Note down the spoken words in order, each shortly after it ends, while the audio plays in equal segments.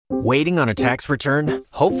Waiting on a tax return?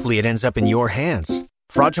 Hopefully it ends up in your hands.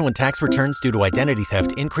 Fraudulent tax returns due to identity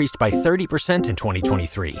theft increased by 30% in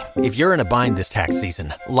 2023. If you're in a bind this tax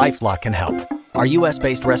season, LifeLock can help. Our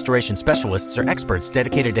U.S.-based restoration specialists are experts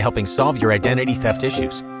dedicated to helping solve your identity theft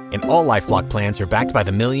issues. And all LifeLock plans are backed by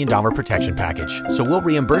the $1 Million Protection Package. So we'll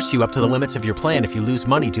reimburse you up to the limits of your plan if you lose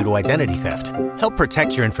money due to identity theft. Help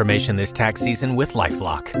protect your information this tax season with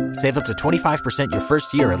LifeLock. Save up to 25% your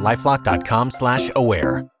first year at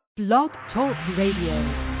LifeLock.com/aware. Blog Talk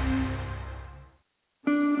Radio.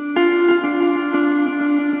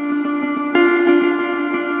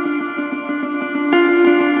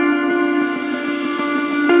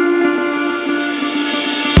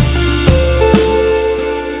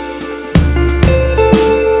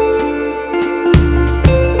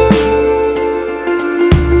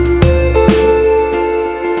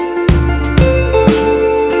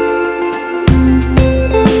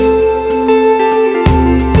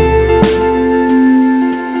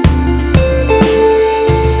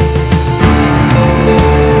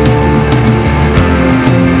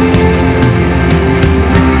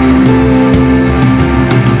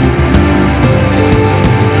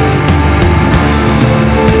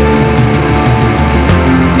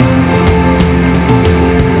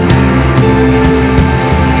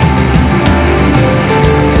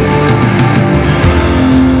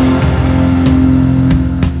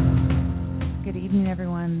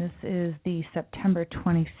 September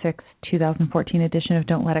 26, 2014 edition of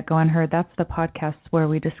Don't Let It Go Unheard. That's the podcast where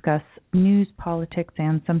we discuss news, politics,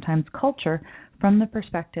 and sometimes culture from the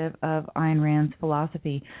perspective of Ayn Rand's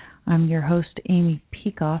philosophy. I'm your host, Amy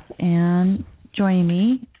Peikoff, and joining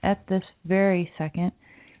me at this very second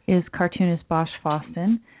is cartoonist Bosch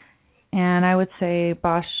Foston. And I would say,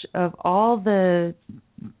 Bosch, of all the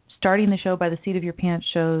starting the show by the seat of your pants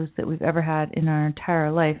shows that we've ever had in our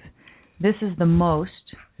entire life, this is the most.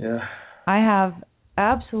 Yeah. I have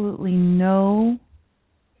absolutely no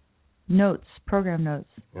notes, program notes,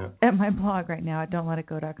 at my blog right now at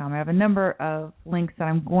don'tletitgo.com. I have a number of links that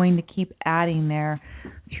I'm going to keep adding there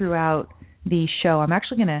throughout the show. I'm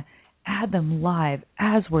actually going to add them live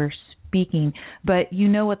as we're speaking. But you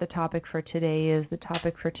know what the topic for today is. The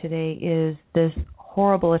topic for today is this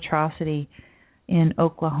horrible atrocity in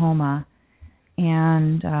Oklahoma.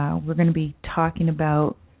 And we're going to be talking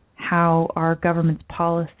about how our government's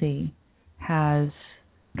policy has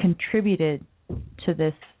contributed to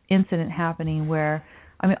this incident happening where,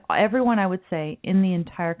 I mean, everyone, I would say, in the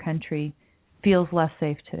entire country feels less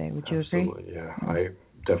safe today. Would you agree? Absolutely, yeah. I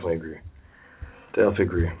definitely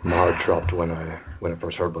agree. My heart dropped when I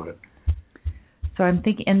first heard about it. So I'm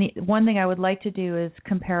thinking, and the one thing I would like to do is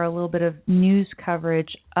compare a little bit of news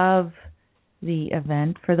coverage of the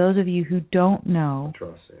event. For those of you who don't know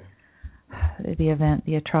the event,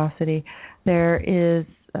 the atrocity, there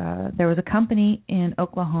was a company in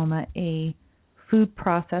Oklahoma, a food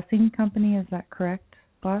processing company. Is that correct,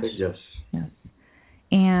 Bosch? Yes. Yes.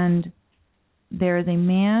 And there is a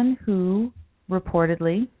man who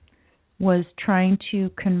reportedly was trying to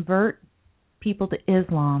convert people to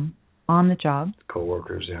Islam on the job.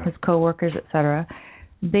 Co-workers, yeah. His co-workers, etc.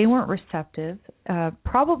 They weren't receptive,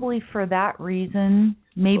 probably for that reason,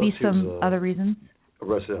 maybe some other reasons.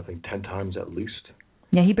 Arrested, I think, 10 times at least.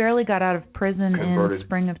 Yeah, he barely got out of prison in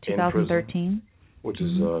spring of 2013. Prison, which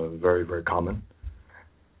is very, very common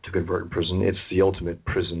to convert in prison. It's the ultimate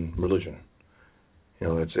prison religion. You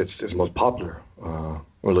know, it's the most popular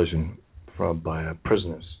religion by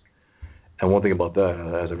prisoners. And one thing about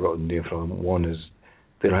that, as I wrote in the info, one is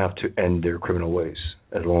they don't have to end their criminal ways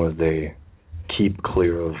as long as they keep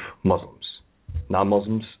clear of Muslims.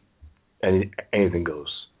 Non-Muslims, anything goes.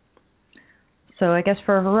 So I guess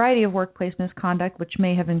for a variety of workplace misconduct, which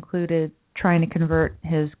may have included trying to convert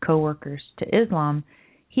his coworkers to Islam,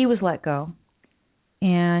 he was let go.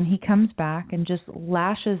 And he comes back and just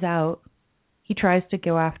lashes out. He tries to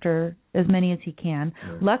go after as many as he can.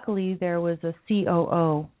 Yeah. Luckily, there was a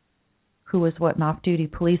COO who was an off-duty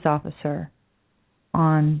police officer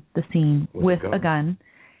on the scene with a gun.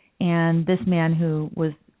 And this man who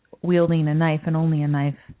was wielding a knife, and only a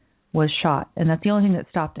knife, was shot. And that's the only thing that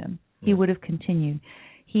stopped him. He would have continued.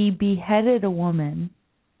 He beheaded a woman,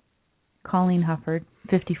 Colleen Hufford,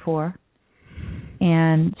 54,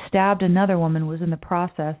 and stabbed another woman, was in the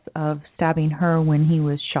process of stabbing her when he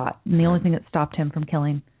was shot. And the only thing that stopped him from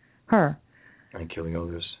killing her and killing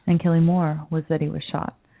others and killing more was that he was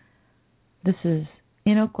shot. This is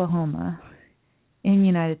in Oklahoma, in the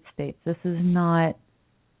United States. This is not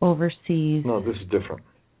overseas. No, this is different.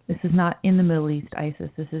 This is not in the Middle East, ISIS.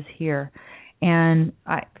 This is here. And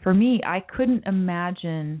for me, I couldn't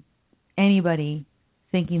imagine anybody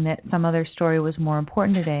thinking that some other story was more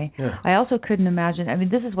important today. Yeah. I also couldn't imagine. I mean,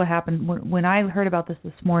 this is what happened when I heard about this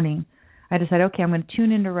morning. I decided, okay, I'm going to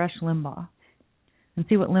tune into Rush Limbaugh and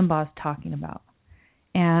see what Limbaugh is talking about.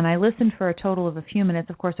 And I listened for a total of a few minutes.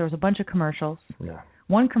 Of course, there was a bunch of commercials. Yeah.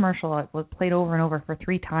 One commercial was played over and over for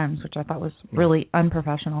 3 times, which I thought was really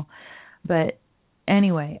unprofessional. But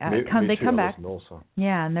anyway, they come back. Also.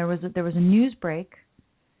 Yeah, and there was a news break,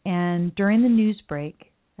 and during the news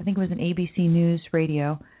break, I think it was an ABC News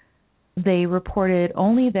radio, they reported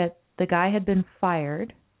only that the guy had been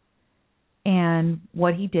fired and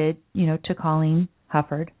what he did, to Colleen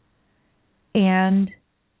Hufford, and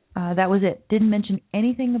that was it. Didn't mention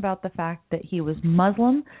anything about the fact that he was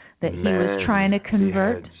Muslim, that he was trying to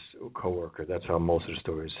convert. Co-worker. That's how most of the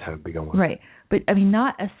stories have begun with. Right. But, I mean,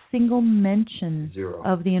 not a single mention Zero.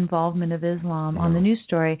 of the involvement of Islam on the news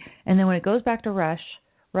story. And then when it goes back to Rush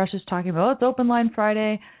is talking about, it's Open Line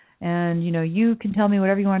Friday, and, you can tell me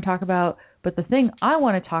whatever you want to talk about. But the thing I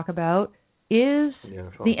want to talk about is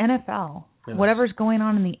the NFL. Yes. Whatever's going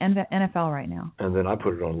on in the NFL right now. And then I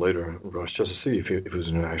put it on later, Rush, just to see if he was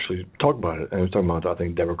going to actually talk about it. And he was talking about, I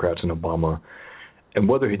think, Democrats and Obama. And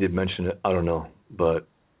whether he did mention it, I don't know. But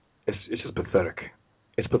it's just pathetic.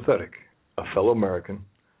 It's pathetic. A fellow American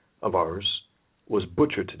of ours was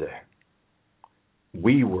butchered today.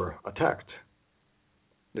 We were attacked.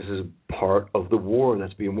 This is part of the war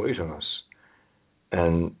that's being waged on us.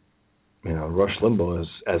 And, Rush Limbaugh,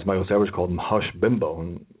 as Michael Savage called him, Hush Bimbo,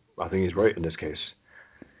 and I think he's right in this case.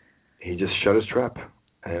 He just shut his trap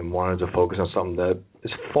and wanted to focus on something that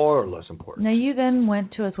is far less important. Now, you then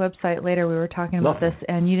went to his website later. We were talking about this,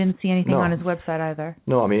 and you didn't see anything on his website either.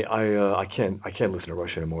 No, I mean, I can't listen to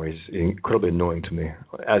Rush anymore. He's incredibly annoying to me,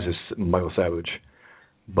 as is Michael Savage.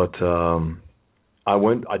 But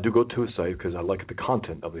I do go to his site because I like the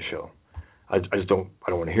content of the show. I don't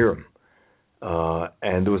want to hear him.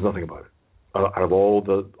 And there was nothing about it. Out of all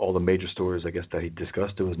the major stories, I guess, that he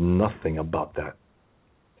discussed, there was nothing about that.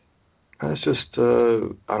 And it's just,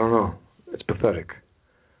 I don't know. It's pathetic.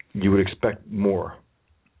 You would expect more.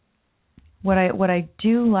 What I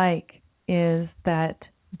do like is that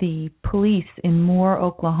the police in Moore,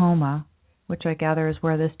 Oklahoma, which I gather is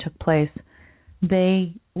where this took place,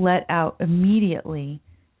 they let out immediately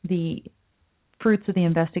the fruits of the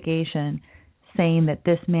investigation, saying that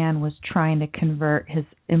this man was trying to convert his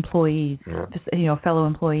employees, fellow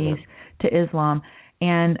employees, to Islam.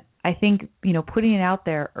 And I think, putting it out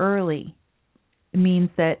there early means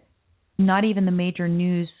that not even the major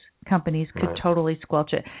news companies could totally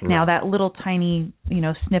squelch it. Now, that little tiny,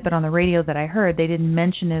 snippet on the radio that I heard, they didn't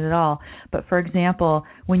mention it at all. But, for example,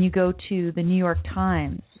 when you go to the New York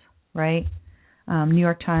Times, right,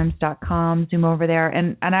 NewYorkTimes.com, zoom over there.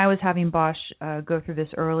 And I was having Bosch go through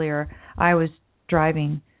this earlier. I was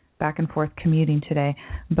driving back and forth commuting today,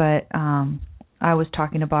 but I was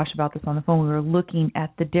talking to Bosch about this on the phone. We were looking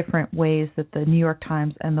at the different ways that the New York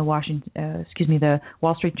Times and the the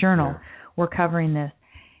Wall Street Journal were covering this.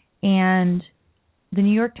 And the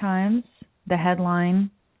New York Times, the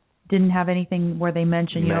headline didn't have anything where they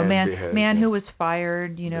mentioned, man who was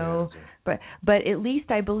fired, but at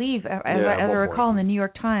least I believe, as I recall in the New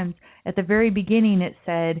York Times, at the very beginning it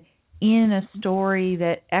said, in a story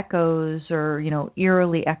that echoes or,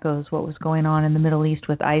 eerily echoes what was going on in the Middle East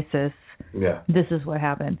with ISIS, this is what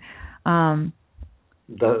happened.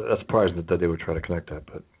 That's surprising that they would try to connect that,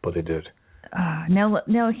 but they did.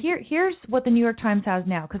 Now here's what the New York Times has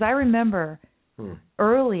now, because I remember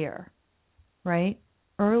earlier, right?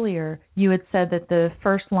 Earlier, you had said that the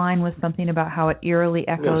first line was something about how it eerily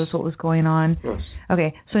echoes what was going on. Yes.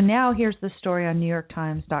 Okay, so now here's the story on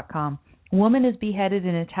NewYorkTimes.com. Woman is beheaded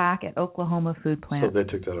in attack at Oklahoma food plant. So they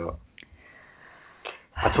took that out.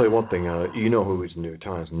 I'll tell you one thing. You know who is the New York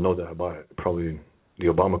Times. No doubt about it. Probably the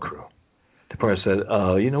Obama crew. They probably said,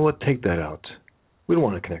 you know what, take that out. We don't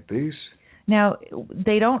want to connect these. Now,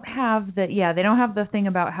 they don't have the thing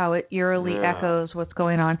about how it eerily echoes what's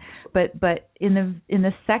going on. But in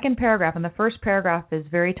the second paragraph, and the first paragraph is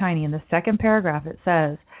very tiny. In the second paragraph, it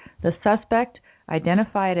says, the suspect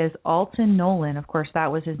identified as Alton Nolan. Of course,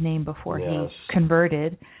 that was his name before he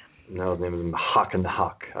converted. Now his name is Hawk and the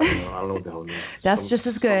Hawk. I don't know what the hell it is. That's just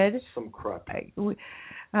as good. Some crap. Anyways,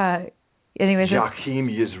 Jakeem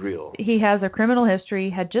Yisrael. He has a criminal history,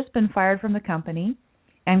 had just been fired from the company,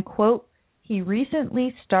 and, quote, he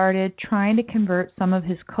recently started trying to convert some of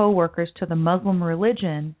his co-workers to the Muslim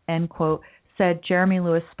religion, end quote, said Jeremy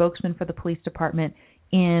Lewis, spokesman for the police department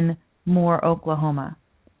in Moore, Oklahoma.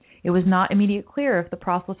 It was not immediately clear if the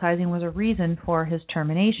proselytizing was a reason for his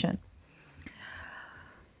termination.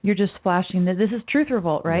 You're just flashing that this is Truth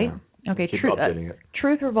Revolt, right? Okay, Keep updating it.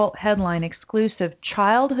 Truth Revolt headline, exclusive,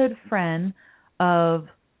 childhood friend of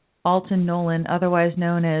Alton Nolan, otherwise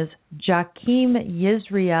known as Jakim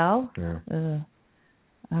Yisrael.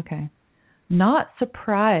 Yeah. Okay. Not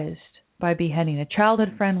surprised by beheading. A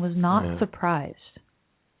childhood friend was not surprised.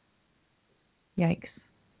 Yikes.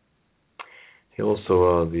 He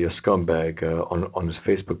also, the scumbag, on his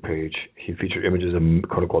Facebook page, he featured images of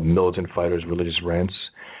quote-unquote militant fighters' religious rants,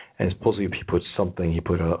 and supposedly he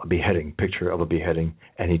put a beheading, picture of a beheading,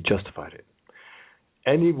 and he justified it.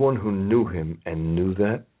 Anyone who knew him and knew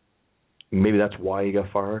that, maybe that's why he got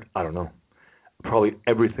fired, I don't know. Probably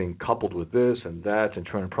everything coupled with this and that and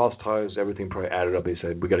trying to proselytize, everything probably added up. He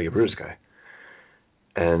said, we got to get rid of this guy.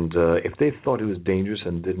 And if they thought he was dangerous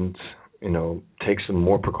and didn't, take some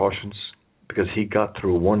more precautions, because he got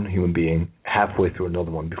through one human being halfway through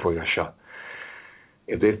another one before he got shot.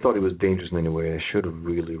 If they thought he was dangerous in any way, they should have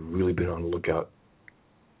really, really been on the lookout.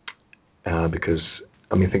 Because,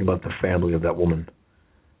 think about the family of that woman.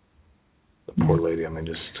 The poor lady,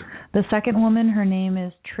 just... The second woman, her name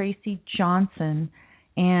is Tracy Johnson,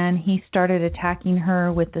 and he started attacking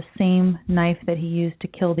her with the same knife that he used to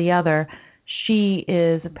kill the other. She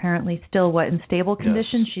is apparently still, in stable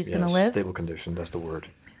condition? She's going to live? Stable condition, that's the word.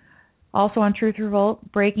 Also on Truth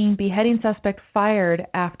Revolt, breaking, beheading suspect fired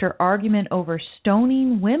after argument over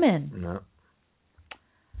stoning women. No.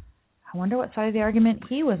 I wonder what side of the argument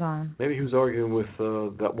he was on. Maybe he was arguing with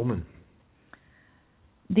that woman.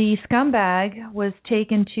 The scumbag was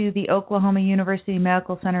taken to the Oklahoma University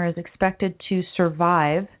Medical Center as expected to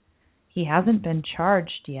survive. He hasn't been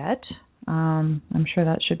charged yet. I'm sure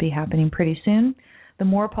that should be happening pretty soon. The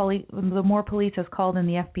more police has called in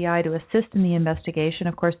the FBI to assist in the investigation.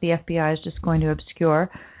 Of course, the FBI is just going to obscure.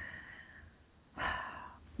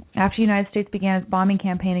 After the United States began its bombing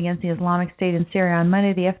campaign against the Islamic State in Syria on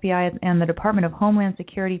Monday, the FBI and the Department of Homeland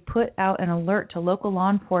Security put out an alert to local law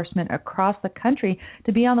enforcement across the country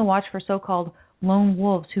to be on the watch for so-called lone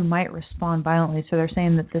wolves who might respond violently. So they're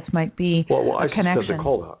saying that this might be a connection. ISIS said the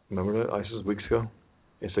call out. Remember that, ISIS, weeks ago?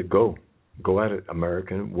 They said, go at it,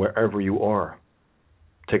 American, wherever you are.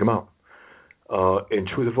 Take them out. In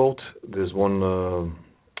Truth Revolt, there's one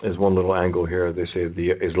little angle here. They say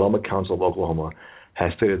the Islamic Council of Oklahoma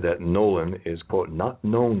has stated that Nolan is, quote, not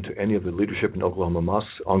known to any of the leadership in Oklahoma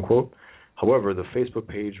mosques, unquote. However, the Facebook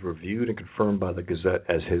page reviewed and confirmed by the Gazette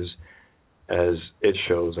as it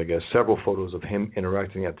shows, I guess, several photos of him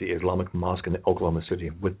interacting at the Islamic mosque in Oklahoma City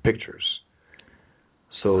with pictures.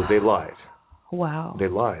 So they lied. Wow. They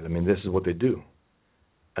lied. This is what they do.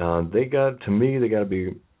 They got to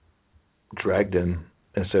be dragged in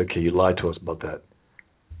and said, okay, you lied to us about that.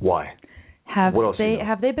 Why? Have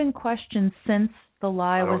they been questioned since the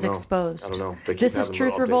lie was exposed? I don't know. This is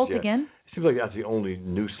Truth Revolt again? It seems like that's the only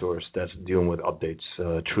news source that's dealing with updates,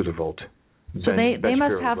 Truth Revolt. So they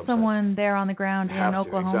must have someone there on the ground in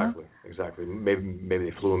Oklahoma? Exactly. Maybe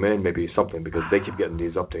they flew them in, maybe something, because they keep getting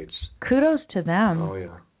these updates. Kudos to them. Oh,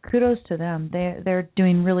 yeah. Kudos to them. They're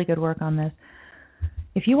doing really good work on this.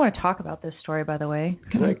 If you want to talk about this story, by the way,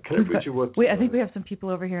 can I read you what? I think we have some people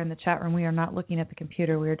over here in the chat room. We are not looking at the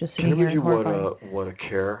computer. We are just sitting here. Can I read you what a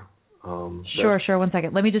care? Sure. 1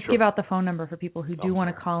 second. Let me just give out the phone number for people who do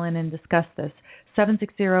want to call in and discuss this.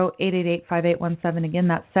 760-888-5817. Again,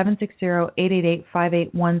 that's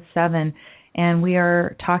 760-888-5817. And we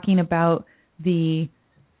are talking about the,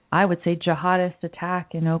 I would say, jihadist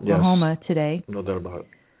attack in Oklahoma today. No doubt about it.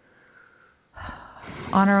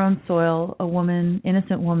 On our own soil, a woman,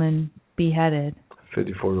 innocent woman, beheaded.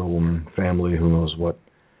 54-year-old woman, family, who knows what.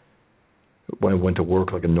 Went to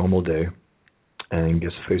work like a normal day and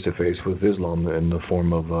gets face-to-face with Islam in the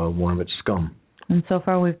form of one of its scum. And so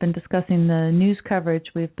far we've been discussing the news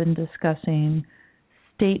coverage. We've been discussing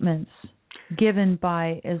statements given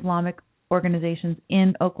by Islamic organizations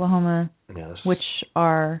in Oklahoma, which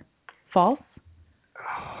are false.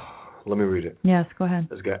 Let me read it. Yes, go ahead.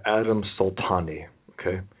 This guy, Adam Soltani,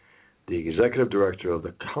 the executive director of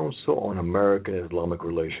the Council on American Islamic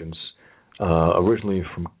Relations, originally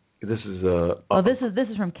from this is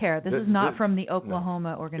from CARE. This is not from the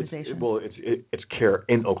Oklahoma organization. It's CARE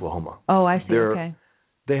in Oklahoma. Oh, I see. Okay.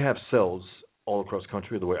 They have cells all across the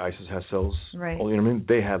country, the way ISIS has cells. Right. You know what I mean?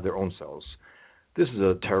 They have their own cells. This is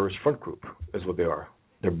a terrorist front group, is what they are.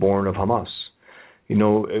 They're born of Hamas. If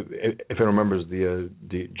anyone remembers the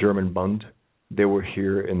German Bund, they were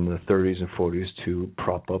here in the 30s and 40s to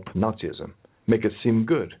prop up Nazism, make it seem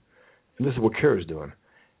good. And this is what CARE is doing.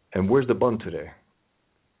 And where's the Bund today?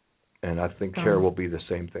 And I think CARE will be the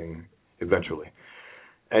same thing eventually.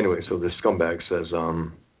 Anyway, so this scumbag says,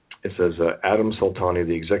 Adam Soltani,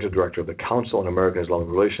 the executive director of the Council on American Islamic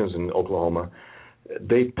Relations in Oklahoma,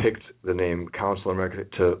 They picked the name Council of America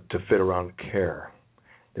to fit around CARE.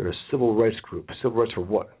 They're a civil rights group. Civil rights for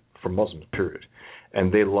what? For Muslims, period.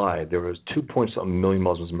 And they lied. There was 2-point-something million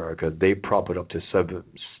Muslims in America. They prop it up to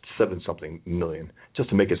 7-something million, just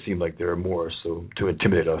to make it seem like there are more, so to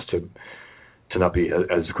intimidate us, to not be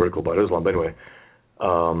as critical about Islam. But anyway,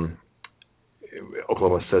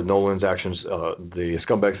 Oklahoma said Nolan's actions, the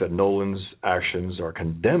scumbag said Nolan's actions are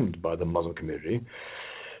condemned by the Muslim community,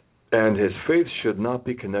 and his faith should not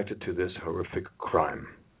be connected to this horrific crime.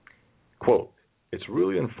 Quote, it's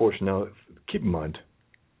really unfortunate. Now, keep in mind,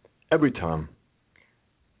 every time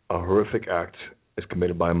a horrific act is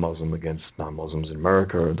committed by a Muslim against non-Muslims in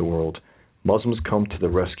America or the world, Muslims come to the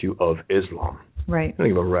rescue of Islam. Right. I don't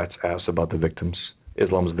give a rat's ass about the victims,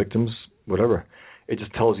 Islam's victims, whatever. It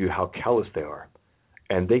just tells you how callous they are.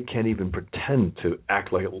 And they can't even pretend to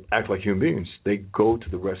act like human beings. They go to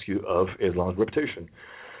the rescue of Islam's reputation.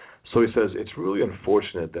 So he says, it's really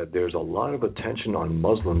unfortunate that there's a lot of attention on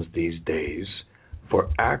Muslims these days for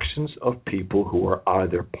actions of people who are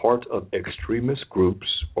either part of extremist groups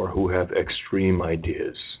or who have extreme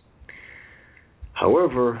ideas.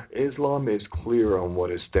 However, Islam is clear on what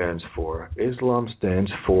it stands for. Islam stands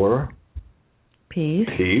for peace.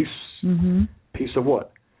 Peace. Mm-hmm. Peace of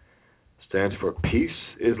what? Stands for peace.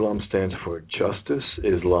 Islam stands for justice.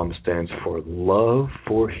 Islam stands for love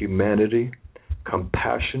for humanity,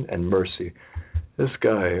 compassion, and mercy. This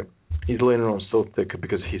guy, he's laying it on so thick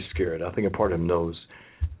because he's scared. I think a part of him knows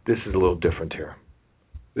this is a little different here.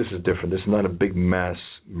 This is different. This is not a big mass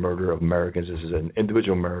murder of Americans. This is an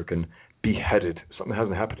individual American beheaded. Something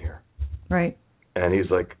hasn't happened here. Right. And he's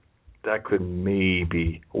like, that could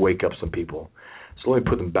maybe wake up some people. So let me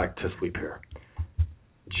put them back to sleep here.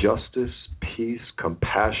 Justice, peace,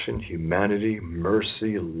 compassion, humanity,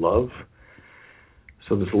 mercy, love.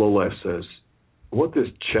 So this lowlife says, what this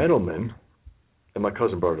gentleman, and my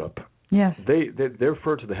cousin brought it up, yes, they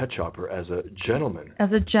refer to the head chopper as a gentleman. As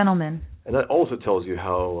a gentleman. And that also tells you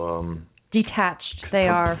how detached they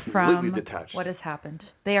are from detached. What has happened.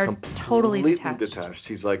 They are totally detached.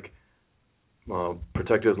 He's like,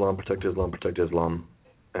 protect Islam, protect Islam, protect Islam,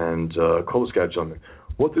 and call this guy a gentleman.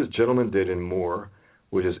 What this gentleman did and more,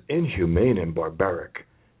 which is inhumane and barbaric,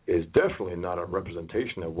 is definitely not a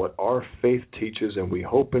representation of what our faith teaches, and we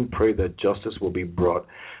hope and pray that justice will be brought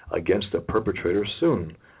against the perpetrators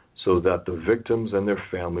soon, so that the victims and their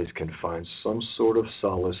families can find some sort of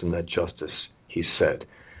solace in that justice, he said.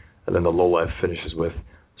 And then the lowlife finishes with,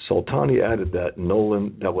 Soltani added that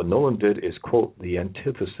what Nolan did is, quote, the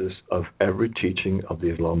antithesis of every teaching of the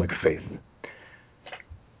Islamic faith.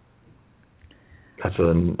 That's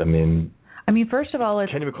first of all,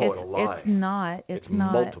 it's can't even call it a lie. It's not. It's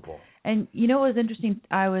not. Multiple. And you know what was interesting?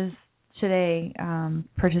 I was today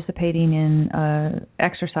participating in an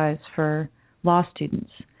exercise for law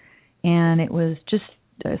students, and it was just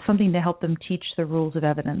something to help them teach the rules of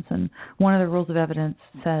evidence. And one of the rules of evidence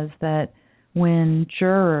says that when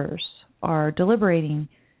jurors are deliberating,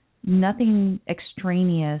 nothing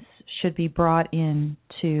extraneous should be brought in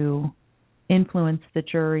to influence the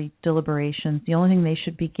jury deliberations. The only thing they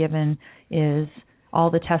should be given is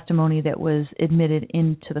all the testimony that was admitted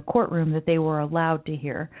into the courtroom that they were allowed to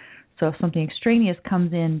hear. So if something extraneous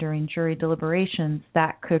comes in during jury deliberations,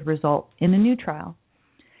 that could result in a new trial.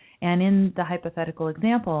 And in the hypothetical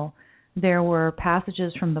example, there were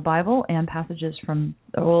passages from the Bible and passages from,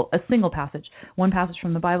 a single passage, one passage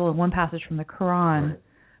from the Bible and one passage from the Quran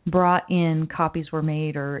brought in, copies were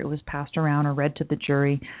made, or it was passed around or read to the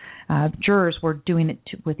jury. Jurors were doing it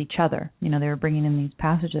with each other. They were bringing in these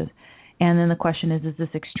passages. And then the question is this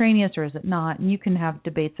extraneous or is it not? And you can have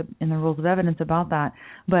debates in the rules of evidence about that.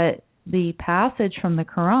 But the passage from the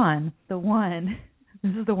Quran,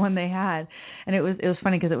 this is the one they had, and it was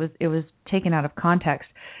funny because it was taken out of context.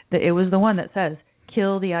 That it was the one that says,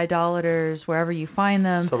 kill the idolaters wherever you find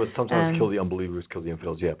them. Sometimes kill the unbelievers, kill the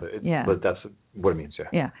infidels. But that's what it means.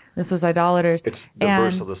 Yeah. This was idolaters. It's the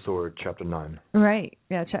verse of the sword, chapter 9. Right.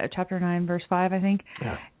 Yeah. Chapter 9, verse 5, I think.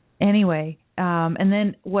 Yeah. Anyway, and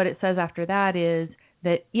then what it says after that is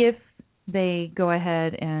that if they go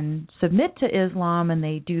ahead and submit to Islam and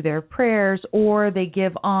they do their prayers or they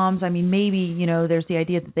give alms, maybe there's the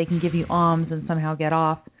idea that they can give you alms and somehow get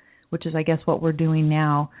off, which is I guess what we're doing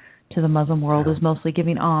now to the Muslim world is mostly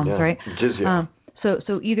giving alms, right? Jizya.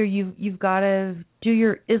 So either you've got to do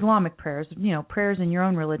your Islamic prayers, prayers in your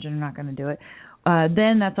own religion are not going to do it,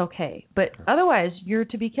 then that's okay. But otherwise, you're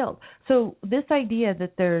to be killed. So this idea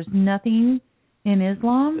that there's nothing in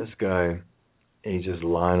Islam. This guy, he's just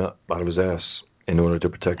lying out of his ass in order to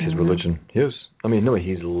protect his religion. Yes.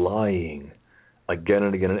 He's lying again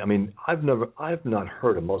and again. I've not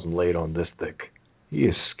heard a Muslim lay it on this thick. He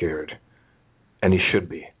is scared, and he should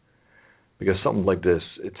be, because something like this,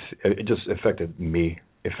 it just affected me.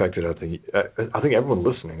 Affected, I think everyone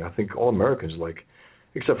listening. I think all Americans, like,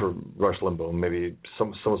 except for Rush Limbaugh. Maybe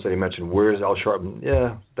someone said he mentioned, "Where's Al Sharpton?"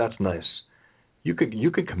 Yeah, that's nice. You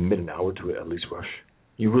could commit an hour to it at least, Rush.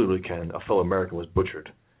 You really can. A fellow American was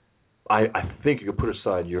butchered. I think you could put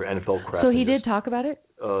aside your NFL crap. So he did talk about it?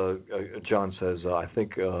 John says, I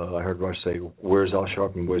think I heard Rush say, "Where's Al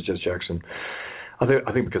Sharpton? Where's Jesse Jackson?" I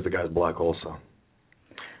think because the guy's black also.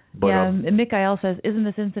 But, yeah, Mikhail says, "Isn't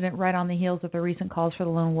this incident right on the heels of the recent calls for the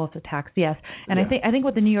lone wolf attacks?" Yes, and yeah. I think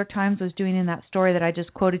what the New York Times was doing in that story that I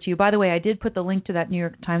just quoted to you. By the way, I did put the link to that New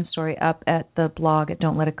York Times story up at the blog at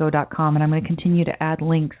don'tletitgo.com, and I'm going to continue to add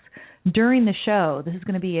links during the show. This is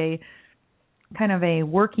going to be a kind of a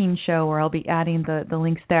working show where I'll be adding the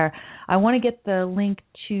links there. I want to get the link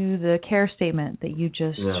to the care statement that you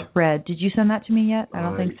just read. Did you send that to me yet? I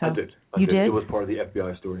don't think so. I did. You did? It was part of the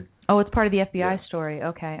FBI story. Oh, it's part of the FBI story.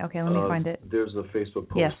 Okay, let me find it. There's a Facebook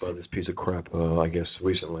post by this piece of crap, I guess,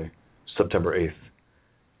 recently, September 8th,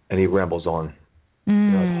 and he rambles on.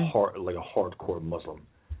 Like a hardcore Muslim.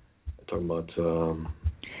 Talking about...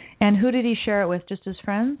 and who did he share it with? Just his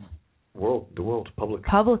friends? The world, public.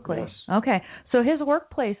 Publicly. Yes. Okay. So his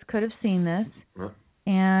workplace could have seen this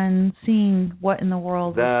and seen what in the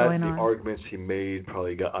world was going on. The arguments he made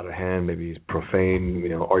probably got out of hand, maybe profane,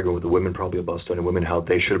 arguing with the women probably about stoning women, how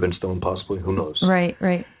they should have been stoned possibly, who knows. Right.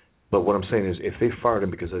 But what I'm saying is, if they fired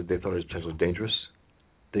him because they thought it was potentially dangerous,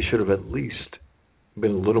 they should have at least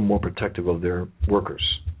been a little more protective of their workers.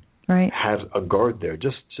 Right. Had a guard there,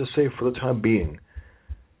 just say for the time being.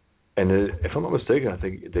 And if I'm not mistaken, I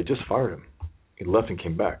think they just fired him. He left and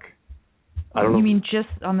came back. I don't know. You mean just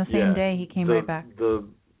on the same day he came right back? The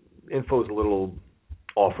info is a little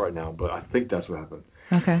off right now, but I think that's what happened.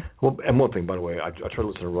 Okay. Well, and one thing, by the way, I tried to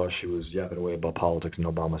listen to Rush. He was yapping away about politics and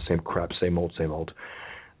Obama. Same crap, same old.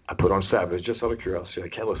 I put on Savage just out of curiosity. I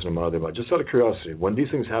can't listen to my other, but just out of curiosity. When these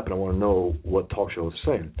things happen, I want to know what talk show is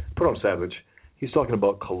saying. Put on Savage. He's talking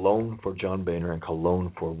about cologne for John Boehner and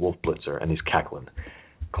cologne for Wolf Blitzer, and he's cackling.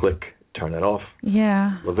 Click, turn that off.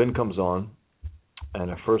 Yeah. Levin comes on, and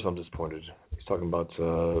at first I'm disappointed. He's talking about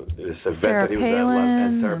this event Sarah that he was at,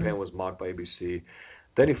 and Sarah Palin was mocked by ABC.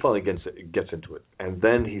 Then he finally gets into it, and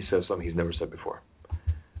then he says something he's never said before,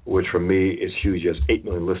 which for me is huge. He has 8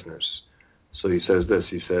 million listeners. So he says this.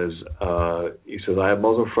 He says, I have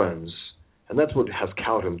Muslim friends, and that's what has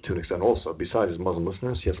cowed him to an extent also. Besides his Muslim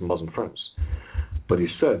listeners, he has some Muslim friends. But he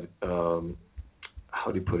said, how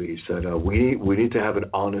do you put it? He said, we need to have an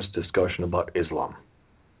honest discussion about Islam.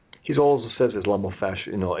 He also says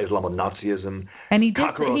Islamofascism, Islamon-Nazism. And he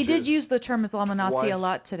did use the term Islamon-Nazi a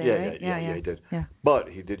lot today, right? Yeah, he did. Yeah. But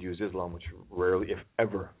he did use Islam, which rarely, if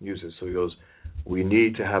ever, uses. So he goes, we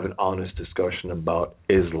need to have an honest discussion about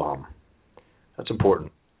Islam. That's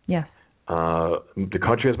important. Yes. The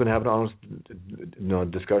country has been having an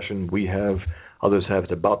honest discussion. We have, others have.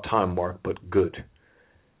 It's about time, Mark, but good.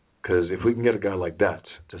 Because if we can get a guy like that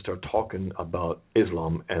to start talking about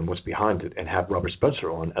Islam and what's behind it and have Robert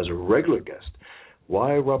Spencer on as a regular guest,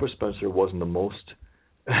 why Robert Spencer wasn't the most,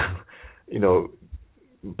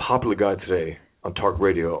 popular guy today on talk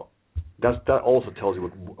radio, that also tells you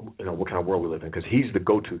what kind of world we live in. Because he's the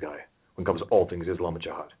go-to guy when it comes to all things Islam and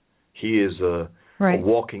jihad. He is a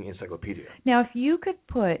walking encyclopedia. Now, if you could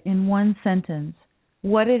put in one sentence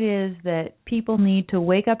what it is that people need to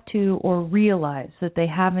wake up to or realize that they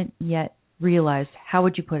haven't yet realized, how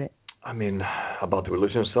would you put it? I mean, about the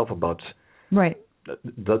religion itself, about... Right.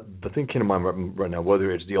 The thing came to mind right now,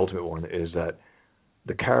 whether it's the ultimate one, is that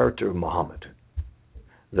the character of Muhammad,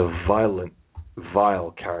 the violent, vile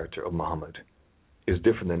character of Muhammad, is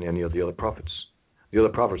different than any of the other prophets. The other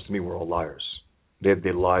prophets, to me, were all liars.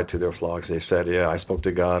 They lied to their flocks. They said, "Yeah, I spoke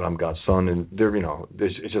to God. I'm God's son," and they're,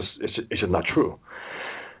 it's just not true.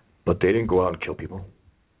 But they didn't go out and kill people.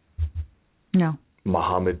 No.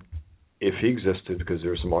 Muhammad, if he existed, because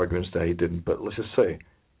there are some arguments that he didn't, but let's just say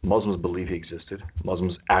Muslims believe he existed.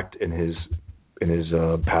 Muslims act in his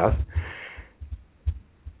path.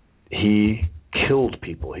 He killed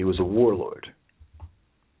people. He was a warlord.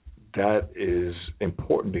 That is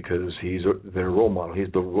important because he's their role model. He's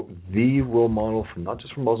the role model for not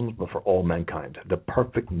just for Muslims but for all mankind. The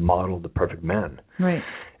perfect model, the perfect man. Right.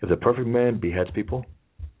 If the perfect man beheads people,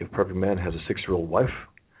 if the perfect man has a 6-year-old wife,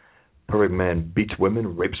 perfect man beats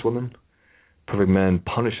women, rapes women, perfect man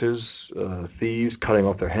punishes thieves, cutting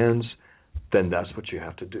off their hands, then that's what you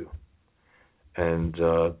have to do. And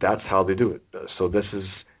that's how they do it. So this is,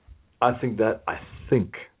 I think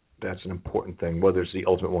that's an important thing. Whether it's the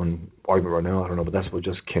ultimate one argument right now, I don't know, but that's what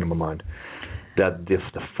just came to my mind. that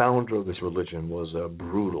the founder of this religion was a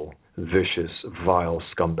brutal, vicious, vile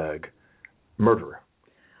scumbag, murderer.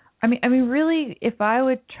 I mean, really, if I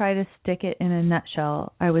would try to stick it in a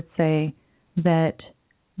nutshell, I would say that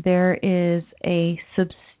there is a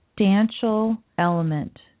substantial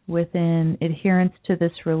element within adherence to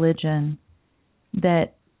this religion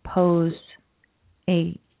that pose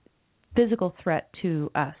a physical threat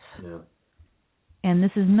to us. Yeah. And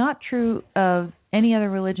this is not true of any other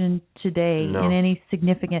religion today in any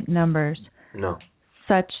significant numbers. No.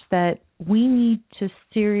 Such that we need to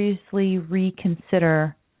seriously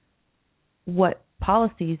reconsider what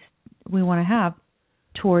policies we want to have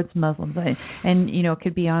towards Muslims. And, it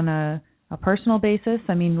could be on a personal basis.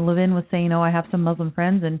 I mean, Levin was saying, I have some Muslim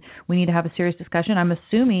friends and we need to have a serious discussion. I'm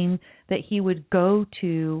assuming that he would go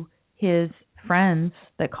to his friends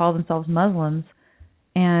that call themselves Muslims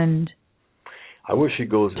and I wish he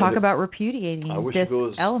goes talk about repudiating this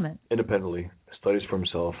element. Independently, studies for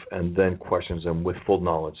himself, and then questions them with full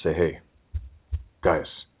knowledge. Say, hey, guys,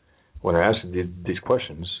 when I asked you these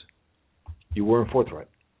questions, you weren't forthright.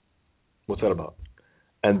 What's that about?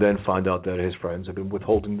 And then find out that his friends have been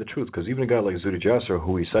withholding the truth. Because even a guy like Zuhdi Jasser,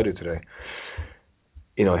 who he cited today,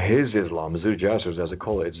 his Islam, Zuhdi Jasser's, as I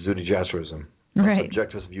call it, it's Zuhdi Jasserism. Right. A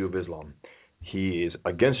subjective view of Islam. He is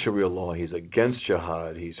against Sharia law. He's against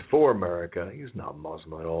jihad. He's for America. He's not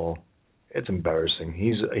Muslim at all. It's embarrassing.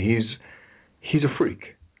 He's a freak.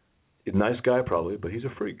 He's a nice guy probably, but he's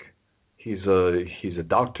a freak. He's a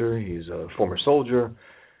doctor. He's a former soldier.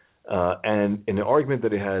 And in an argument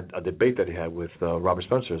that he had, a debate that he had with Robert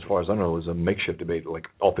Spencer, as far as I know, it was a makeshift debate, like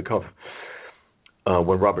off the cuff.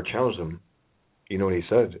 When Robert challenged him, you know what he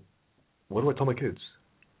said? What do I tell my kids?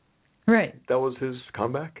 Right. That was his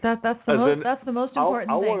comeback. That's the most important thing.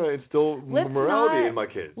 I want to instill morality in my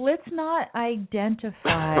kids. Let's not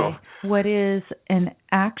identify what is an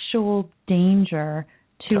actual danger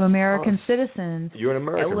to American citizens. You're an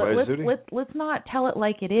American, right, Zuhdi? Let's not tell it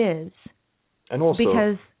like it is. And also,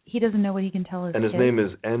 because he doesn't know what he can tell his and kids.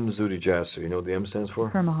 is M. Zuhdi Jasser. You know what the M stands for?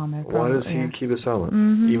 For Muhammad. Why does he keep it silent?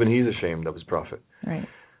 Mm-hmm. Even he's ashamed of his prophet. Right.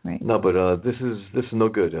 No, but this is no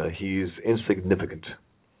good. He's insignificant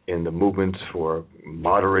in the movement for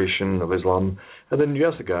moderation of Islam. And then you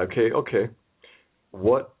ask the guy, okay,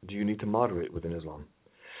 what do you need to moderate within Islam?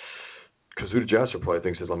 Because Zuhdi Jasser probably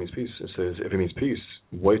thinks Islam means peace. It says, if it means peace,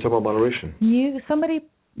 why are you talking about moderation? Somebody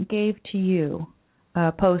gave to you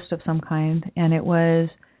a post of some kind, and it was,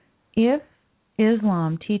 if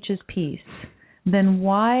Islam teaches peace, then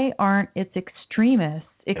why aren't its extremists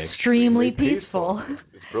extremely peaceful?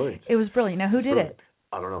 It's brilliant. It was brilliant. Now, who did it?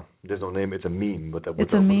 I don't know. There's no name. It's a meme. With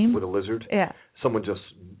it's a meme? With a lizard. Yeah. Someone just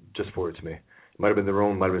forwarded it to me. It might have been their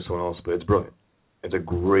own, might have been someone else, but it's brilliant. It's a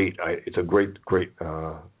great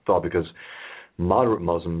thought, because moderate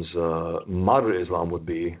Muslims, moderate Islam would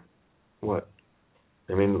be what?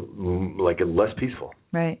 I mean, like less peaceful.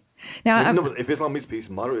 Right. Now, if Islam means peace,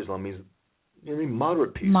 moderate Islam means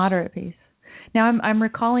moderate peace. Moderate peace. Now, I'm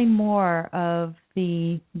recalling more of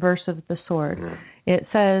the verse of the sword. Yeah. It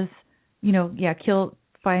says,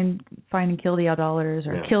 find and kill the idolaters,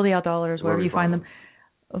 or kill the idolaters wherever you find them.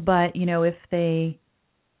 But, if they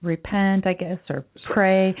repent, I guess, or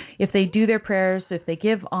pray, if they do their prayers, if they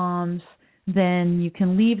give alms, then you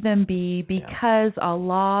can leave them be, because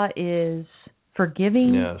Allah is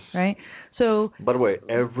forgiving. Yes. Right? So, by the way,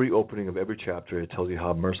 every opening of every chapter, it tells you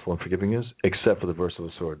how merciful and forgiving is, except for the verse of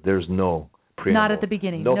the sword. There's no preamble. Not at the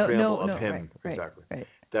beginning. No preamble of him. Right, exactly. Right.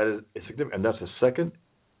 That is significant, and that's the second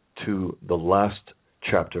to the last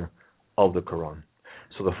chapter of the Quran.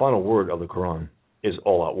 So the final word of the Quran is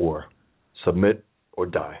all-out war. Submit or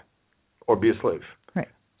die, or be a slave. Right.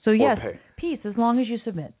 So yes, pay. Peace as long as you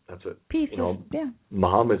submit. That's it. Peace.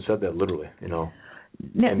 Muhammad said that literally.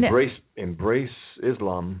 Embrace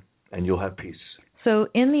Islam, and you'll have peace. So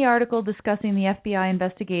in the article discussing the FBI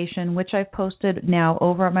investigation, which I've posted now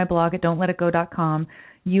over at my blog at don'tletitgo.com,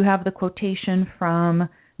 you have the quotation from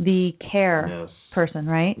the CARE person,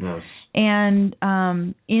 right? Yes. And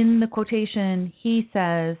in the quotation, he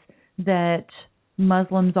says that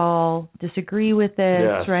Muslims all disagree with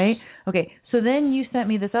this, right? Okay, so then you sent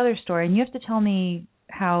me this other story, and you have to tell me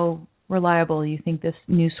how reliable you think this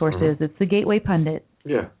news source is. It's the Gateway Pundit.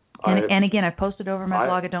 Yeah. And again, I've posted over my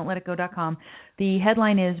blog at don'tletitgo.com. The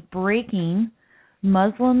headline is, Breaking,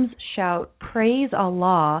 Muslims Shout Praise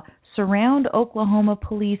Allah, Surround Oklahoma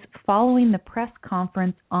Police Following the Press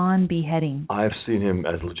Conference on Beheading. I've seen him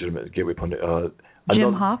as legitimate Gateway Pundit.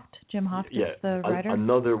 Jim Hoft is the writer?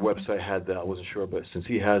 Another website had that. I wasn't sure, but since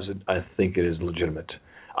he has it, I think it is legitimate.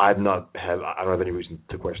 I don't have any reason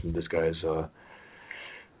to question this guy's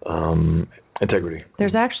integrity.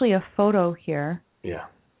 There's actually a photo here. Yeah.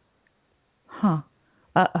 Huh.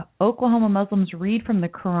 Oklahoma Muslims read from the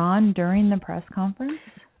Quran during the press conference?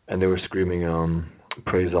 And they were screaming,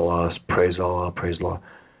 praise Allah, praise Allah, praise Allah.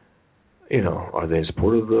 You know, are they in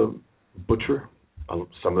support of the butcher?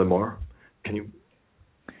 Some of them are. Can you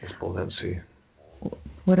let's pull that and see?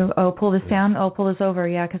 Pull this down? Oh, pull this over,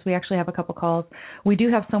 yeah, because we actually have a couple calls. We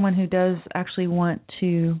do have someone who does actually want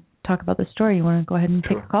to talk about the story. You want to go ahead and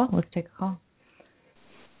take a call? Let's take a call.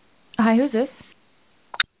 Hi, who's this?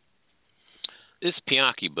 It's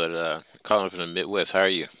Pianki, but calling from the Midwest. How are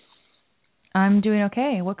you? I'm doing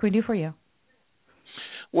okay. What can we do for you?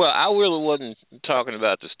 Well, I really wasn't talking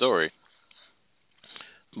about the story,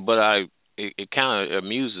 but it kind of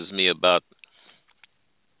amuses me about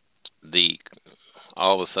the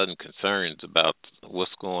all of a sudden concerns about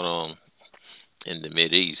what's going on in the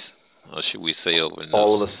Mideast, or should we say over in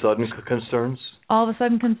all of a sudden concerns? All of a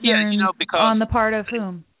sudden concerns, yeah, you know, because on the part of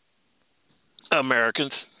whom?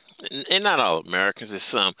 Americans. And not all Americans, there's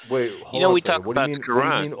some. Wait, hold on. We talk about the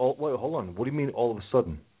Quran. Wait, hold on. What do you mean all of a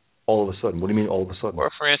sudden? All of a sudden. What do you mean all of a sudden?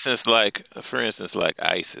 Well, for instance, like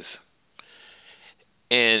ISIS.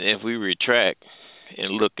 And if we retract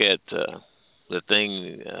and look at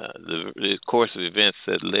the course of events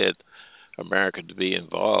that led America to be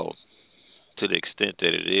involved to the extent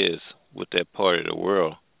that it is with that part of the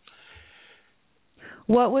world.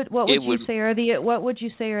 What would you say are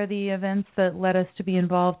the events that led us to be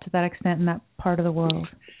involved to that extent in that part of the world?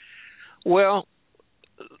 Well,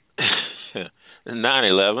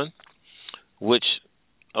 9/11, which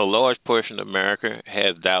a large portion of America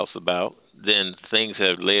has doubts about. Then things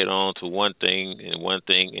have led on to one thing and one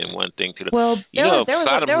thing and one thing to the. Well, there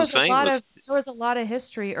was a lot of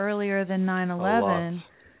history earlier than 9/11.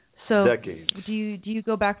 So decades. Do you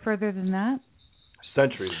go back further than that?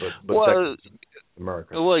 Centuries, but decades.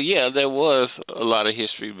 America. Well, yeah, there was a lot of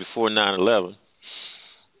history before 9/11,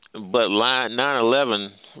 but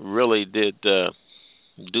 9/11 really did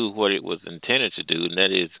do what it was intended to do, and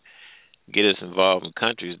that is get us involved in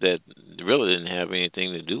countries that really didn't have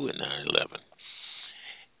anything to do with 9/11.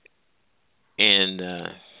 And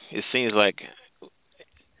it seems like.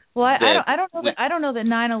 Well, I don't know that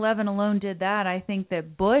 9/11 alone did that. I think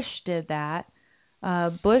that Bush did that.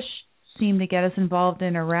 Bush seemed to get us involved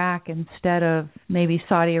in Iraq instead of maybe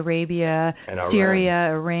Saudi Arabia,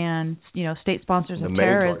 Syria, Iran, state sponsors of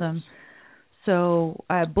terrorism. So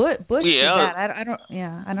Bush did that. I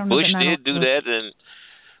don't know. Bush did do that, and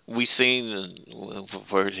we seen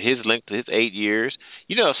for his 8 years.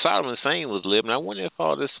 Saddam Hussein was living. I wonder if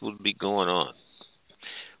all this would be going on.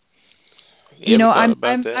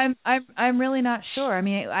 I'm really not sure. I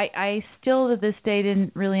mean, I still to this day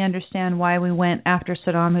didn't really understand why we went after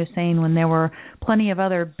Saddam Hussein when there were plenty of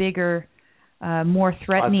other bigger, more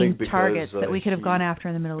threatening targets that we could have gone after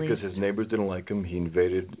in the Middle East. Because his neighbors didn't like him. He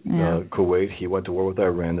invaded Kuwait. He went to war with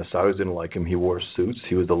Iran. The Saudis didn't like him. He wore suits.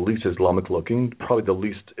 He was the least Islamic looking, probably the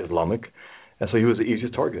least Islamic, and so he was the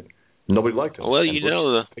easiest target. Nobody liked him. Well,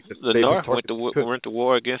 the North went to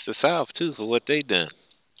war against the South too for what they done.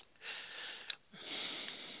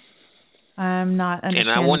 I'm not understanding.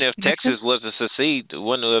 And I wonder if Texas was to secede. I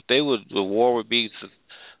wonder if the war would be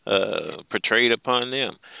portrayed upon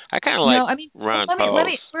them. I kind of like Ron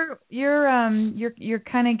Paul. You're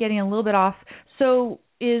kind of getting a little bit off. So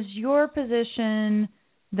is your position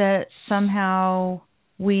that somehow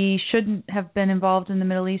we shouldn't have been involved in the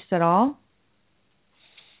Middle East at all?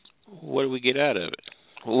 What do we get out of it?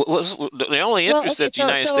 The only interest that the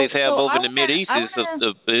United States have over in the Mideast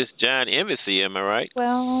is this giant embassy. Am I right?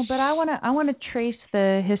 Well, but I want to trace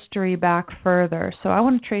the history back further. So I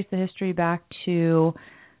want to trace the history back to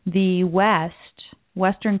the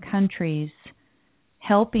Western countries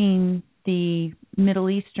helping the Middle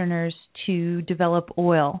Easterners to develop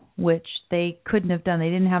oil, which they couldn't have done.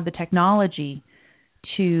 They didn't have the technology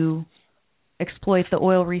to exploit the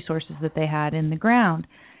oil resources that they had in the ground.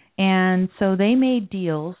 And so they made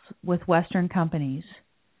deals with Western companies.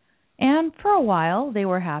 And for a while, they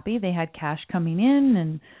were happy. They had cash coming in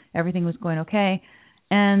and everything was going okay.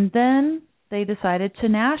 And then they decided to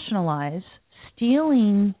nationalize,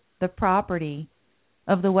 stealing the property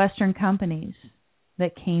of the Western companies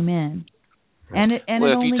that came in. And it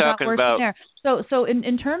only got worse from there. So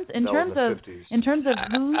in terms of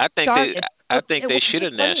who started, I think they should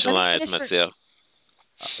have nationalized myself.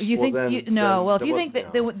 You think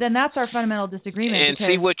then that's our fundamental disagreement. And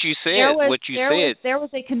see what you said. There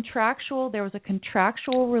was a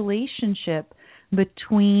contractual relationship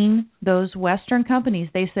between those Western companies.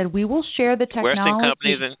 They said we will share the technology. Western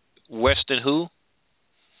companies and Western who?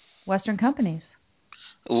 Western companies.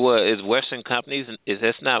 Well, is Western companies?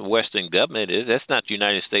 That's not Western government? That's not the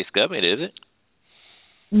United States government? Is it?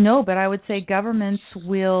 No, but I would say governments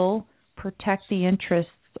will protect the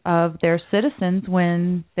interests of their citizens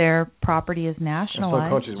when their property is nationalized.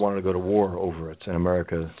 Some countries wanted to go to war over it, and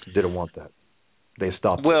America didn't want that. They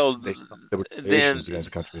stopped. Well, there were then against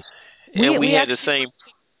the countries. And we had the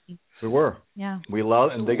same. We were. Yeah. We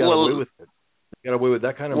allowed, and they got away with it. They got away with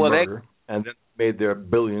that kind of murder, and then made their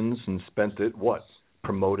billions and spent it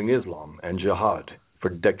promoting Islam and jihad for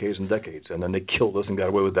decades and decades, and then they killed us and got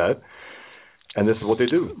away with that. And this is what they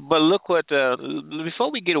do. But look what before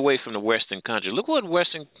we get away from the Western country, look what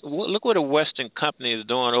a Western company is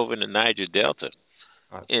doing over in the Niger Delta,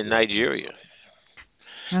 in Nigeria.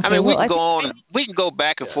 Okay, I mean, we can go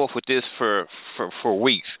back and forth with this for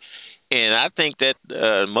weeks, and I think that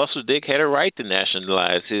Muscle Dick had a right to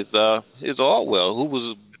nationalize his oil well, who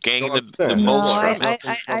was gaining the most.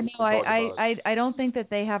 I don't think that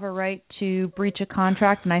they have a right to breach a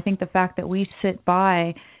contract, and I think the fact that we sit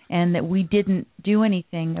by and that we didn't do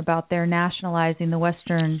anything about their nationalizing the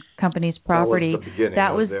Western company's property,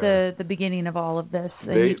 that was the beginning of all of this.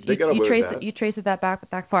 You trace it that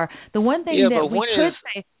back far. The one thing that we could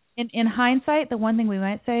say, in hindsight, the one thing we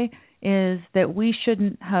might say is that we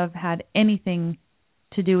shouldn't have had anything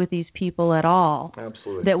to do with these people at all.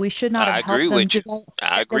 Absolutely. That we should not have helped them.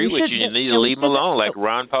 I agree with you. You need to leave them alone, like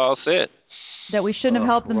Ron Paul said. That we shouldn't have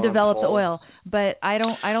helped them develop the oil. But I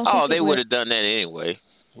don't think they would have done that anyway.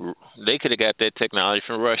 They could have got that technology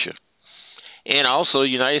from Russia. And also, the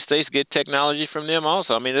United States get technology from them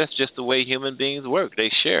also. I mean, that's just the way human beings work. They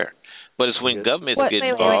share. But it's when governments get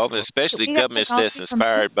involved, especially governments that's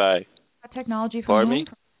inspired by... Technology from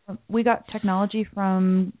whom? We got technology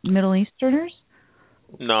from Middle Easterners?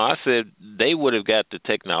 No, I said they would have got the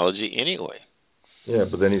technology anyway. Yeah,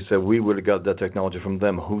 but then he said we would have got that technology from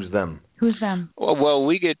them. Who's them? Who's them? Well,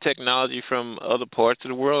 we get technology from other parts of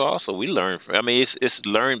the world also. We learn from. I mean, it's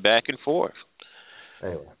learned back and forth.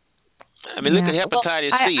 Anyway. I mean, look at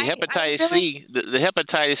hepatitis C. Hepatitis C. The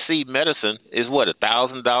hepatitis C medicine is what,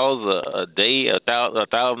 $1,000 a day,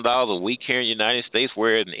 $1,000 a week here in the United States,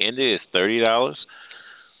 where in India it's $30.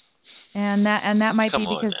 And that might be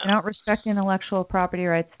because they don't respect intellectual property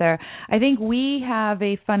rights there. I think we have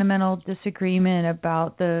a fundamental disagreement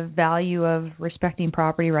about the value of respecting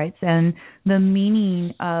property rights and the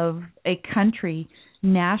meaning of a country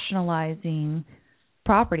nationalizing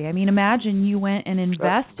property. I mean, imagine you went and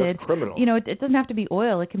invested. That's criminal. You know, it doesn't have to be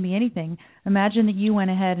oil. It can be anything. Imagine that you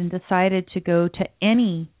went ahead and decided to go to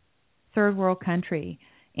any third world country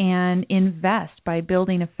and invest by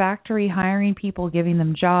building a factory, hiring people, giving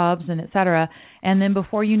them jobs, and et cetera. And then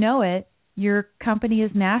before you know it, your company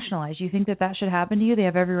is nationalized. You think that should happen to you? They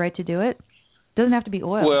have every right to do it? It doesn't have to be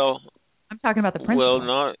oil. Well, I'm talking about the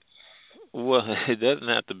principle. It doesn't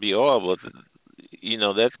have to be oil, but, you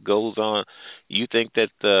know, that goes on. You think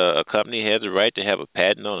that a company has the right to have a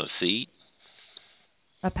patent on a seed?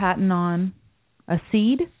 A patent on a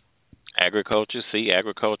seed? Agriculture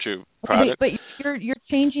product. But you're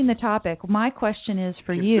changing the topic. My question is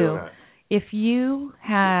for you. If you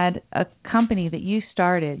had a company that you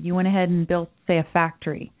started, you went ahead and built, say, a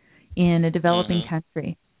factory in a developing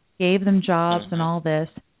country, gave them jobs and all this,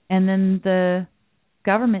 and then the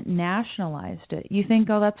government nationalized it, you think,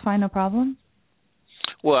 that's fine, no problem?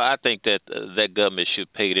 Well, I think that that government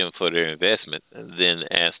should pay them for their investment and then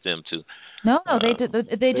ask them to. No,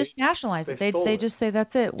 they just nationalize it. They just say that's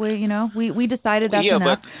it. We decided that's enough. Yeah,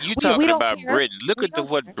 but you're talking about Britain. Look at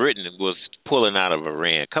what Britain was pulling out of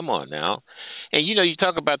Iran. Come on now. And you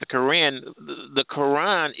talk about the Quran. The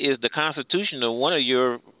Quran is the constitution of one of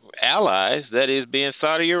your allies, that is being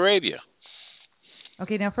Saudi Arabia.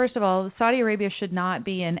 Okay, now first of all, Saudi Arabia should not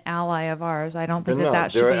be an ally of ours. I don't think that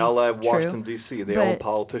should be true. They're an ally of Washington, D.C. They own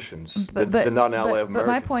politicians. They're not an ally of America.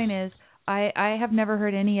 But my point is, I have never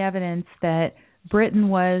heard any evidence that Britain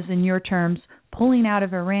was, in your terms, pulling out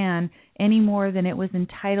of Iran any more than it was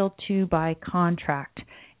entitled to by contract.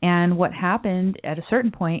 And what happened at a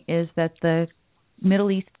certain point is that the Middle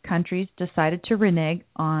East countries decided to renege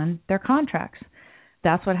on their contracts.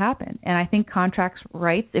 That's what happened. And I think contracts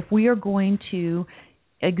rights, if we are going to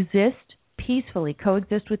exist peacefully,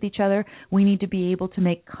 coexist with each other, we need to be able to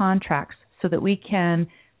make contracts so that we can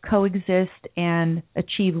coexist and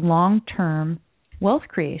achieve long-term wealth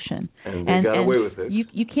creation. And they got away with it.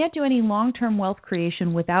 You can't do any long-term wealth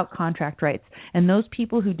creation without contract rights. And those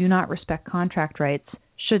people who do not respect contract rights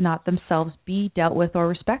should not themselves be dealt with or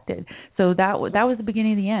respected. So that was the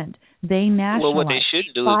beginning of the end. They nationalized. Well, what they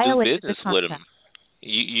shouldn't do is do business with them.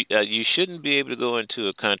 You shouldn't be able to go into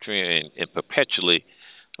a country and perpetually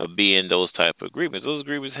be in those type of agreements. Those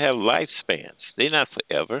agreements have lifespans. They're not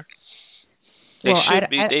forever.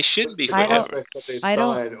 They shouldn't be forever. They sign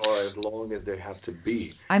or as long as they have to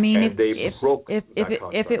be. I mean, and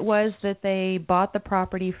if it was that they bought the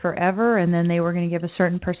property forever and then they were going to give a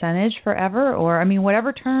certain percentage forever, or I mean,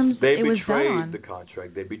 whatever terms it was done on. They betrayed the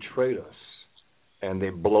contract. They betrayed us, and they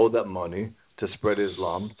blow that money to spread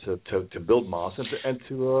Islam, to build mosques, and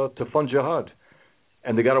to fund jihad.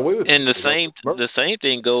 And they got away with it. And the same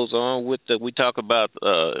thing goes on with we talk about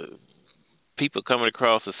people coming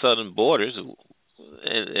across the southern borders,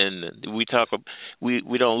 and we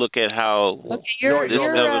don't look at how this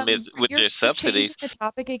government with their subsidies. You're changing the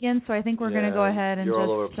topic again, so I think we're going to go ahead and you're just.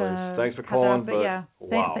 all over the place. Thanks for calling,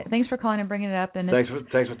 thanks for calling and bringing it up. And thanks for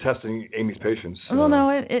testing Amy's patience. Well,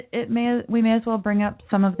 no, we may as well bring up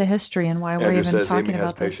some of the history and why we're even talking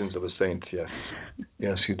about this. Amy has patience of a saint. Yes,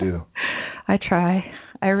 yes, you do. I try.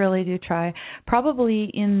 I really do try.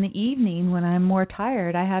 Probably in the evening when I'm more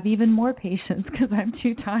tired, I have even more patience because I'm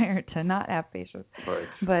too tired to not have patience. Right.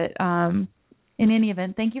 But in any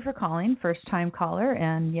event, thank you for calling, first-time caller.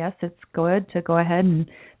 And, yes, it's good to go ahead and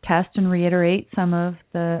test and reiterate some of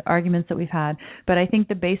the arguments that we've had. But I think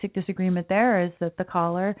the basic disagreement there is that the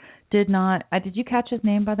caller did not did you catch his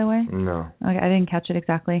name, by the way? No. Okay, I didn't catch it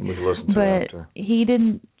exactly. But he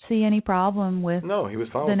didn't see any problem with he was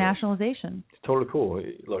fine the with nationalization. It's totally cool.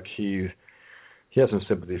 Look, he has some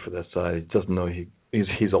sympathy for that side. He doesn't know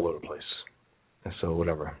he's all over the place. And so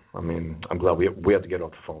whatever. I mean, I'm glad we have to get off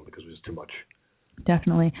the phone because it was too much.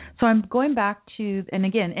 Definitely. So I'm going back to, and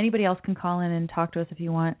again, anybody else can call in and talk to us if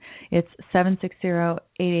you want. It's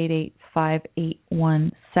 760-888-5817,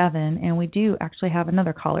 and we do actually have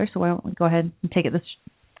another caller, so why don't we go ahead and take it. This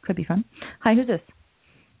could be fun. Hi, who's this?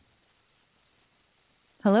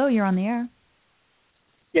 Hello, you're on the air.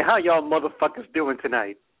 Yeah, how y'all motherfuckers doing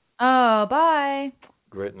tonight? Oh, bye.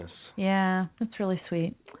 Greatness. Yeah, that's really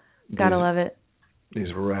sweet. Gotta love it.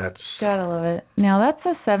 These rats. Gotta love it. Now, that's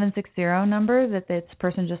a 760 number that this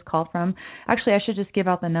person just called from. Actually, I should just give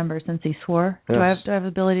out the number since he swore. Yes. Do I have the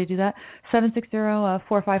ability to do that?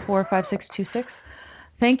 760-454-5626.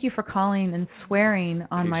 Thank you for calling and swearing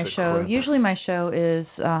on my show. Crap. Usually my show is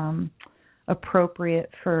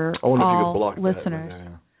appropriate for all listeners.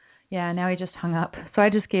 Yeah, now he just hung up. So I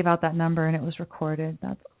just gave out that number and it was recorded.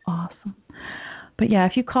 That's awesome. But yeah,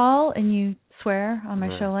 if you call and you swear on my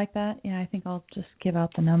show like that, I think I'll just give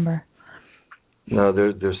out the number. No,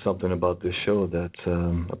 there's something about this show that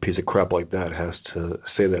a piece of crap like that has to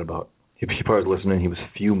say that about. He probably was listening. He was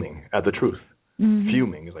fuming at the truth. Mm-hmm.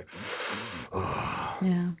 Fuming. He's like, oh.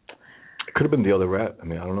 Yeah. It could have been the other rat. I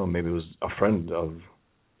mean, I don't know. Maybe it was a friend of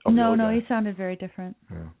No, he sounded very different.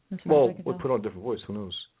 Yeah. Well, we'll put on a different voice. Who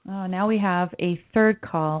knows? Oh, now we have a third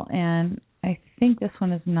call, and I think this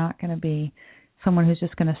one is not going to be someone who's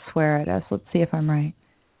just going to swear at us. Let's see if I'm right.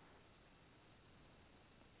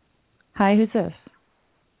 Hi, who's this?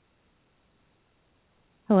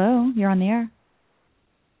 Hello, you're on the air.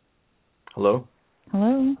 Hello?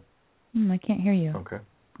 Hello? I can't hear you.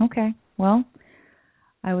 Okay. Well,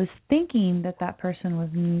 I was thinking that person was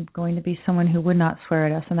going to be someone who would not swear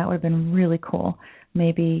at us, and that would have been really cool.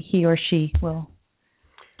 Maybe he or she will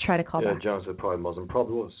try to call back. Yeah, John said probably Muslim.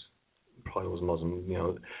 Probably was Muslim.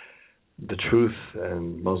 The truth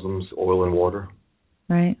and Muslims, oil and water.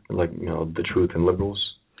 Right. Like, the truth and liberals.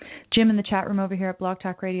 Jim in the chat room over here at Blog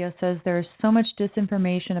Talk Radio says there's so much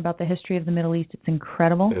disinformation about the history of the Middle East. It's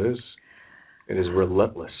incredible. It is. It is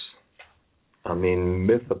relentless. I mean,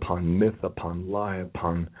 myth upon lie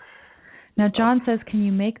upon... Now, John says, can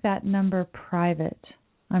you make that number private?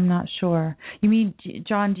 I'm not sure. You mean,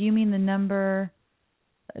 John, do you mean this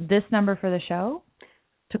number for the show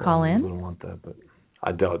to call in? I don't want that, but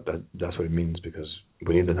I doubt that's what it means because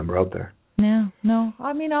we need the number out there. Yeah, no.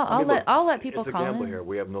 I mean, I'll let people call in. It's a gamble here.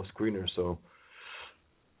 We have no screeners, so...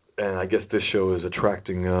 And I guess this show is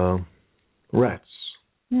attracting rats.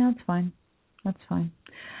 Yeah, that's fine. Let's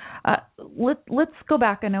go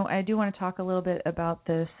back. I know I do want to talk a little bit about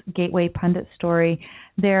this Gateway Pundit story.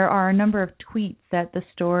 There are a number of tweets that the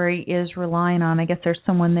story is relying on. I guess there's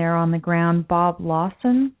someone there on the ground. Bob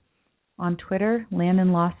Lawson on Twitter,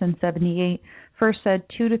 Landon Lawson 78, first said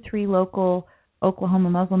 2 to 3 local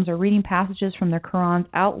Oklahoma Muslims are reading passages from their Qurans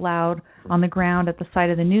out loud on the ground at the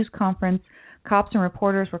site of the news conference. Cops and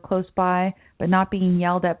reporters were close by, but not being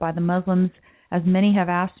yelled at by the Muslims, as many have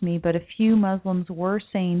asked me, but a few Muslims were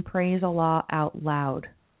saying praise Allah out loud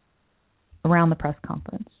around the press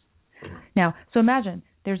conference. Now, so imagine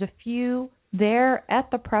there's a few there at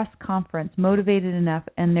the press conference motivated enough,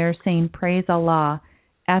 and they're saying praise Allah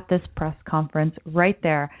at this press conference right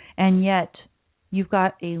there, and yet you've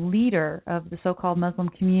got a leader of the so-called Muslim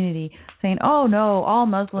community saying, "Oh no, all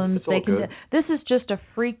Muslims they can. This is just a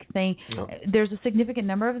freak thing." No. There's a significant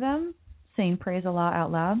number of them saying "Praise Allah"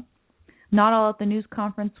 out loud. Not all at the news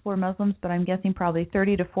conference were Muslims, but I'm guessing probably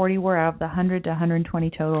 30 to 40 were out of the 100 to 120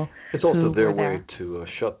 total. It's also their way to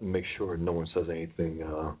shut and make sure no one says anything,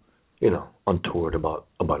 untoward about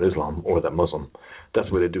Islam or that Muslim. That's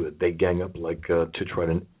the way they do it. They gang up to try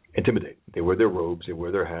to intimidate. They wear their robes, they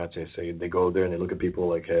wear their hats. They go there and they look at people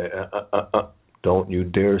like, hey, don't you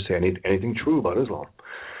dare say anything true about Islam.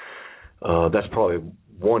 That's probably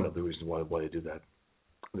one of the reasons why they do that.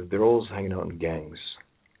 They're always hanging out in gangs.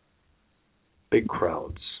 Big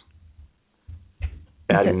crowds,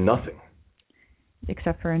 adding nothing.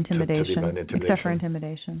 Except for intimidation. Except for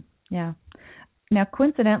intimidation, yeah. Now,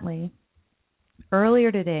 coincidentally, earlier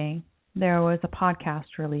today, there was a podcast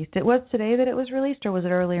released. It was today that it was released, or was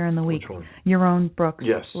it earlier in the week? Which one? Yaron Brooks'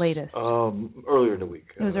 yes. latest. Earlier in the week.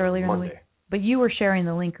 It was earlier Monday. in the week. But you were sharing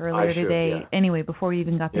the link earlier today, anyway, before we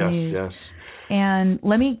even got the news. Yes. And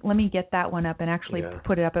let me get that one up and actually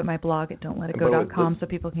put it up at my blog at don'tletitgo.com so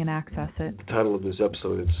people can access it. The title of this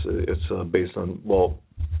episode it's based on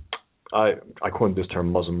I coined this term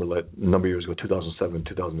Muslim roulette a number of years ago, 2007,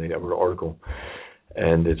 2008. I wrote an article,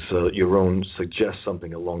 and it's Yaron suggests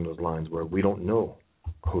something along those lines where we don't know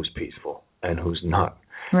who's peaceful and who's not.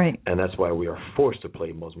 Right. And that's why we are forced to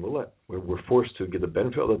play Muslim roulette. We're forced to give the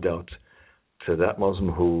benefit of the doubt to that Muslim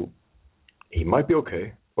who he might be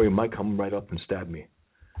okay, or he might come right up and stab me.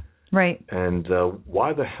 Right. And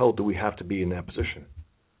why the hell do we have to be in that position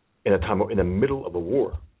in the middle of a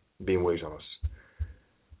war being waged on us?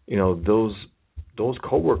 Those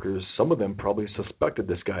coworkers, some of them probably suspected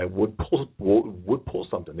this guy would pull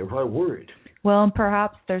something. They were probably worried. Well, and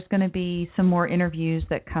perhaps there's going to be some more interviews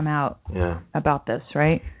that come out about this,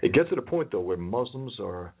 right? It gets to the point, though, where Muslims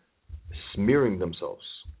are smearing themselves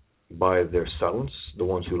by their silence, the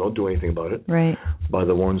ones who don't do anything about it, right? By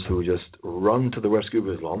the ones who just run to the rescue of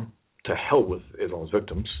Islam, to hell with Islam's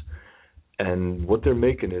victims. And what they're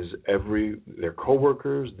making is their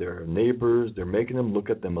coworkers, their neighbors, they're making them look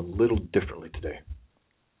at them a little differently today.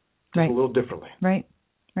 Just a little differently. Right.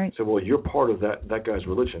 So, well, you're part of that guy's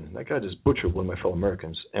religion. That guy just butchered one of my fellow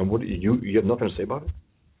Americans. And what you have nothing to say about it?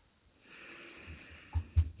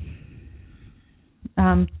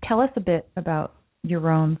 Tell us a bit about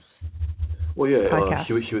Yaron's podcast.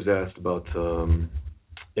 He was asked about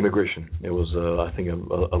immigration. It was, I think,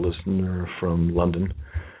 a listener from London.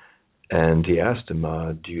 And he asked him,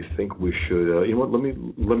 do you think we should, let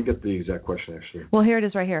me get the exact question, actually. Well, here it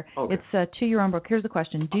is right here. Okay. It's to Yaron Brook. Here's the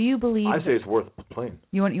question. Do you believe... I say it's worth playing.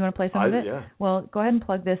 You want to play some of it? Yeah. Well, go ahead and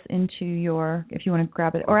plug this into if you want to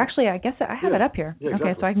grab it. Or actually, I guess I have it up here. Yeah, exactly.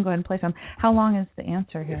 Okay, so I can go ahead and play some. How long is the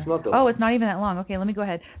answer here? It's not that long. It's not even that long. Okay, let me go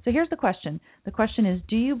ahead. So here's the question. The question is,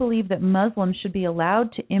 do you believe that Muslims should be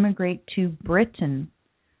allowed to immigrate to Britain?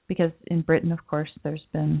 Because in Britain, of course, there's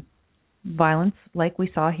been violence like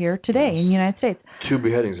we saw here today in the United States. 2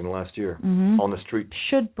 beheadings in the last year on the street.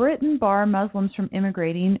 Should Britain bar Muslims from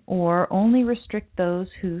immigrating or only restrict those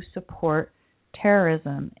who support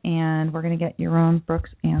terrorism? And we're going to get Yaron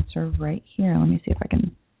Brooks' answer right here. Let me see if I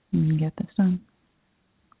can get this done.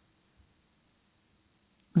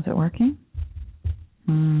 Is it working?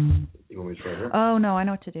 You want me to try here? Oh, no, I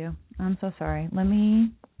know what to do. I'm so sorry. Let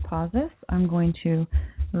me pause this. I'm going to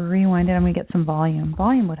rewind it. I'm going to get some volume.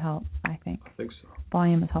 Volume would help, I think. I think so.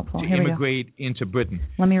 Volume is helpful. To immigrate into Britain.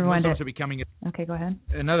 Let me rewind Muslims it. Are becoming okay, go ahead.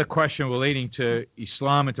 Another question relating to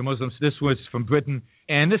Islam and to Muslims. This was from Britain,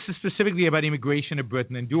 and this is specifically about immigration to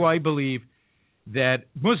Britain. And do I believe that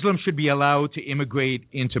Muslims should be allowed to immigrate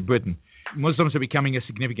into Britain? Muslims are becoming a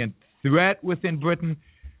significant threat within Britain,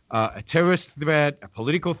 a terrorist threat, a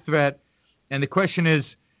political threat. And the question is,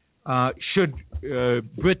 should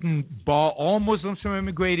Britain bar all Muslims from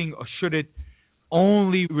immigrating, or should it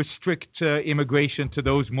only restrict immigration to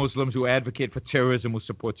those Muslims who advocate for terrorism or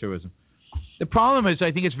support terrorism? The problem is,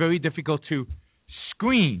 I think it's very difficult to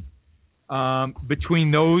screen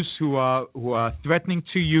between those who are threatening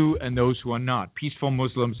to you and those who are not, peaceful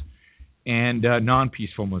Muslims and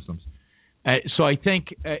non-peaceful Muslims. So I think,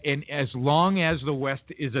 and as long as the West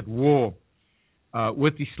is at war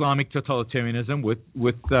with Islamic totalitarianism,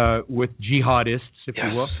 with jihadists, if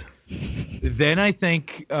you will, then I think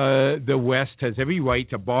the West has every right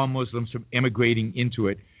to bar Muslims from immigrating into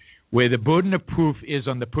it, where the burden of proof is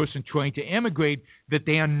on the person trying to immigrate that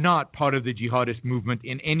they are not part of the jihadist movement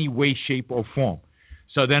in any way, shape, or form.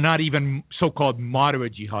 So they're not even so-called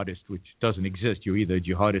moderate jihadists, which doesn't exist. You're either a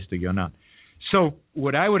jihadist or you're not. So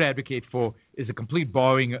what I would advocate for is a complete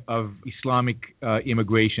barring of Islamic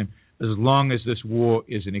immigration as long as this war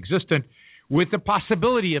is in existence, with the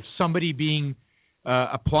possibility of somebody being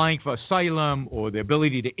applying for asylum or the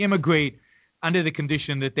ability to immigrate under the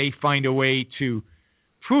condition that they find a way to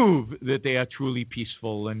prove that they are truly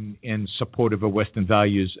peaceful and supportive of Western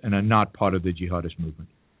values and are not part of the jihadist movement.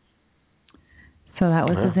 So that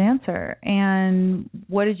was his answer. And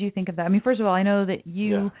what did you think of that? I mean, first of all, I know that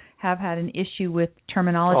you have had an issue with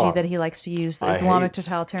terminology that he likes to use, Islamic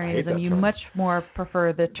totalitarianism. You much more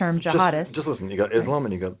prefer the term jihadist. Just listen, you got Islam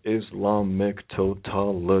and you got Islamic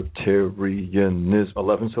totalitarianism,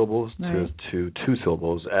 11 syllables to 2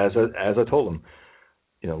 syllables. As I told him,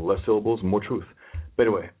 less syllables, more truth. But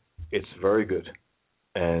anyway, it's very good.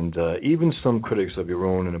 And even some critics of your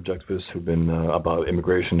own and objectivists who've been about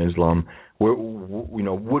immigration and Islam,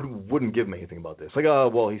 wouldn't give me anything about this. Like,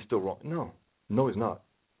 well, he's still wrong. No, he's not.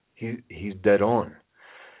 He's dead on.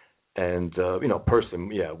 And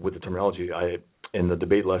personally, with the terminology, in the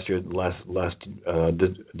debate last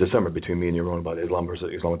December between me and Yaron about Islam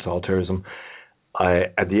versus Islamic totalitarianism,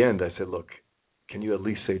 at the end I said, look, can you at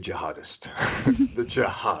least say jihadist, the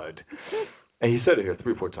jihad? And he said it here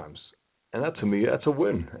 3 or 4 times. And that, to me, that's a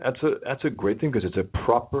win. That's a great thing because it's a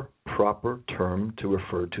proper term to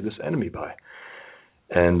refer to this enemy by.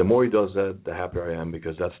 And the more he does that, the happier I am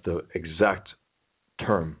because that's the exact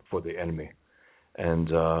term for the enemy. And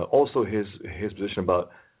also his position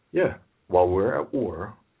about, while we're at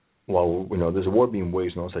war, while there's a war being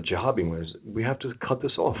waged and also a jihad being waged, we have to cut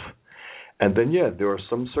this off. And then there are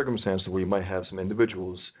some circumstances where you might have some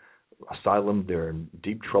individuals asylum, they're in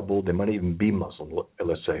deep trouble, they might even be Muslim,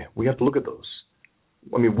 let's say. We have to look at those.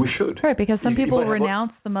 I mean, we should. Right, because some people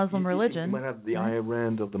renounce the Muslim religion. You might have the Ayn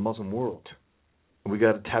Rand of the Muslim world. We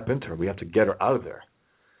got to tap into her. We have to get her out of there.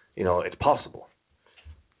 It's possible.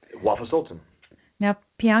 Wafa Sultan. Now,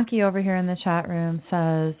 Pianki over here in the chat room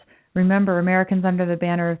says, remember, Americans under the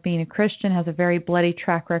banner of being a Christian has a very bloody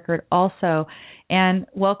track record also. And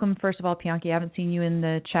welcome, first of all, Pianki. I haven't seen you in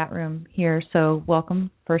the chat room here, so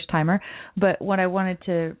welcome, first timer. But what I wanted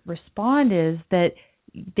to respond is that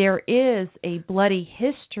there is a bloody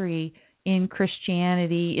history in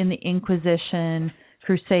Christianity, in the Inquisition,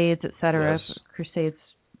 Crusades, etc. Yes. Crusades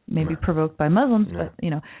maybe provoked by Muslims, but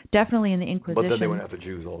definitely in the Inquisition. But then they went after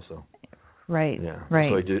Jews also. Right. Yeah.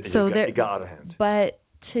 Right. So it got out of hand. But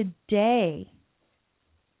today,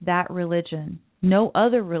 that religion, no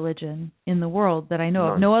other religion in the world that I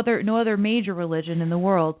know of, no other major religion in the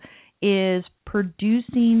world is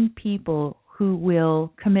producing people who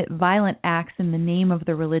will commit violent acts in the name of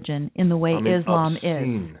the religion in the way Islam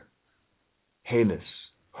obscene, is. Heinous,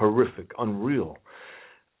 horrific, unreal.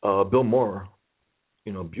 Bill Maher,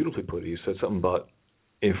 beautifully put it. He said something about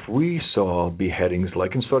if we saw beheadings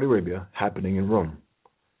like in Saudi Arabia happening in Rome,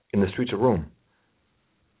 in the streets of Rome,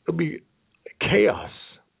 it'll be chaos,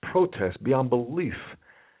 protest beyond belief.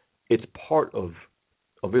 It's part of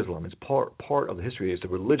Islam. It's part of the history. It's the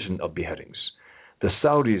religion of beheadings. The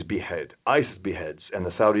Saudis behead, ISIS beheads, and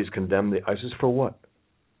the Saudis condemn the ISIS for what?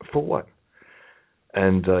 For what?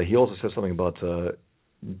 And he also said something about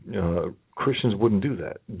Christians wouldn't do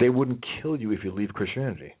that. They wouldn't kill you if you leave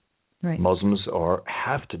Christianity. Right. Muslims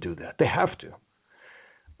have to do that. They have to.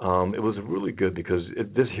 It was really good because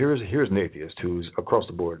here's an atheist who's across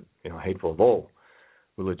the board, hateful of all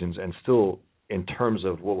religions, and still in terms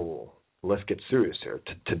of whoa, let's get serious here.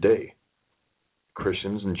 Today,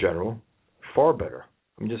 Christians in general, far better.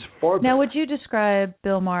 Just far better. Now, would you describe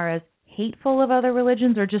Bill Maher as hateful of other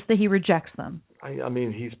religions, or just that he rejects them? I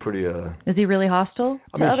mean, he's pretty. Is he really hostile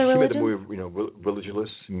to other religions? He made the movie, religious.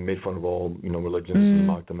 He made fun of all, religions and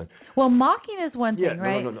mocked them. Well, mocking is one thing,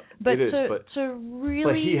 right? No. But it is, to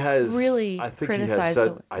really, really criticize.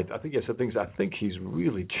 I think he has said things. I think he's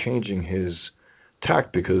really changing his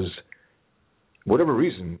tact because, whatever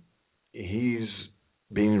reason, he's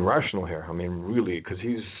being rational here. I mean, really, because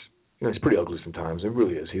he's pretty ugly sometimes. It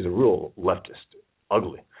really is. He's a real leftist,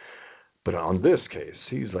 ugly. But on this case,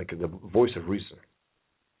 he's like the voice of reason.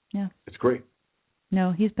 Yeah. It's great.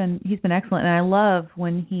 No, he's been excellent, and I love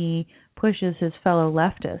when he pushes his fellow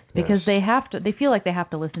leftists because they feel like they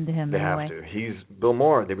have to listen to him. They have to. He's Bill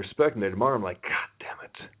Maher. They respect him. They admire him. Like, God damn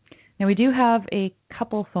it. Now we do have a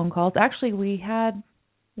couple phone calls. Actually, we had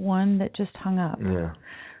one that just hung up. Yeah.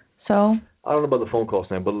 So I don't know about the phone calls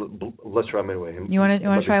now, but let's try them anyway. You want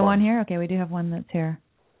to try one here? Okay, we do have one that's here.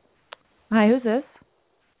 Hi, who's this?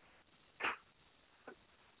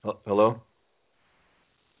 Hello?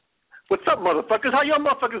 What's up, motherfuckers? How y'all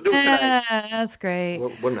motherfuckers doing tonight? That's great.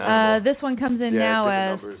 What an animal. This one comes in now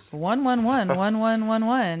as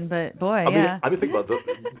 1111111. But boy, I mean, think about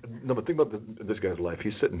think about this guy's life.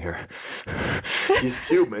 He's sitting here. He's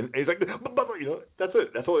human. And he's like, that's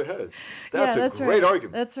it. That's all he has. That's a great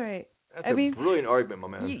argument. That's right. That's a brilliant argument, my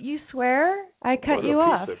man. You swear I cut you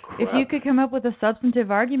off. If you could come up with a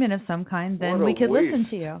substantive argument of some kind, then we could listen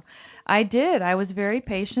to you. I did. I was very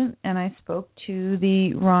patient, and I spoke to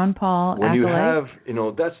the Ron Paul when acolyte. You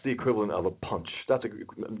have, that's the equivalent of a punch. That's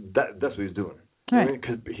what he's doing. Right.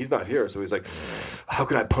 Because he's not here, so he's like, how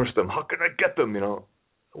can I punch them? How can I get them?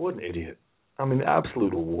 What an idiot.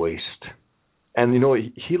 Absolute waste. And,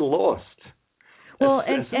 he lost. Well,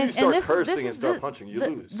 as soon as you start cursing and start punching, you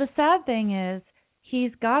lose. The sad thing is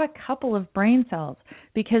he's got a couple of brain cells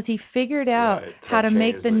because he figured out how to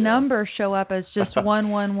make the number show up as just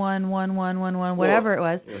 1111111, whatever it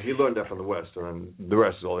was. He learned that from the West, and the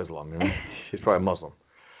rest is all Islam. He's probably Muslim.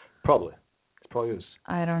 Probably. He probably is.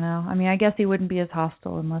 I don't know. I guess he wouldn't be as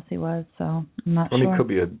hostile unless he was, so I'm not sure. He could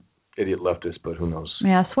be an idiot leftist, but who knows?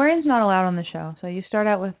 Yeah, swearing's not allowed on the show, so you start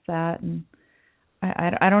out with that, and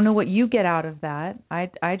I don't know what you get out of that.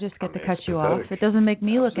 I just get to cut you off. It doesn't make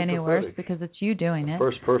me look any worse because it's you doing it.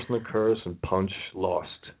 First person to curse and punch lost.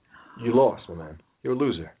 You lost, my man. You're a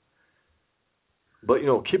loser. But,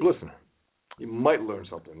 keep listening. You might learn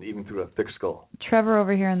something, even through that thick skull. Trevor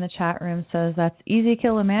over here in the chat room says, that's easy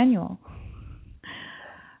kill Emmanuel.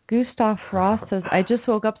 Gustav Frost says, I just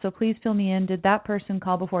woke up, so please fill me in. Did that person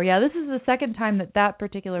call before? Yeah, this is the second time that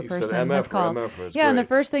particular person has called. Yeah, and the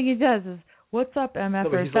first thing he does is, what's up,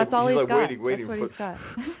 MFers? That's all he's got. Waiting That's what he's got.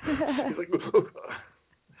 He's like,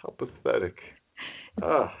 how pathetic.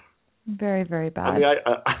 Very, very bad.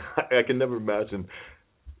 I can never imagine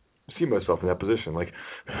see myself in that position, like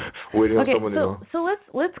waiting on someone. So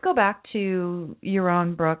let's go back to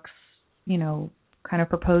Yaron Brooks, kind of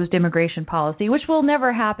proposed immigration policy, which will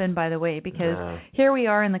never happen, by the way, because here we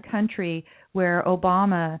are in the country where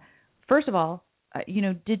Obama, first of all,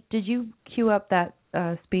 did you cue up that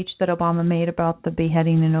speech that Obama made about the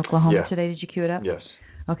beheading in Oklahoma today? Did you cue it up? Yes.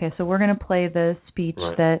 Okay, so we're going to play the speech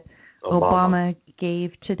that Obama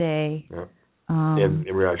gave today. Yeah. In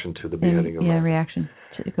reaction to the beheading of in reaction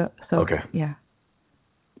to okay. Yeah.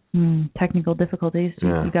 Technical difficulties.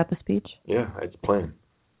 You got the speech? Yeah, it's playing.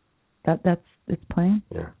 It's playing?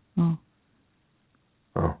 Yeah.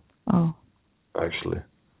 Oh. Actually.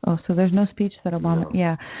 Oh, so there's no speech that Obama... No.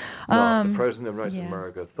 Yeah. No, the President of the United States of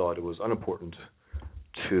America thought it was unimportant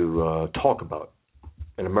to talk about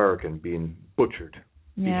an American being butchered,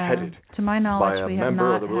 beheaded, to my knowledge, by a we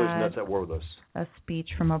member have of the religion that's at war with us. A speech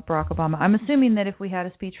from a Barack Obama. I'm assuming that if we had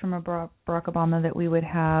a speech from a Barack Obama, that we would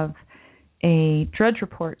have a Drudge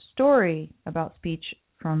Report story about speech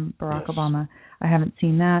from Barack Obama. I haven't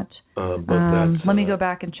seen that. Let me go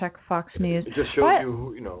back and check Fox News. It just shows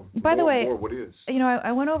by the way, more what is.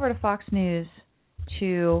 I went over to Fox News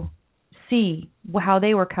to see how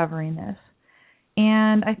they were covering this.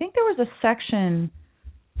 And I think there was a section,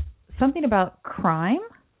 something about crime.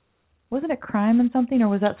 Wasn't it crime and something, or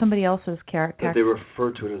was that somebody else's character? They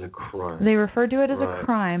referred to it as a crime. They referred to it as a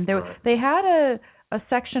crime. They had a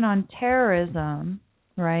section on terrorism,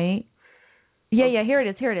 right? Yeah, here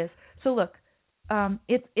it is. So look,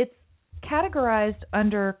 it's categorized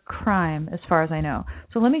under crime as far as I know.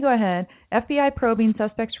 So let me go ahead. FBI probing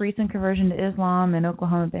suspect's recent conversion to Islam and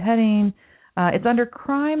Oklahoma beheading. It's under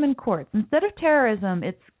crime in courts. Instead of terrorism,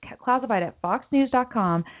 it's classified at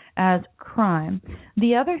foxnews.com as crime.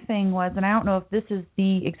 The other thing was, and I don't know if this is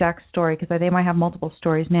the exact story because they might have multiple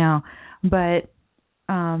stories now, but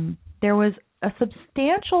there was a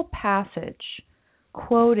substantial passage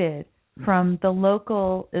quoted from the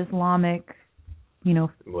local Islamic,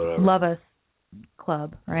 Love Us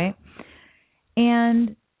Club, right?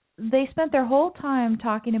 And they spent their whole time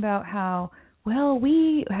talking about how, well,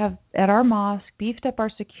 we have at our mosque beefed up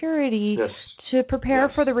our security to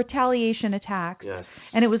prepare for the retaliation attacks. Yes.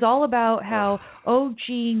 And it was all about how,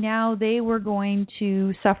 now they were going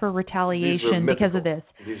to suffer retaliation because of this.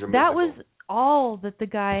 That was all that the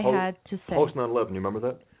guy had to say. Post 9/11, you remember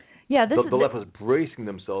that? Yeah, the left was bracing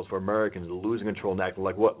themselves for Americans losing control and acting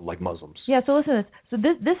like what? Like Muslims. Yeah, so listen to this. So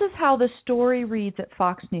this is how the story reads at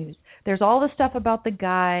Fox News. There's all the stuff about the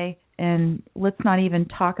guy, and let's not even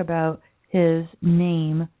talk about his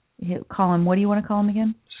name. Call him, what do you want to call him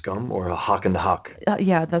again? Scum or a hawk in the hawk?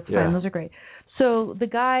 Yeah, that's fine. Those are great. So the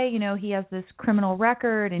guy, he has this criminal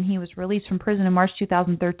record, and he was released from prison in March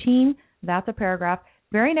 2013. That's a paragraph.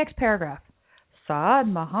 Very next paragraph. Saad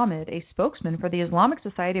Mohammed, a spokesman for the Islamic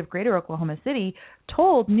Society of Greater Oklahoma City,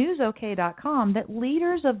 told NewsOK.com that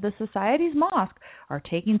leaders of the society's mosque are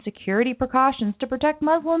taking security precautions to protect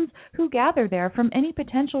Muslims who gather there from any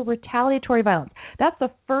potential retaliatory violence. That's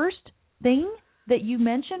the first thing that you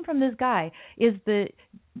mentioned from this guy, is the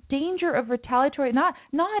danger of retaliatory, not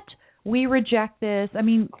we reject this. I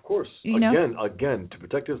mean, of course. Again, to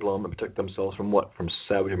protect Islam and protect themselves from what? From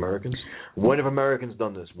savage Americans. When have Americans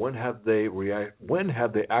done this? When have they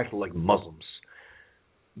acted like Muslims?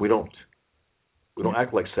 We don't. We don't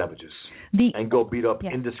act like savages and go beat up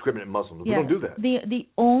indiscriminate Muslims. We don't do that. The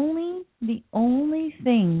only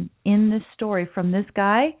thing in this story from this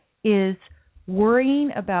guy is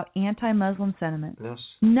worrying about anti-Muslim sentiment. Yes.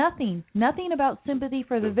 Nothing about sympathy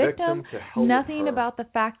for the victim. Nothing about the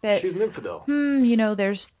fact that she's an infidel.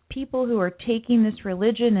 There's people who are taking this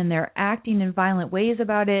religion and they're acting in violent ways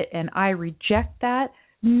about it, and I reject that.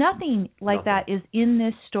 Nothing like that is in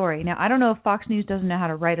this story. Now, I don't know if Fox News doesn't know how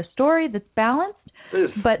to write a story that's balanced,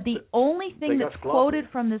 but the only thing that's quoted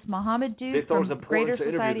from this Muhammad dude from Greater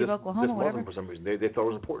Society of Oklahoma, whatever. For some reason, they thought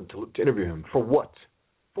it was important to interview him. For what?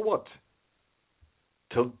 For what?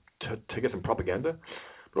 To get some propaganda?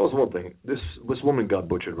 But also one thing, this woman got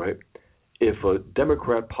butchered, right? If a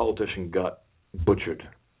Democrat politician got butchered,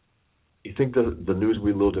 you think the news would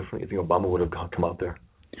be a little different? You think Obama would have come out there?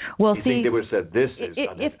 Well, you think they would have said this is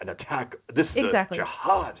an attack? This is a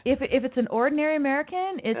jihad. If it's an ordinary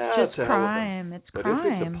American, it's just crime. It's crime. But if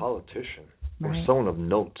it's a politician or someone of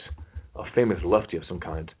note, a famous lefty of some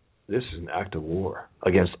kind, this is an act of war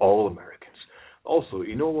against all Americans. Also,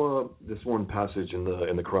 this one passage in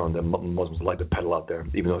the Quran that Muslims like to peddle out there,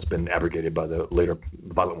 even though it's been abrogated by the later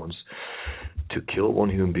violent ones. To kill one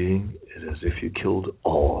human being is as if you killed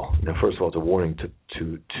all. Now, first of all, it's a warning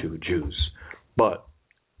to Jews, but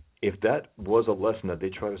if that was a lesson that they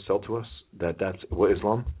try to sell to us, that's what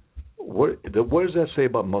Islam, what does that say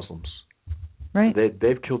about Muslims? Right.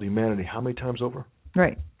 They've killed humanity how many times over?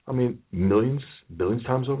 Right. I mean, millions, billions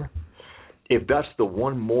times over? If that's the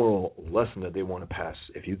one moral lesson that they want to pass,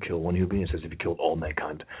 if you kill one human being, it says if you killed all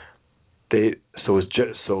mankind, they're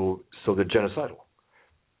genocidal.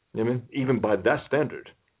 You know what I mean? Even by that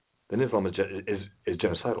standard, then Islam is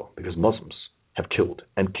genocidal because Muslims have killed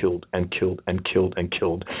and killed and killed and killed and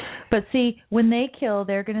killed. But see, when they kill,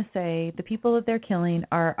 they're going to say the people that they're killing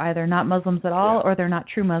are either not Muslims at all or they're not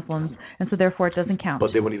true Muslims, and so therefore it doesn't count.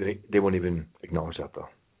 But they won't even acknowledge that though,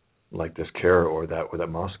 like this care or that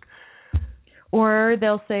mosque. Or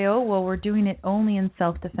they'll say, oh, well, we're doing it only in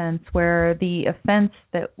self-defense, where the offense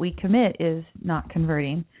that we commit is not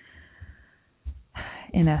converting.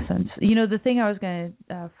 In essence, the thing I was going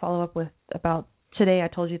to follow up with about today, I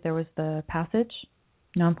told you there was the passage.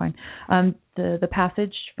 No, I'm fine. The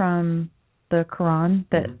passage from the Quran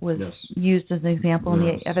that was used as an example in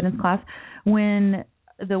the evidence class, when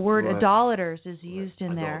the word idolaters is used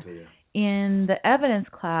in there. In the evidence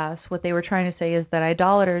class, what they were trying to say is that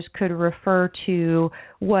idolaters could refer to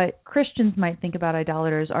what Christians might think about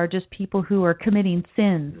idolaters are just people who are committing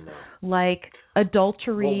sins like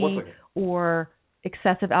adultery or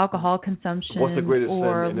excessive alcohol consumption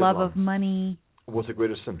or love of money. What's the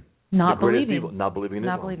greatest sin? Not believing. Evil, not believing in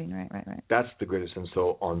Islam. Not believing, right. That's the greatest sin.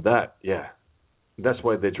 So on that, that's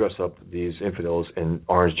why they dress up these infidels in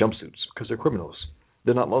orange jumpsuits, because they're criminals.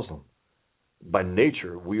 They're not Muslim. By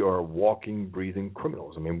nature, we are walking, breathing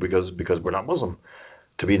criminals. I mean, because we're not Muslim.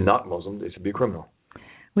 To be not Muslim is to be a criminal.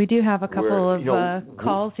 We do have a couple of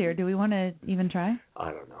calls here. Do we want to even try?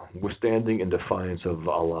 I don't know. We're standing in defiance of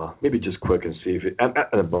Allah. Maybe just quick and see if it...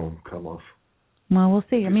 And boom, come off. Well, we'll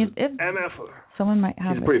see. I mean, if someone might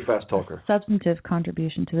have a pretty fast talker. Substantive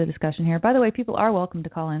contribution to the discussion here. By the way, people are welcome to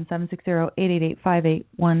call in,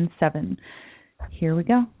 760-888-5817. Here we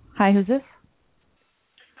go. Hi, who's this?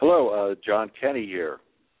 Hello, John Kenny here.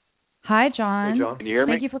 Hi, John. Hey, John. Can you hear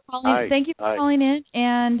me? Thank you for calling. Hi. Thank you for calling in,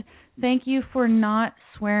 and thank you for not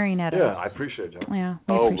swearing at us. Yeah, I appreciate it, John. Yeah.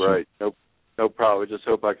 Right. No problem. I just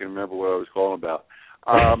hope I can remember what I was calling about.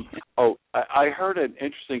 I heard an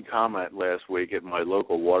interesting comment last week at my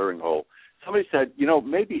local watering hole. Somebody said,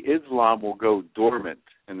 maybe Islam will go dormant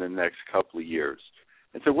in the next couple of years.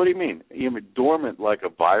 And so, what do you mean? You mean dormant like a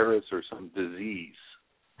virus or some disease?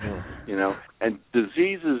 And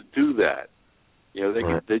diseases do that.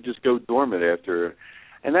 They just go dormant after.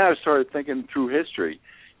 And then I started thinking through history.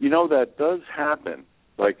 That does happen.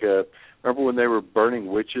 Like, remember when they were burning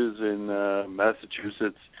witches in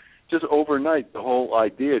Massachusetts? Just overnight, the whole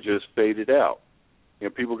idea just faded out.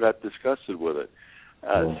 People got disgusted with it.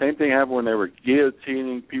 Same thing happened when they were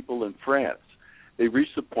guillotining people in France. They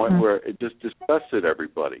reached the point where it just disgusted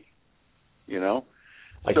everybody. I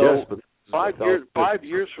guess, but 5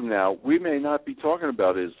 years from now, we may not be talking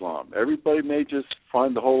about Islam. Everybody may just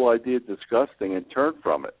find the whole idea disgusting and turn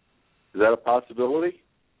from it. Is that a possibility?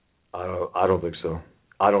 I don't think so.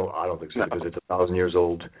 I don't think so because it's 1,000 years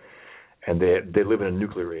old, and they live in a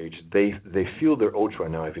nuclear age. They feel their oats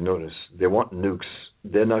right now. If you notice, they want nukes.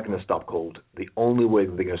 They're not going to stop cold. The only way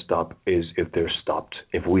that they're going to stop is if they're stopped.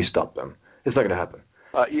 If we stop them, it's not going to happen.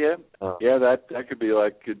 That could be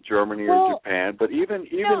like Germany or Japan. But even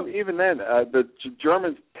then, the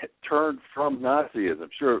Germans turned from Nazism.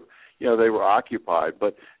 Sure, they were occupied,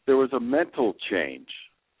 but there was a mental change.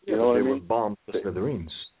 You know what I mean? They were bombed to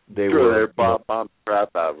smithereens. They bombed the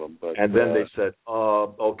crap out of them. But, and then they said,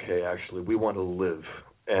 okay, actually, we want to live.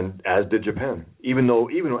 And as did Japan. Even though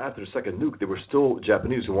after the second nuke, there were still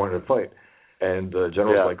Japanese who wanted to fight. And the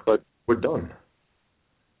general was like, we're done.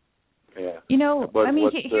 Yeah. Here's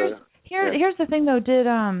the thing, though. Did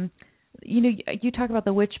you talk about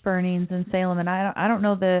the witch burnings in Salem, and I don't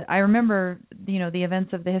know I remember the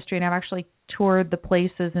events of the history, and I've actually toured the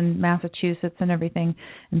places in Massachusetts and everything,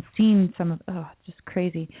 and seen some of just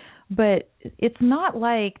crazy. But it's not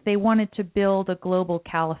like they wanted to build a global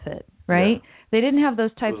caliphate, right? Yeah. They didn't have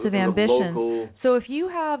those types of ambitions. So if you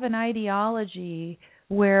have an ideology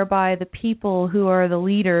whereby the people who are the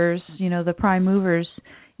leaders, the prime movers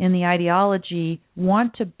in the ideology,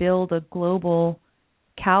 want to build a global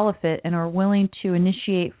caliphate and are willing to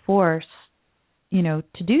initiate force, to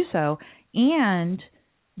do so, and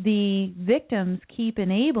the victims keep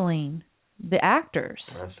enabling the actors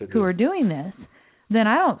who are doing this, then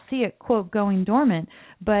I don't see it, quote, going dormant.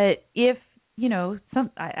 But if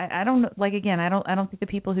I don't know. Like, again, I don't think the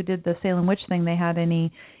people who did the Salem witch thing, they had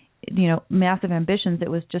any massive ambitions. It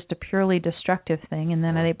was just a purely destructive thing, and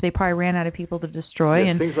then they probably ran out of people to destroy,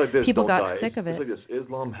 and things like this people got sick of it. Things like this.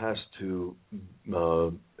 Islam has to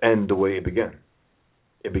end the way it began.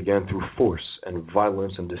 It began through force and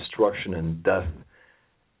violence and destruction and death.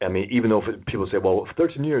 I mean, even though people say, well, for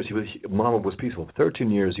 13 years Muhammad was peaceful. For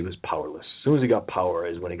 13 years he was powerless. As soon as he got power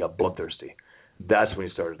is when he got bloodthirsty. That's when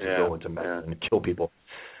he started to go into Mecca and kill people.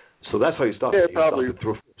 So that's how he stopped it. He stopped it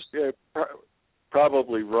through force. Yeah,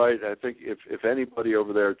 probably right. I think if anybody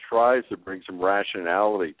over there tries to bring some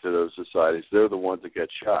rationality to those societies, they're the ones that get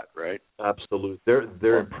shot, right? Absolutely.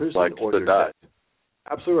 They're in prison or they're dead.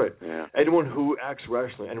 Absolutely right. Yeah. Anyone who acts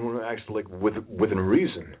rationally, anyone who acts within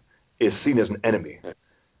reason, is seen as an enemy.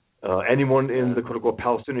 Anyone in the quote-unquote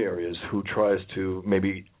Palestinian areas who tries to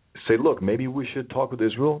maybe say, look, maybe we should talk with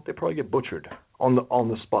Israel, they probably get butchered on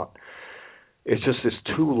the spot. It's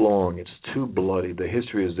too long, it's too bloody. The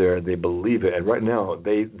history is there, they believe it, and right now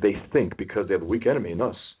they think because they have a weak enemy in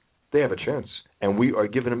us, they have a chance, and we are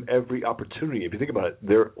giving them every opportunity. If you think about it,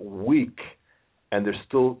 they're weak, and they're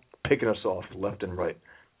still picking us off left and right,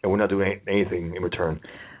 and we're not doing anything in return.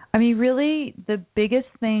 I mean, really, the biggest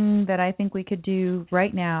thing that I think we could do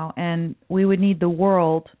right now, and we would need the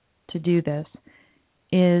world to do this,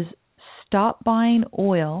 is stop buying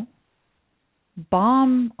oil,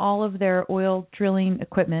 bomb all of their oil drilling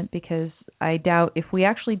equipment, because I doubt if we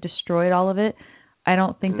actually destroyed all of it, I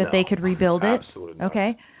don't think that they could rebuild it. Absolutely not.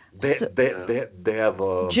 Okay? They have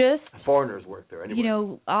foreigners work there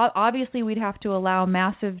anyway. Obviously we'd have to allow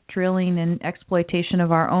massive drilling and exploitation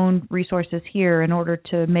of our own resources here in order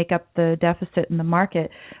to make up the deficit in the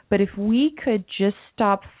market. But if we could just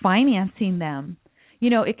stop financing them,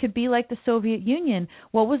 it could be like the Soviet Union.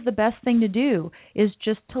 What was the best thing to do is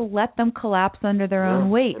just to let them collapse under their own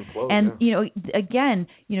weight. And again,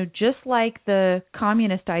 just like the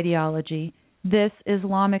communist ideology, this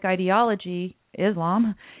Islamic ideology,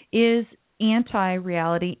 Islam, is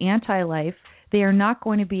anti-reality, anti-life. They are not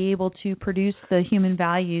going to be able to produce the human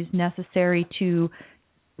values necessary to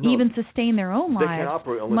even sustain their own lives,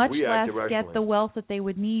 much less get the wealth that they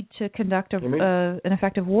would need to conduct an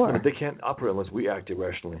effective war. No, they can't operate unless we act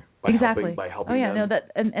irrationally. By helping them. No,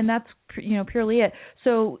 and that's purely it.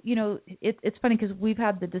 So it's funny because we've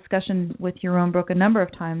had the discussion with Yaron Brook a number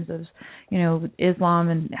of times of Islam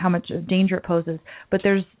and how much danger it poses. But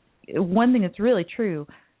there's one thing that's really true.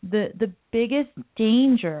 The biggest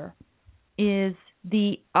danger is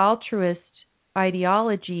the altruist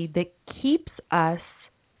ideology that keeps us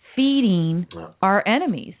feeding our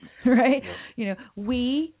enemies, right? Yeah.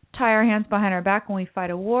 We tie our hands behind our back when we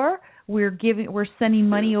fight a war. We're sending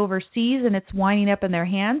money overseas and it's winding up in their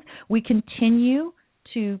hands. We continue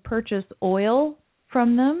to purchase oil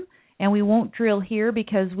from them, and we won't drill here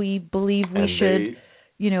because we believe we should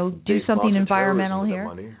do something environmental here.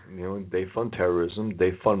 Money. They fund terrorism.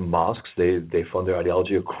 They fund mosques. They fund their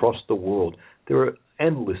ideology across the world. There are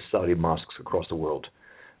endless Saudi mosques across the world.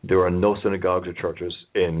 There are no synagogues or churches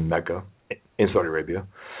in Mecca, in Saudi Arabia.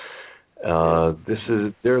 They're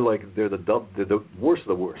the worst of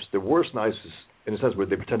the worst. They're worse than ISIS in a sense where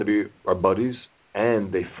they pretend to be our buddies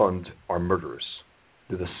and they fund our murderers.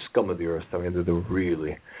 the scum of the earth. I mean, they're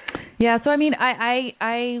really. Yeah, so I mean,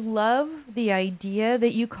 I love the idea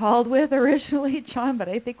that you called with originally, John, but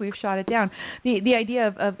I think we've shot it down. The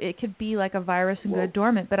idea of it could be like a virus and go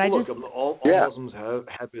dormant, but look, all Muslims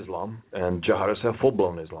have Islam, and jihadists have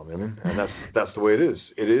full-blown Islam. I mean, and that's the way it is.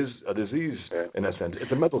 It is a disease in that sense.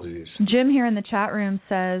 It's a mental disease. Jim here in the chat room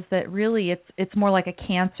says that really it's more like a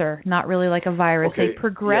cancer, not really like a virus. Okay. A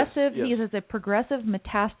progressive, yes. he says a progressive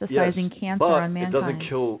metastasizing cancer on mankind. But it doesn't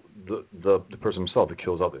kill the person himself. It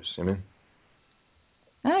kills others. I mean.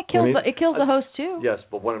 It kills the host too. Yes,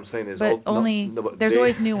 but what I'm saying is, but there's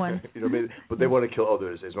always new ones. You know what I mean? But they want to kill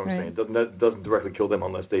others. Is what I'm saying. It doesn't directly kill them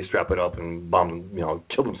unless they strap it up and bomb,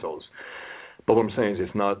 kill themselves. But what I'm saying is,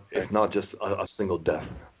 it's not just a single death.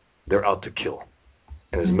 They're out to kill,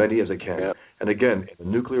 and as many as they can. Yep. And again, in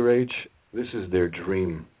the nuclear age, this is their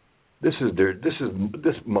dream. This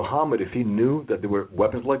Muhammad, if he knew that there were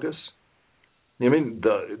weapons like this, I mean,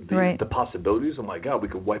 the possibilities. Oh my God, we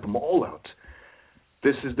could wipe them all out.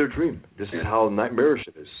 This is their dream. This is how nightmarish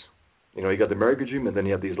it is. You got the American dream, and then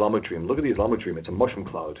you have the Islamic dream. Look at the Islamic dream. It's a mushroom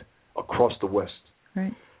cloud across the West.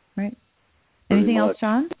 Right. Anything else,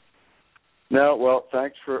 John? No, well,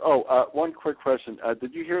 thanks for... one quick question.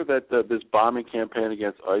 Did you hear that this bombing campaign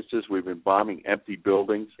against ISIS, we've been bombing empty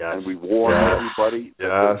buildings, and we warned everybody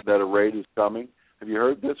that a raid is coming? Have you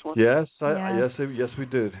heard this one? Yes, yes, we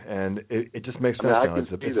did. And it just makes sense now. I can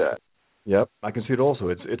see that. Yep, I can see it also.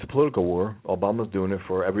 It's a political war. Obama's doing it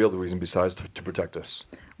for every other reason besides to protect us.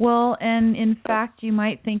 Well, and in fact, you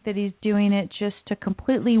might think that he's doing it just to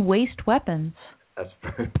completely waste weapons. That's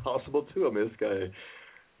very possible, too. I mean, this guy,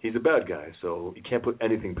 he's a bad guy, so you can't put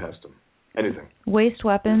anything past him. Anything. Waste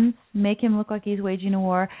weapons, make him look like he's waging a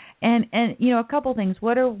war. And a couple things.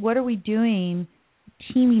 What are we doing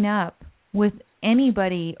teaming up with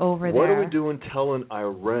anybody over there? What are we doing telling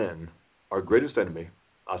Iran, our greatest enemy,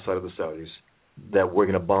 outside of the Saudis, that we're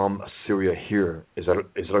going to bomb Syria here? Is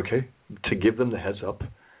it okay to give them the heads up to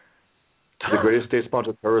the greatest state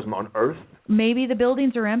sponsor of terrorism on earth? Maybe the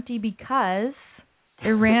buildings are empty because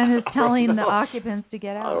Iran is telling the occupants to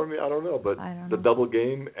get out. I don't know, but the double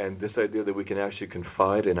game and this idea that we can actually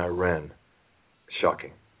confide in Iran,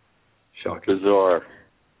 shocking. Bizarre.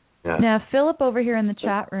 Yeah. Now, Philip over here in the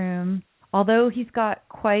chat room, although he's got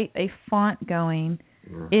quite a font going,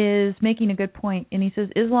 is making a good point, and he says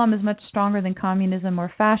Islam is much stronger than communism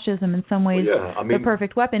or fascism in some ways. The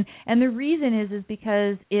perfect weapon, and the reason is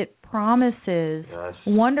because it promises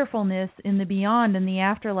wonderfulness in the beyond and the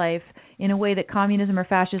afterlife in a way that communism or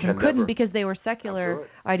fascism couldn't, because they were secular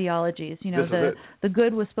ideologies. The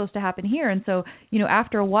good was supposed to happen here, and so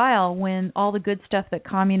after a while, when all the good stuff that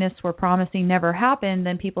communists were promising never happened,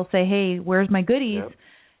 then people say, "Hey, where's my goodies?" Yep.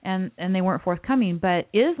 And they weren't forthcoming. But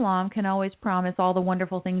Islam can always promise all the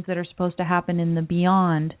wonderful things that are supposed to happen in the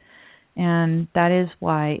beyond. And that is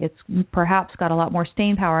why it's perhaps got a lot more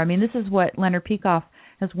staying power. I mean, this is what Leonard Peikoff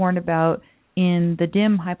has warned about in the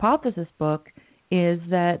Dim Hypothesis book, is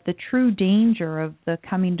that the true danger of the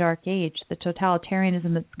coming dark age, the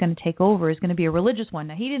totalitarianism that's going to take over, is going to be a religious one.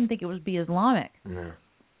 Now, he didn't think it would be Islamic. No.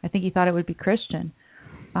 I think he thought it would be Christian.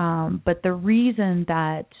 But the reason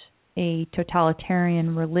that a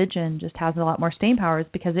totalitarian religion just has a lot more staying power is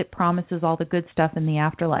because it promises all the good stuff in the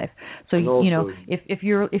afterlife. So also, if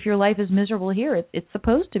your life is miserable here, it's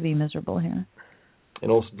supposed to be miserable here. And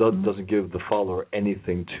also doesn't give the follower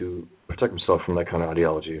anything to protect himself from that kind of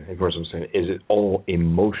ideology. Of course, I'm saying, is it all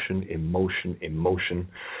emotion?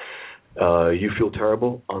 You feel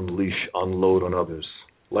terrible? Unload on others.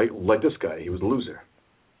 Like this guy, he was a loser.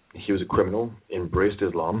 He was a criminal, embraced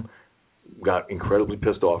Islam, got incredibly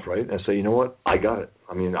pissed off, right? And say, you know what? I got it.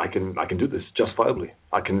 I mean, I can do this justifiably.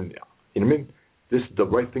 I can, you know what I mean? This is the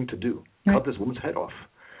right thing to do. Right. Cut this woman's head off.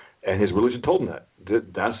 And his religion told him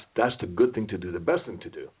that's the good thing to do, the best thing to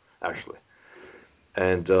do, actually.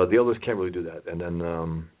 And the others can't really do that. And then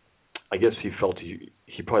I guess he felt he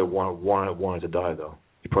probably wanted to die, though.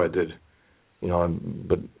 He probably did.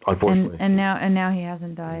 But unfortunately. And now he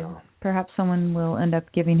hasn't died. No. Perhaps someone will end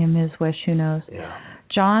up giving him his wish. Who knows? Yeah.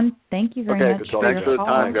 John, thank you very much for your call. Thanks for the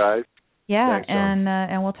time, guys. Yeah, thanks,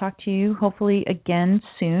 and we'll talk to you hopefully again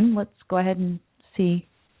soon. Let's go ahead and see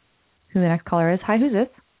who the next caller is. Hi, who's this?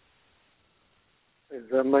 Is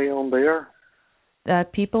that me on the air?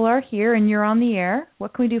 People are here, and you're on the air.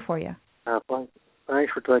 What can we do for you?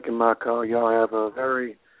 Thanks for taking my call. Y'all have a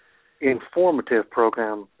very informative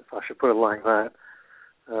program, if I should put it like that.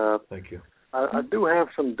 Thank you. I do have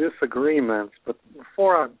some disagreements, but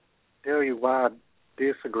before I tell you why I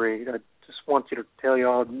disagree, I just want you to tell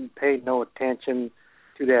y'all pay no attention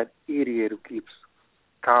to that idiot who keeps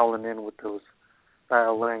calling in with those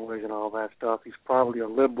foul language and all that stuff. He's probably a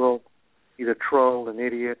liberal. He's a troll, an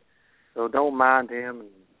idiot. So don't mind him and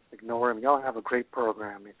ignore him. Y'all have a great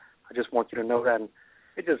program. I just want you to know that. And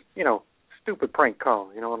it's just, stupid prank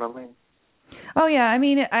call. You know what I mean? Oh, yeah. I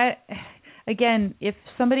mean, again, if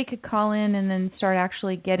somebody could call in and then start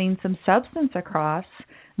actually getting some substance across,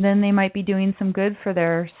 then they might be doing some good for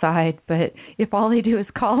their side. But if all they do is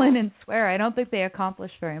call in and swear, I don't think they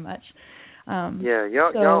accomplish very much.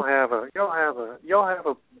 Y'all have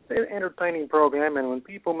a entertaining program, and when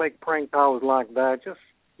people make prank calls like that, just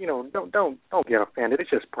don't get offended. It's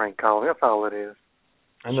just prank calling. That's all it is.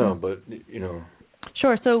 I know, but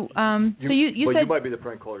Sure. So, you said you might be the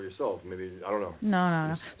prank caller yourself. Maybe, I don't know.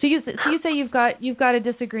 No. So you say you've got a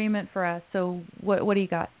disagreement for us. So what do you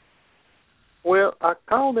got? Well, I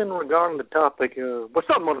called in regarding the topic. What's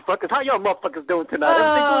up, motherfuckers? How y'all motherfuckers doing tonight?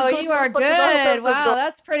 Oh, you are good. Wow,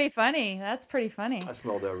 that's pretty funny. I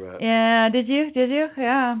smelled that rat. Yeah, did you?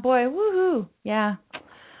 Yeah, boy, woohoo. Yeah.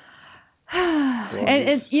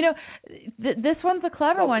 And this one's a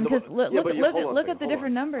clever one because look at the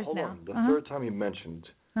different numbers now. The third time you mentioned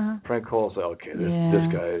prank calls, okay,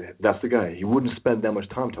 this guy, that's the guy. He wouldn't spend that much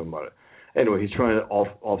time talking about it. Anyway, he's trying to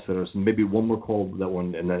offset us. Maybe one more call, that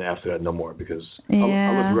one, and then after that, no more, because I'll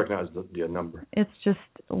let you recognize the number. It's just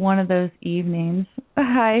one of those evenings.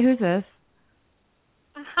 Hi, who's this?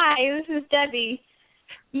 Hi, this is Debbie.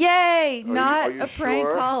 Yay! Not a prank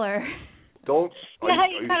caller. Are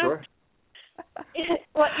you sure?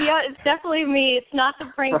 Well, yeah, it's definitely me. It's not the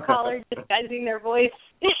prank caller disguising their voice.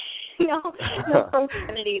 No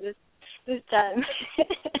profanity this time.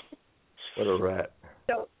 What a rat.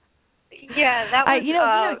 So, yeah, that was.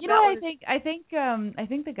 I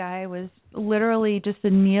think the guy was literally just a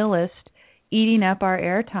nihilist eating up our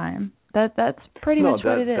airtime. That's pretty much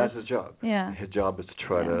what it is. That's his job. Yeah. His job is to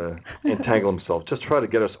try to entangle himself, just try to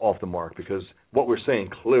get us off the mark, because what we're saying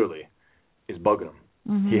clearly is bugging him.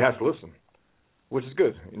 Mm-hmm. He has to listen, which is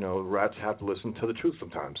good. Rats have to listen to the truth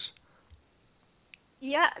sometimes.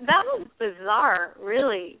 Yeah, that was bizarre.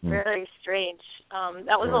 Really, very strange.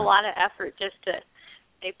 That was a lot of effort just to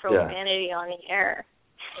say profanity on the air.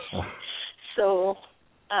 So,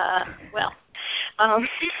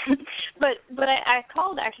 but I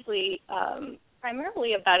called actually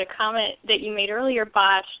primarily about a comment that you made earlier,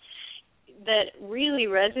 Bosch, that really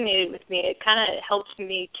resonated with me. It kind of helped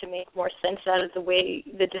me to make more sense out of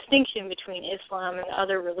the distinction between Islam and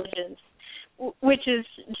other religions, which is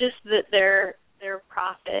just that their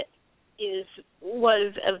prophet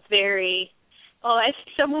was a very, I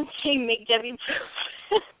see someone saying make Debbie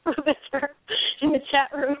prove it her in the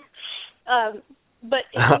chat room. But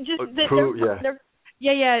just that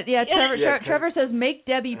Trevor says make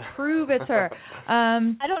Debbie prove it's her. I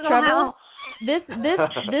don't know Trevor, how. This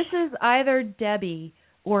is either Debbie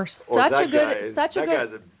or such a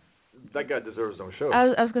good that guy deserves his own show. I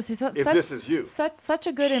was going to say this is you, such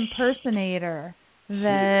a good impersonator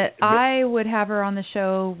that I would have her on the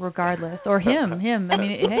show regardless, or him. I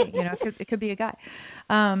mean, hey, it could be a guy.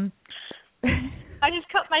 I just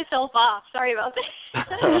cut myself off. Sorry about that.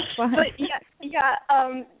 But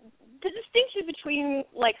the distinction between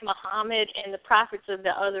Muhammad and the prophets of the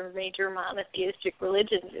other major monotheistic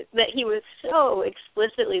religions is that he was so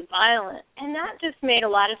explicitly violent, and that just made a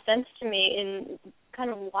lot of sense to me in kind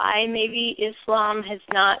of why maybe Islam has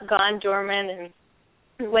not gone dormant.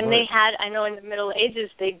 And when they had, I know in the Middle Ages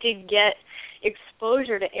they did get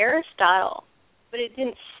exposure to Aristotle, but it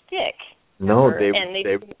didn't stick. No,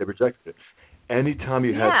 they rejected it. Anytime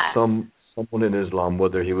you had someone in Islam,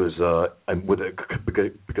 whether he was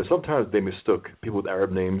because sometimes they mistook people with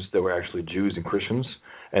Arab names that were actually Jews and Christians,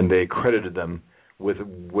 and they credited them with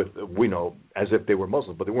as if they were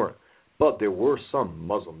Muslims, but they weren't. But there were some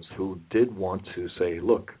Muslims who did want to say,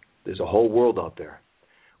 look, there's a whole world out there.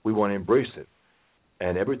 We want to embrace it.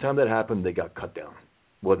 And every time that happened, they got cut down,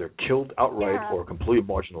 whether killed outright or completely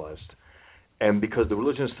marginalized. And because the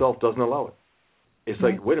religion itself doesn't allow it. It's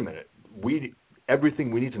like, wait a minute,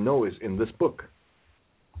 everything we need to know is in this book.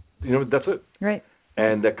 That's it. Right.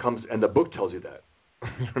 And the book tells you that.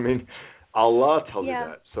 I mean, Allah tells you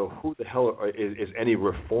that. So who the hell is any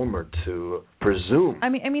reformer to presume? I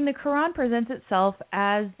mean, the Quran presents itself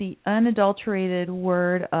as the unadulterated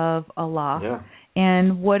word of Allah. Yeah.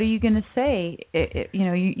 And what are you going to say?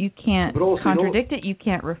 You can't contradict it. You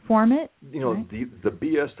can't reform it. The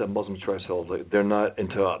BS that Muslims try to sell, they're not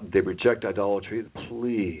into. They reject idolatry.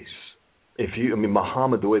 Please,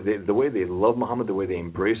 Muhammad, the way they love Muhammad, the way they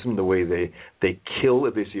embrace him, the way they kill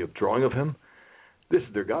if they see a drawing of him, this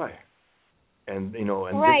is their guy. And and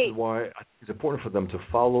right. This is why I think it's important for them to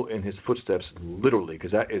follow in his footsteps literally,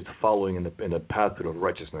 because that is following in the path of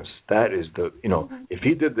righteousness. That is the if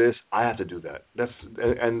he did this, I have to do that.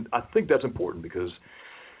 And I think that's important because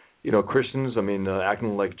Christians,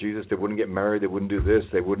 acting like Jesus, they wouldn't get married, they wouldn't do this,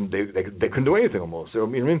 they couldn't do anything almost. You know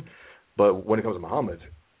what I mean? But when it comes to Muhammad,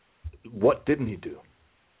 what didn't he do?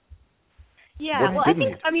 Yeah, well, I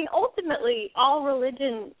think ultimately all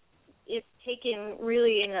religion, if taken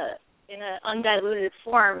really in an undiluted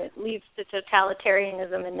form, it leads to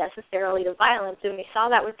totalitarianism and necessarily to violence, and we saw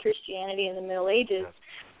that with Christianity in the Middle Ages.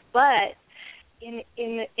 But in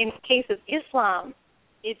the case of Islam,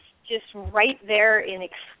 it's just right there in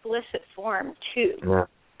explicit form too. Yeah.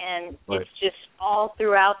 And it's just all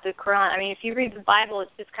throughout the Quran. If you read the Bible,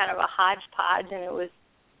 it's just kind of a hodgepodge, and it was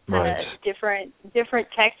kind of different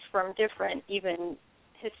texts from different even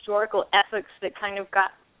historical epochs that kind of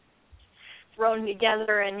got thrown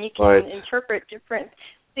together, and you can interpret different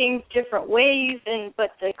things different ways. But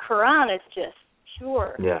the Quran is just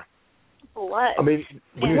pure blood. And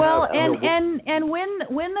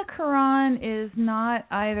when the Quran is not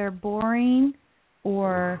either boring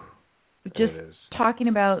or just talking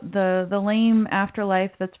about the lame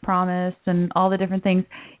afterlife that's promised and all the different things,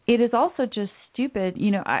 it is also just stupid.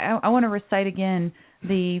 I want to recite again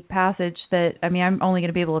the passage that, I'm only going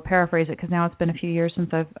to be able to paraphrase it because now it's been a few years since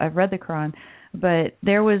I've read the Quran, but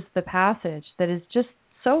there was the passage that is just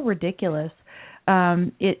so ridiculous.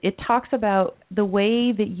 It talks about the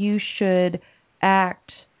way that you should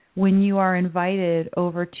act when you are invited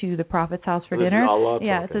over to the Prophet's house for dinner.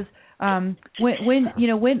 It says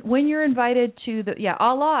when you're invited to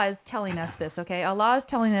Allah is telling us this, okay? Allah is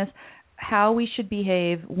telling us how we should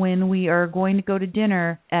behave when we are going to go to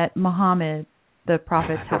dinner at Muhammad, the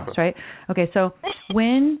Prophet's house, right? Okay, so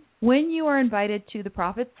when you are invited to the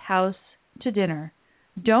Prophet's house to dinner,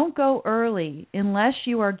 don't go early unless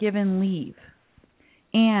you are given leave.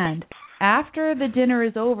 And after the dinner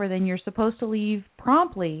is over, then you're supposed to leave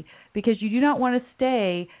promptly because you do not want to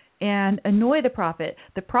stay and annoy the Prophet.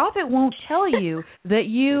 The Prophet won't tell you that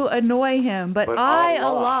you annoy him, but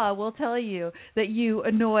Allah will tell you that you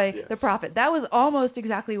annoy the Prophet. That was almost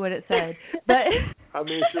exactly what it said. But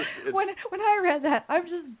when I read that, I'm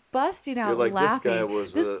just busting out laughing. This guy was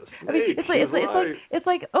it's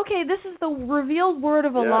like, okay, this is the revealed word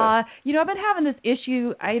of Allah. I've been having this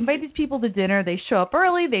issue. I invite these people to dinner. They show up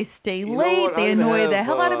early. They stay late. They annoy the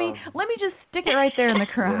hell out of me. Let me just stick it right there in the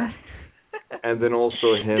Quran. Yeah. And then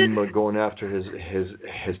also him going after his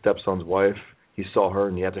stepson's wife. He saw her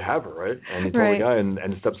and he had to have her, right? And he told the guy, and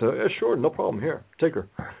the stepson, sure, no problem, here, take her.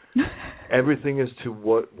 Everything is to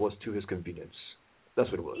what was to his convenience. That's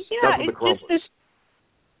what it was. Yeah, that's what the Quran was.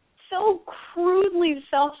 So crudely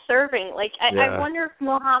self-serving. I wonder if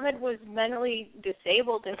Muhammad was mentally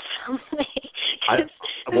disabled in some way.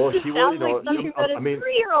 He was. Like something that a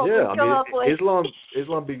 3-year-old would come up with.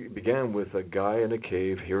 Islam began with a guy in a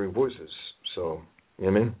cave hearing voices. So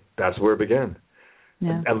that's where it began.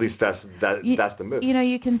 Yeah. At least that's the myth.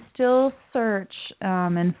 You can still search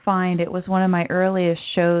and find. It was one of my earliest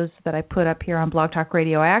shows that I put up here on Blog Talk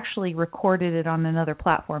Radio. I actually recorded it on another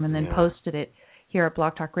platform and then posted it here at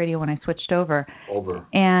Blog Talk Radio when I switched over.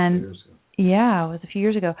 And years ago. Yeah, it was a few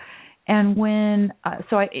years ago. And when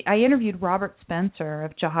I interviewed Robert Spencer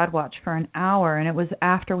of Jihad Watch for an hour, and it was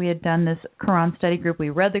after we had done this Quran study group. We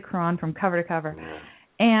read the Quran from cover to cover.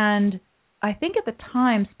 And I think at the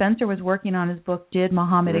time Spencer was working on his book, Did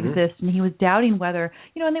Muhammad Exist? And he was doubting whether,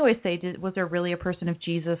 and they always say, was there really a person of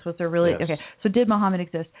Jesus? Was there really? Yes. Okay, so did Muhammad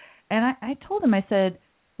exist? And I told him, I said,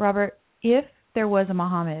 Robert, if there was a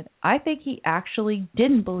Muhammad, I think he actually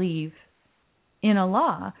didn't believe in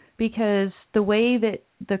Allah, because the way that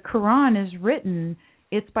the Quran is written,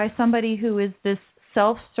 it's by somebody who is this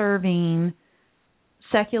self-serving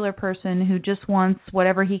secular person who just wants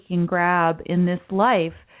whatever he can grab in this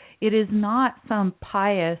life. It is not some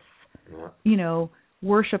pious,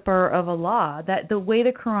 worshiper of Allah. That the way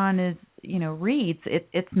the Quran is, reads,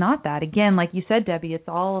 it's not that. Again, like you said, Debbie, it's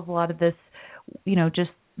all of a lot of this,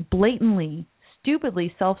 just blatantly,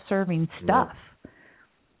 stupidly self-serving stuff.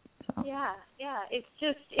 So. Yeah. It's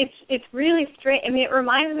just, it's really strange. It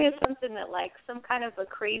reminds me of something that some kind of a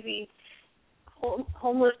crazy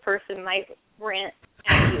homeless person might rant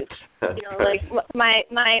at you. My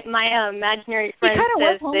imaginary friend. He kind of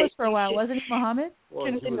was homeless for a while, wasn't he, Muhammad? Well,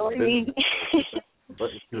 but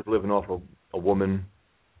he was living off a woman,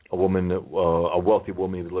 a wealthy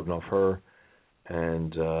woman. He was living off her,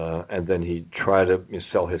 and then he tried to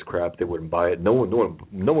sell his crap. They wouldn't buy it. No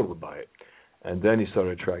one would buy it. And then he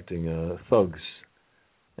started attracting thugs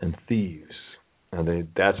and thieves And then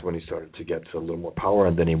that's when he started to get a little more power,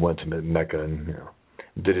 and then he went to Mecca and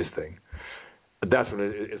did his thing. That's when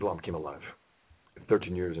Islam came alive.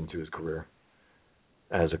 13 years into his career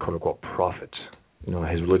as a quote-unquote prophet.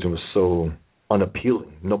 His religion was so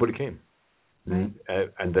unappealing. Nobody came. Mm-hmm.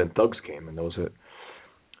 And then thugs came, and that was it.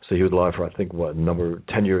 So he was alive for, I think,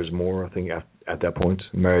 10 years more, I think, at that point.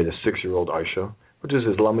 Married a 6-year-old Aisha, which is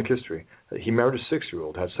Islamic history. He married a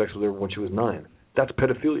 6-year-old, had sex with her when she was 9. That's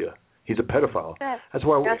pedophilia. He's a pedophile. That's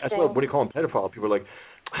why when you call him pedophile, people are like,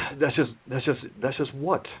 that's just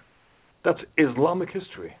what? That's Islamic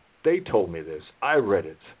history. They told me this. I read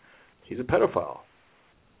it. He's a pedophile.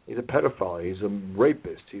 He's a pedophile. He's a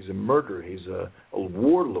rapist. He's a murderer. He's a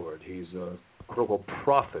warlord. He's a quote-unquote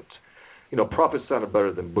prophet. Prophet sounded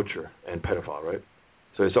better than butcher and pedophile, right?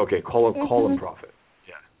 So it's okay. Call him prophet.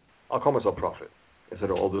 Yeah, I'll call myself prophet instead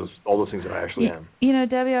of all those things that I actually am.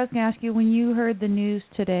 Debbie, I was going to ask you, when you heard the news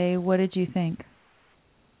today, what did you think?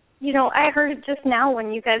 I heard it just now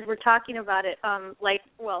when you guys were talking about it.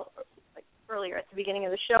 Earlier at the beginning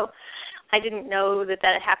of the show, I didn't know that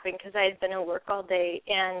had happened because I had been at work all day,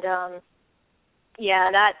 and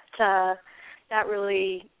that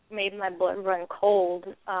really made my blood run cold.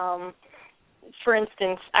 For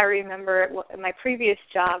instance, I remember at my previous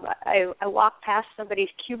job, I walked past somebody's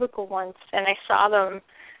cubicle once, and I saw them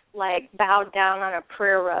bowed down on a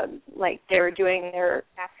prayer rug, like they were doing their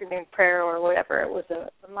afternoon prayer or whatever. It was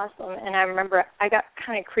a Muslim, and I remember I got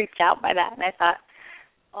kind of creeped out by that, and I thought,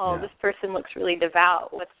 this person looks really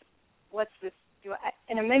devout. What's this?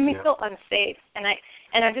 And it made me feel unsafe. And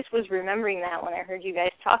I just was remembering that when I heard you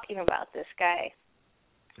guys talking about this guy,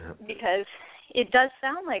 because it does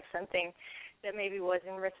sound like something that maybe was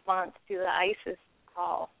in response to the ISIS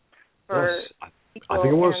call for people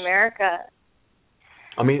in America.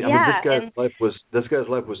 I mean, this guy's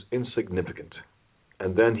life was insignificant.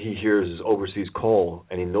 And then he hears his overseas call,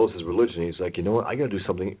 and he knows his religion. He's like, you know what? I got to do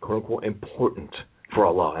something quote unquote important for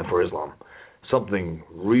Allah and for Islam, something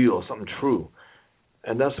real, something true.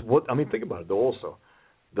 And that's what think about it though. Also,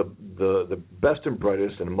 the best and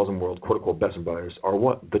brightest in the Muslim world, quote unquote, best and brightest are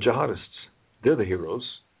what? The jihadists. They're the heroes.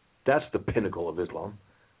 That's the pinnacle of Islam.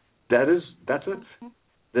 That's it.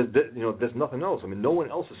 There's nothing else. I mean, no one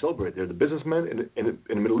else is celebrated. They're the businessmen in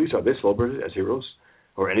the Middle East. Are they celebrated as heroes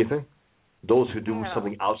or anything? Those who do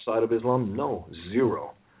something outside of Islam, no,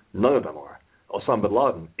 zero. None of them are. Osama bin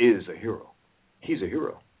Laden is a hero. He's a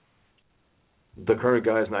hero. The current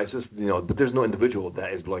guy is an ISIS, but there's no individual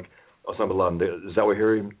that is like Osama bin Laden.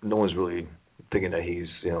 Zawahiri, no one's really thinking that he's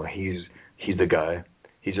the guy.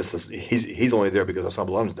 He's only there because Osama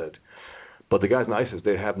bin Laden's dead. But the guys in ISIS,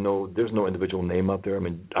 there's no individual name out there. I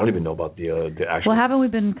mean, I don't even know about the actual. Well, haven't we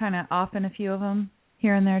been kind of off in a few of them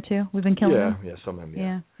here and there too? We've been killing them. Yeah, some of them.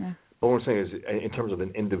 Yeah. But what I'm saying is, in terms of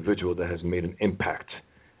an individual that has made an impact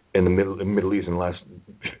in the Middle East in the last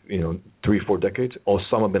 3-4 decades,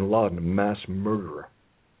 Osama bin Laden, a mass murderer.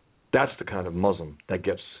 That's the kind of Muslim that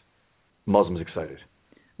gets Muslims excited.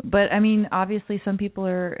 But I mean, obviously, some people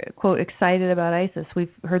are quote excited about ISIS.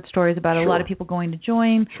 We've heard stories about a lot of people going to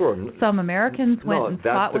join. Sure. Some Americans went and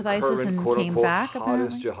fought with ISIS and came back.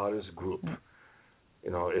 Hottest jihadist group.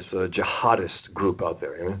 It's a jihadist group out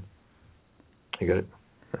there. You get it?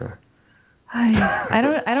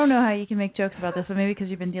 I don't know how you can make jokes about this, but maybe because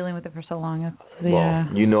you've been dealing with it for so long. I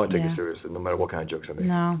take it seriously, no matter what kind of jokes I make.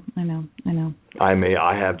 No, I know.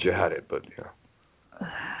 I have jihaded, but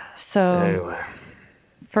So anyway,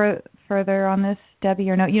 further on this, Debbie,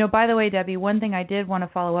 or no? By the way, Debbie, one thing I did want to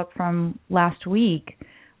follow up from last week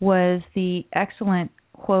was the excellent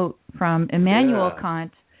quote from Immanuel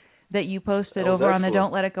Kant that you posted over on the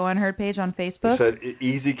Don't Let It Go Unheard page on Facebook. You said,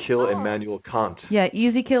 easy kill Immanuel Kant. Yeah,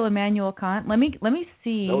 easy kill Immanuel Kant. Let me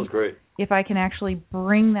see. That was great. If I can actually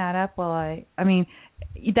bring that up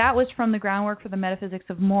that was from the Groundwork for the Metaphysics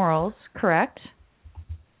of Morals, correct?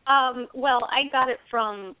 Well, I got it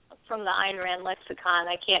from the Ayn Rand lexicon.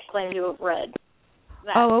 I can't claim to have read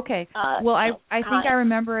that. Oh, okay. I think I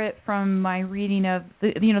remember it from my reading of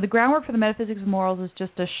the Groundwork for the Metaphysics of Morals is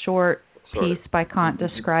just a short piece by Kant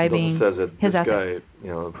describing his ethics.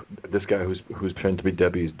 This guy who's trying to be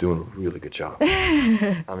Debbie is doing a really good job.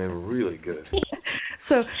 I mean, really good.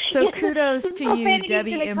 So kudos to you,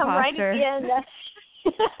 Debbie Imposter.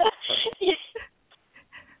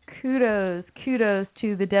 Kudos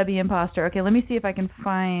to the Debbie Imposter. Okay, let me see if I can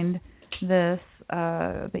find this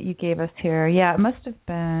that you gave us here. Yeah, it must have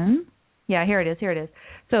been. Yeah, here it is.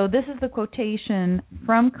 So this is the quotation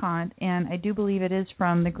from Kant, and I do believe it is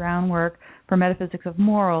from the Groundwork for Metaphysics of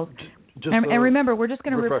Morals. And remember, we're just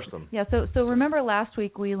going to refresh them. Yeah, so remember last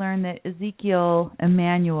week we learned that Ezekiel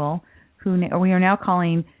Emmanuel, who we are now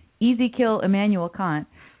calling Ezekiel Immanuel Kant,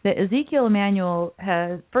 that Ezekiel Immanuel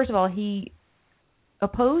has, first of all, he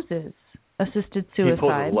opposes assisted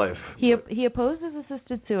suicide. He opposes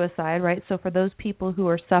assisted suicide, right? So for those people who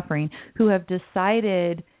are suffering, who have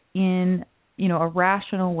decided in, a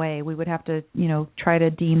rational way, we would have to, try to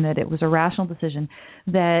deem that it was a rational decision,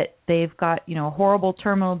 that they've got, a horrible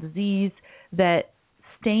terminal disease, that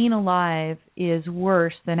staying alive is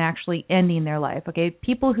worse than actually ending their life. Okay,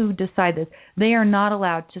 people who decide this, they are not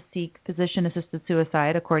allowed to seek physician-assisted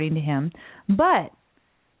suicide, according to him. But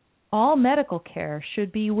all medical care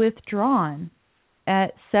should be withdrawn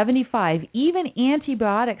at 75, even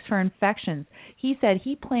antibiotics for infections. He said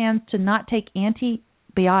he plans to not take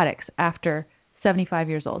antibiotics after 75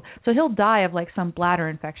 years old. So he'll die of like some bladder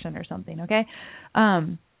infection or something, okay?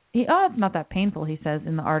 It's not that painful, he says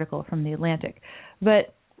in the article from The Atlantic.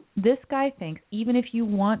 But this guy thinks even if you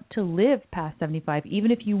want to live past 75,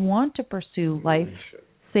 even if you want to pursue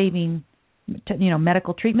life-saving,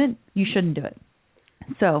 medical treatment, you shouldn't do it.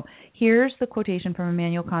 So here's the quotation from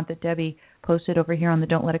Immanuel Kant that Debbie posted over here on the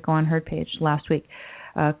Don't Let It Go Unheard page last week.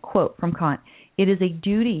 Quote from Kant, "It is a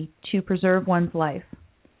duty to preserve one's life,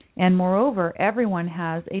 and moreover, everyone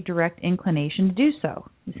has a direct inclination to do so,"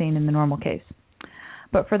 he's saying in the normal case.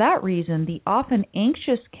 "But for that reason, the often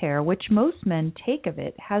anxious care which most men take of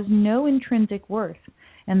it has no intrinsic worth,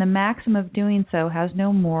 and the maxim of doing so has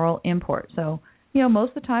no moral import." So, most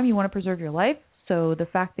of the time you want to preserve your life, so the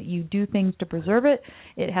fact that you do things to preserve it,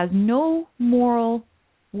 it has no moral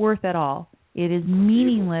worth at all. It is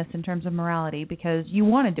meaningless in terms of morality because you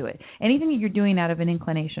want to do it. Anything that you're doing out of an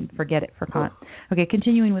inclination, forget it for Kant. Okay,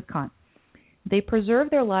 continuing with Kant. "They preserve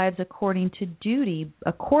their lives according to duty,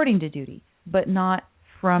 but not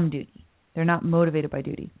from duty." They're not motivated by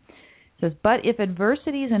duty. It says, "But if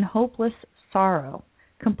adversities and hopeless sorrow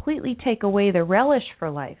completely take away the relish for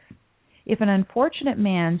life, if an unfortunate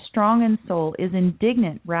man, strong in soul, is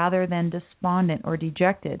indignant rather than despondent or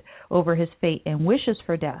dejected over his fate and wishes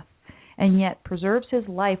for death, and yet preserves his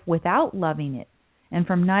life without loving it, and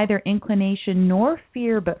from neither inclination nor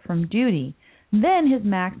fear but from duty, then his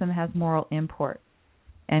maxim has moral import."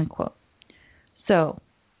 End quote. So,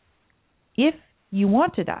 if you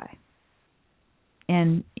want to die,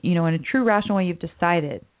 and, in a true rational way you've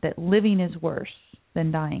decided that living is worse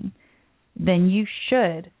than dying, then you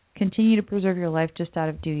should continue to preserve your life just out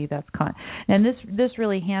of duty. That's Kant. And this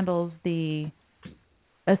really handles the,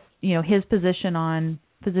 his position on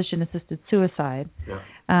physician-assisted suicide. Yeah.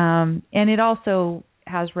 And it also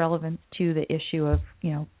has relevance to the issue of,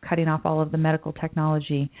 cutting off all of the medical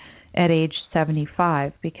technology at age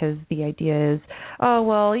 75, because the idea is,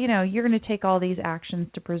 you're going to take all these actions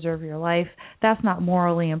to preserve your life. That's not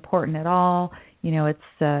morally important at all.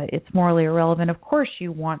 It's morally irrelevant. Of course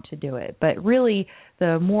you want to do it, but really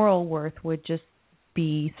the moral worth would just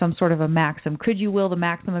be some sort of a maxim. Could you will the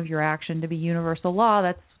maxim of your action to be universal law?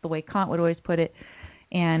 That's the way Kant would always put it.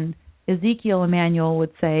 And Ezekiel Immanuel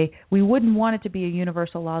would say, we wouldn't want it to be a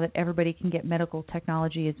universal law that everybody can get medical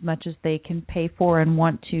technology as much as they can pay for and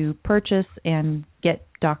want to purchase and get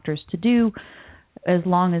doctors to do as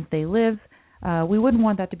long as they live. We wouldn't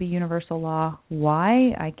want that to be universal law.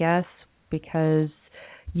 Why? I guess because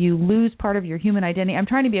you lose part of your human identity. I'm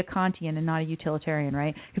trying to be a Kantian and not a utilitarian,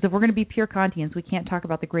 right? Because if we're going to be pure Kantians, we can't talk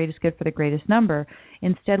about the greatest good for the greatest number.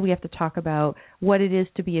 Instead, we have to talk about what it is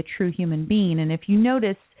to be a true human being. And if you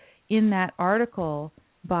notice, in that article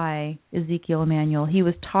by Ezekiel Immanuel, he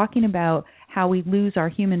was talking about how we lose our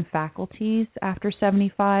human faculties after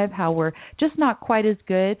 75, how we're just not quite as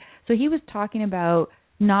good. So he was talking about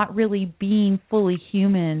not really being fully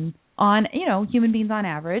human on, human beings on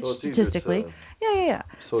average, statistically. Yeah.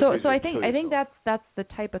 So I think that's the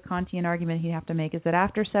type of Kantian argument he'd have to make, is that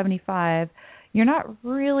after 75, you're not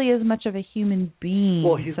really as much of a human being.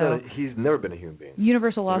 Well, he's never been a human being.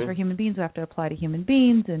 Universal laws for human beings have to apply to human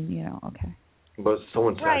beings, and okay. But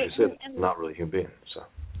someone actually said not really a human being. So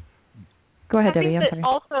go ahead, Debbie. I'm sorry.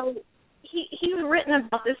 Also, he's written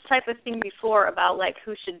about this type of thing before, about like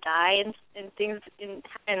who should die and things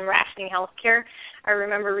and rationing healthcare. I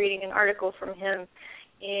remember reading an article from him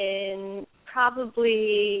in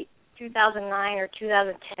probably 2009 or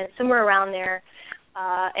 2010, somewhere around there.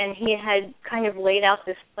 And he had kind of laid out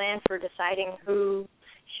this plan for deciding who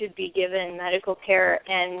should be given medical care.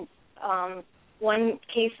 And one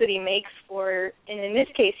case that he makes and in this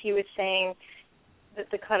case he was saying that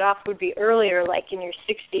the cutoff would be earlier, like in your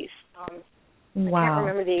 60s. Wow. I can't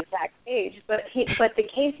remember the exact age, but the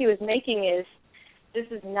case he was making is, this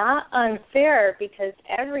is not unfair because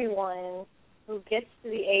everyone who gets to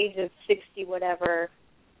the age of 60 whatever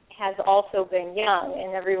has also been young,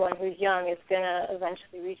 and everyone who's young is going to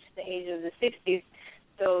eventually reach the age of the 60s.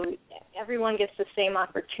 so everyone gets the same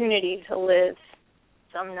opportunity to live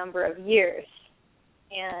some number of years,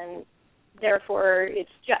 and therefore it's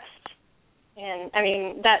just. And I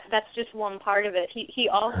mean that's just one part of it. He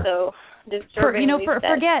also disturbingly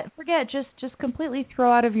said, forget just completely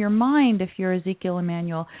throw out of your mind, if you're Ezekiel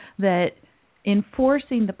Emanuel, that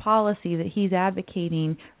enforcing the policy that he's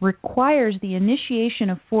advocating requires the initiation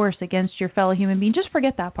of force against your fellow human being. Just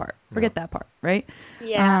forget that part. Forget that part, right?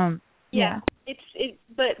 Yeah.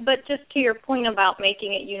 But just to your point about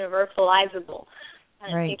making it universalizable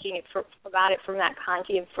and thinking about it from that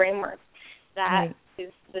Kantian framework, that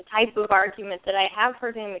is the type of argument that I have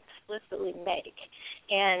heard him explicitly make.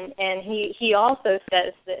 And he also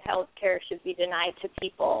says that health care should be denied to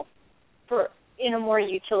people in a more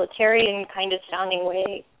utilitarian kind of sounding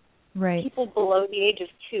way, people below the age of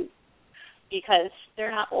 2, because they're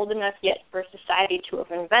not old enough yet for society to have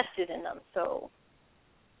invested in them. So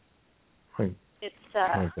it's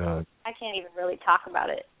I can't even really talk about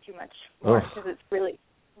it too much more because it's really,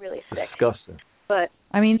 really sick. Disgusting. But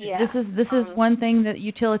I mean, this is one thing that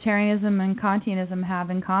utilitarianism and Kantianism have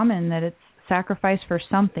in common, that it's sacrifice for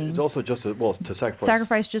something. It's also just to sacrifice.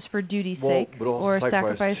 Sacrifice just for duty's sake, or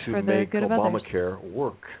sacrifice for the good of others. Obamacare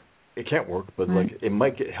work. It can't work, but it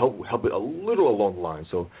might help it a little along the line.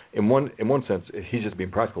 So in one sense, he's just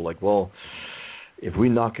being practical. Like, well, if we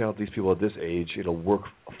knock out these people at this age, it'll work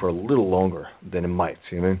for a little longer than it might.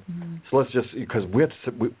 You know what I mean? So let's just, because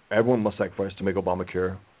everyone must sacrifice to make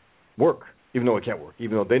Obamacare work, even though it can't work,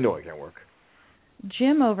 even though they know it can't work.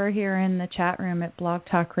 Jim over here in the chat room at Blog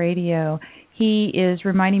Talk Radio, he is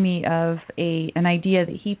reminding me of an idea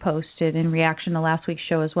that he posted in reaction to last week's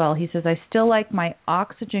show as well. He says, I still like my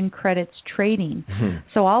oxygen credits trading,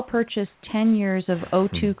 so I'll purchase 10 years of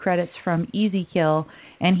O2 credits from Ezekiel,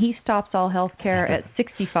 and he stops all health care at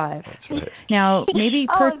 65. That's right. Now, maybe...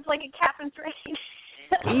 it's like a cap and trade.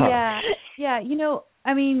 Yeah. You know,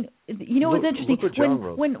 I mean, you know what's interesting? Look what John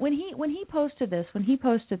wrote. When he posted this,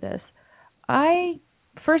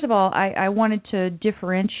 first of all, I wanted to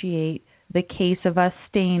differentiate the case of us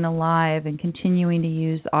staying alive and continuing to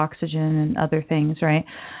use oxygen and other things, right?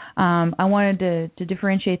 I wanted to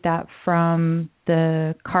differentiate that from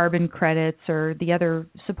the carbon credits or the other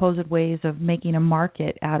supposed ways of making a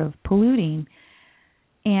market out of polluting.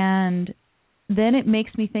 And then it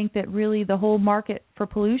makes me think that really the whole market for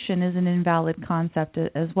pollution is an invalid concept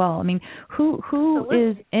as well. I mean, who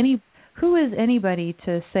is anybody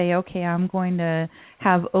to say, okay, I'm going to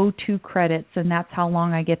have O2 credits and that's how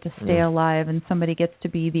long I get to stay alive and somebody gets to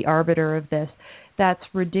be the arbiter of this? That's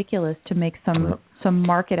ridiculous to make some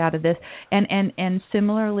market out of this. And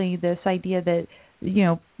similarly, this idea that, you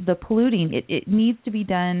know, the polluting, it needs to be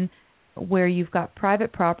done where you've got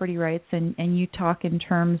private property rights and you talk in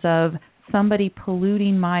terms of somebody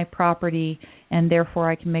polluting my property and therefore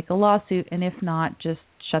I can make a lawsuit, and if not, just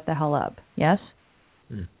shut the hell up. Yes?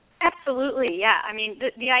 Absolutely, yeah. I mean,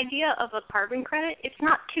 the idea of a carbon credit, it's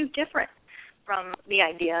not too different from the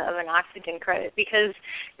idea of an oxygen credit because,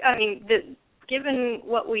 I mean, given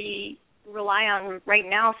what we rely on right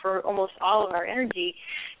now for almost all of our energy,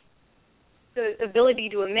 the ability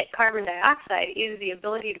to emit carbon dioxide is the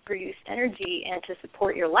ability to produce energy and to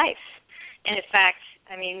support your life. And in fact,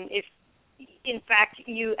 I mean, if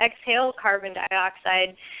you exhale carbon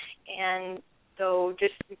dioxide, and so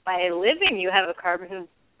just by living you have a carbon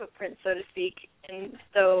footprint, so to speak, and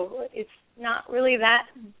so it's not really that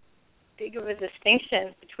big of a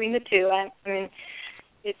distinction between the two. I mean,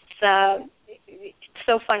 it's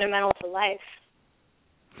so fundamental to life.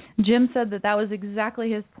 Jim said that was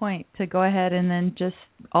exactly his point, to go ahead and then just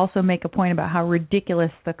also make a point about how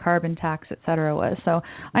ridiculous the carbon tax, et cetera, was. So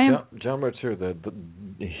John writes here that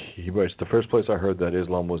he writes, the first place I heard that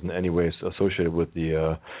Islam was in any way associated with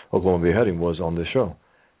the Oklahoma beheading was on this show.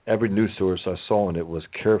 Every news source I saw in it was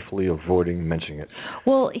carefully avoiding mentioning it.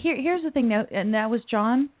 Well, here's the thing, and that was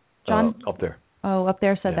John? Up there. Oh, up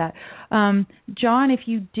there said that. John, if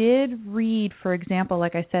you did read, for example,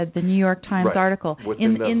 like I said, the New York Times article,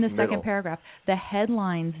 in the second paragraph, the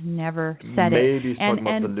headlines never said Maybe it. He's talking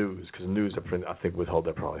about the news, because the news, I think, withheld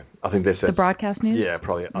that probably. I think they said... The broadcast news? Yeah,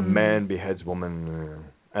 probably. A man beheads woman,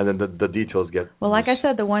 and then the details get... Well, like I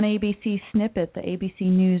said, the one ABC snippet, the ABC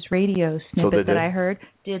News radio snippet that I heard,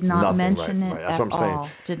 did not mention it at all.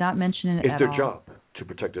 Did not mention it at all. It's their job to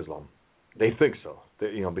protect Islam. They think so.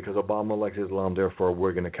 Because Obama likes Islam, therefore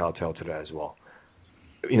we're going to kowtow to that as well.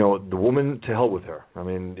 The woman, to hell with her. I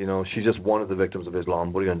mean, she's just one of the victims of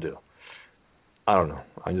Islam. What are you going to do? I don't know.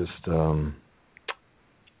 I don't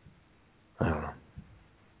know.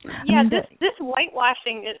 Yeah, this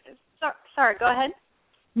whitewashing is... Sorry, go ahead.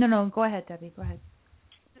 No, go ahead, Debbie. Go ahead.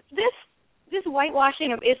 this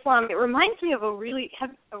whitewashing of Islam, it reminds me of a really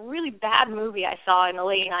bad movie I saw in the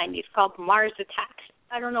late 90s called Mars Attacks.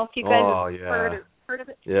 I don't know if you guys have heard of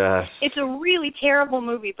it. Yes. It's a really terrible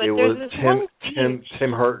movie, but there's this one scene.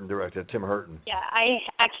 Tim Burton directed. Tim Burton. Yeah,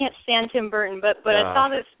 I can't stand Tim Burton, but I saw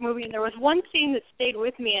this movie and there was one scene that stayed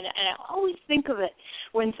with me, and I always think of it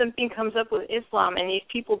when something comes up with Islam and these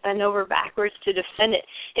people bend over backwards to defend it.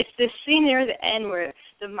 It's this scene near the end where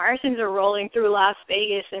the Martians are rolling through Las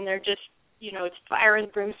Vegas and they're just, it's fire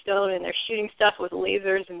and brimstone and they're shooting stuff with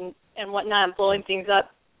lasers and whatnot and blowing things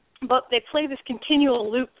up. But they play this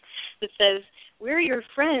continual loop that says, "We're your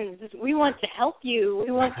friends. We want to help you.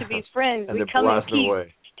 We want to be friends. And we come in peace."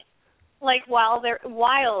 Away. Like while they're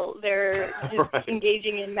just right.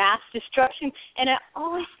 engaging in mass destruction, and I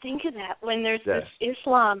always think of that when there's this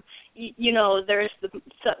Islam. There's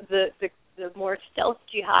the more stealth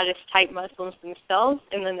jihadist type Muslims themselves,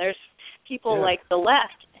 and then there's people like the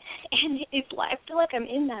left. And I feel like I'm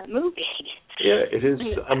in that movie. Yeah, it is.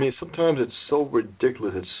 I mean, sometimes it's so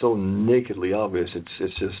ridiculous. It's so nakedly obvious.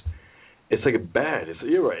 It's like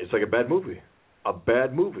you're right. It's like a bad movie. A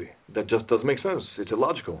bad movie that just doesn't make sense. It's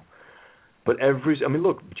illogical. But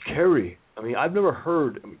look, Kerry. I mean, I've never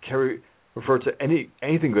heard Kerry refer to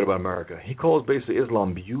anything good about America. He calls basically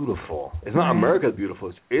Islam beautiful. It's not America that's beautiful.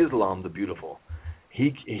 It's Islam the beautiful.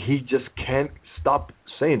 He just can't stop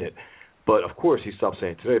saying it. But of course he stopped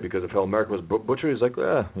saying it today because if America was butchered, he's like, what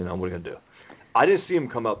are you going to do? I didn't see him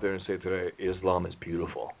come out there and say today Islam is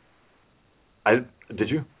beautiful. Did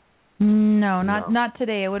you? No, not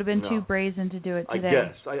today. It would have been too brazen to do it today. I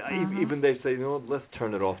guess. Even they say, let's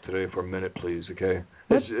turn it off today for a minute, please. Okay,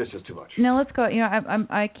 it's just too much. No, let's go.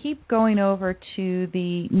 I keep going over to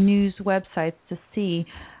the news websites to see.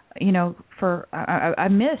 I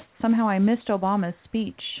missed Obama's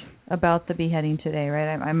speech about the beheading today,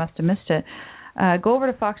 right? I must have missed it. Go over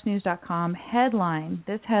to foxnews.com.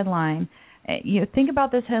 This headline. Think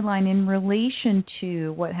about this headline in relation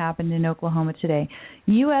to what happened in Oklahoma today.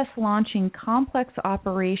 U.S. launching complex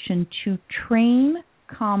operation to train,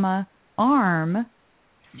 arm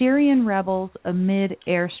Syrian rebels amid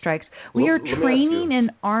airstrikes. We are training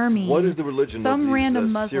and arming what is the religion some of these,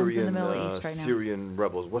 random Muslims Syrian, in the Middle East right now. Syrian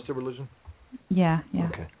rebels. What's their religion? Yeah.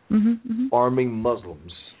 Okay. Arming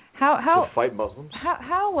Muslims. To fight Muslims?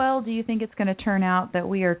 How well do you think it's going to turn out that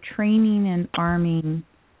we are training and arming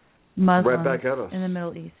Muslims right back at us. in the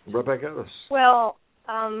Middle East? Right back at us. Well,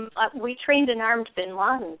 we trained and armed bin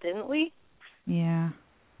Laden, didn't we? Yeah.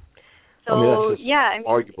 So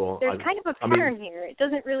arguable. There's kind of a pattern here. It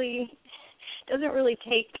doesn't really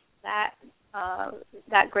take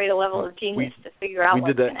that great a level of genius to figure out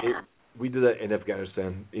what's going to happen. We did that in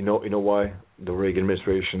Afghanistan. You know why? The Reagan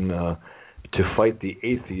administration to fight the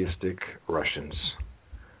atheistic Russians.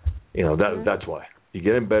 That's why. You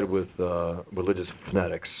get in bed with religious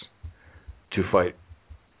fanatics to fight.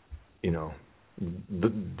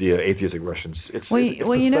 The atheistic Russians. It's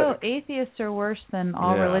atheists are worse than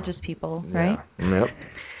all religious people, right? Yeah.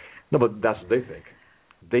 No, but that's what they think.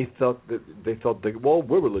 They thought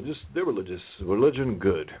we're religious, they're religious. Religion,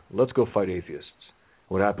 good. Let's go fight atheists.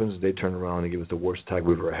 What happens? They turn around and give us the worst attack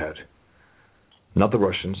we've ever had. Not the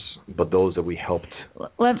Russians, but those that we helped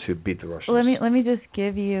to beat the Russians. Let me just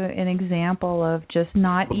give you an example of just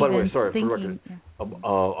not even. By the way, sorry thinking, for the record,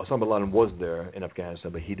 Osama bin Laden was there in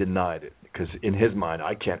Afghanistan, but he denied it because in his mind,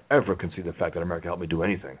 I can't ever concede the fact that America helped me do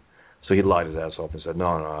anything. So he lied his ass off and said, "No,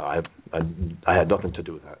 I had nothing to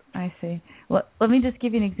do with that." I see. Well, let me just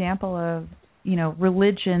give you an example of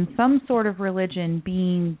religion, some sort of religion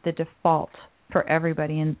being the default for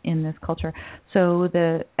everybody in this culture. So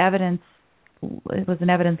the evidence. It was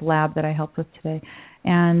an evidence lab that I helped with today,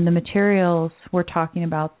 and the materials were talking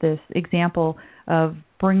about this example of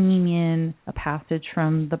bringing in a passage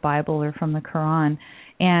from the Bible or from the Quran.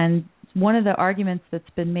 And one of the arguments that's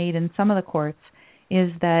been made in some of the courts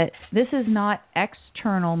is that this is not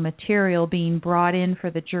external material being brought in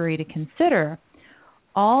for the jury to consider.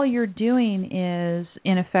 All you're doing is,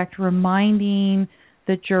 in effect, reminding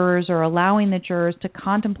the jurors or allowing the jurors to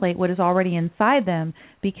contemplate what is already inside them,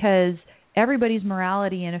 because everybody's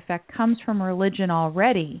morality, in effect, comes from religion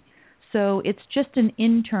already. So it's just an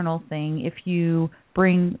internal thing if you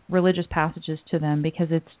bring religious passages to them, because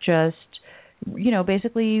it's just,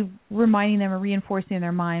 basically reminding them or reinforcing in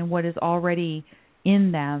their mind what is already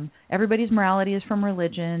in them. Everybody's morality is from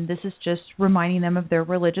religion. This is just reminding them of their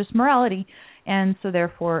religious morality. And so,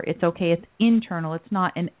 therefore, it's okay. It's internal. It's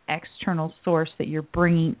not an external source that you're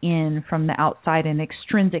bringing in from the outside, an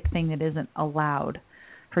extrinsic thing that isn't allowed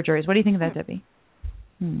for juries. What do you think of that, Debbie?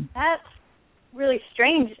 That's really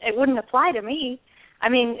strange. It wouldn't apply to me. I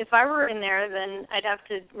mean, if I were in there, then I'd have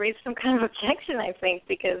to raise some kind of objection, I think,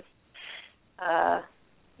 because,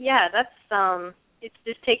 that's it's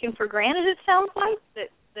just taken for granted. It sounds like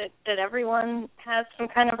that everyone has some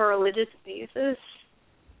kind of a religious basis.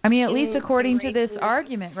 I mean, at least according to this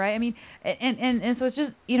argument, right? I mean, and so it's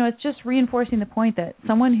just it's just reinforcing the point that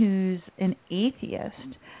someone who's an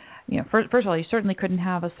atheist, first of all, you certainly couldn't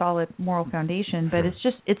have a solid moral foundation, but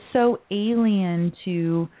it's so alien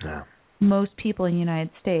to most people in the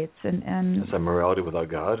United States, and it's a morality without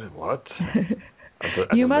God. What?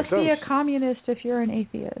 You must be a communist if you're an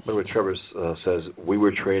atheist. Look what Trevor says. We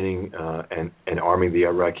were training and arming the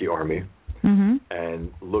Iraqi army,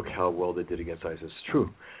 and look how well they did against ISIS. It's true.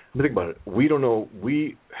 But think about it. We don't know.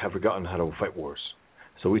 We have forgotten how to fight wars.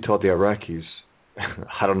 So we taught the Iraqis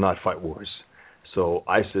how to not fight wars. So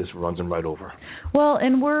ISIS runs them right over. Well,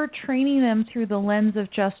 and we're training them through the lens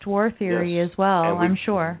of just war theory as well, I'm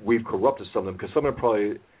sure. We've corrupted some of them because some of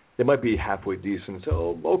them they might be halfway decent and say,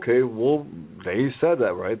 oh, okay, well, they said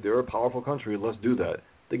that, right? They're a powerful country. Let's do that.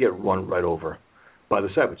 They get run right over by the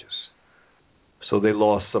savages. So they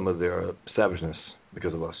lost some of their savageness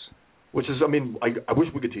because of us. Which is, I mean, I wish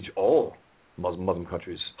we could teach all Muslim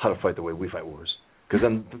countries how to fight the way we fight wars. Because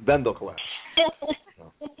then they'll collapse.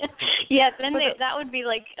 Yeah, then that would be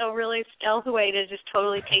like a really stealth way to just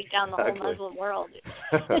totally take down the whole Muslim world.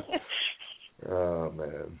 Oh,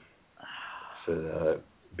 man. So,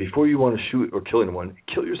 before you want to shoot or kill anyone,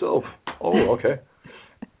 kill yourself. Oh, okay.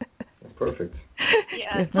 That's perfect.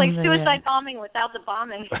 Yeah, it's like suicide bombing without the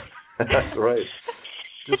bombing. That's right.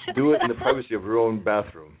 Just do it in the privacy of your own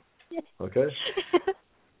bathroom. Okay?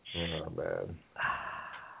 Oh, man.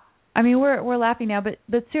 I mean, we're laughing now,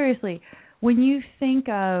 but seriously, when you think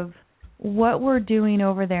of what we're doing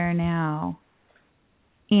over there now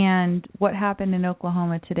and what happened in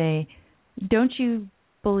Oklahoma today, don't you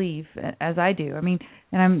believe, as I do? I mean,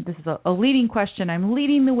 this is a leading question. I'm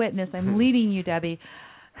leading the witness. I'm leading you, Debbie.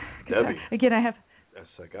 Debbie. Again, I have. That's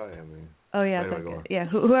that guy. I mean. Oh yeah,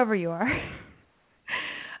 whoever you are.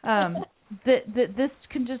 This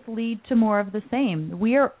can just lead to more of the same.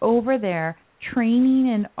 We are over there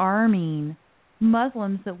training and arming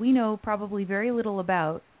Muslims that we know probably very little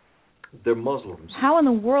about. They're Muslims. How in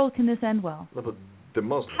the world can this end well? No, but they're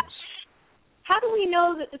Muslims. How do we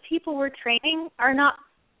know that the people we're training are not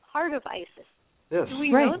part of ISIS? Yes. Do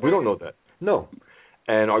we know that? We don't know that. No.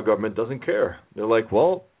 And our government doesn't care. They're like,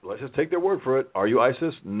 well, let's just take their word for it. Are you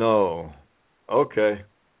ISIS? No. Okay.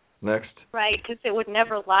 Next. Right, because it would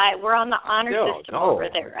never lie. We're on the honor system over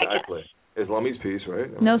there, exactly. I guess. Islam means peace,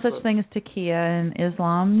 right? No such thing as taqiyya in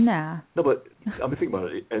Islam, nah. No, but I mean, think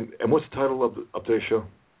about it. And what's the title of today's show?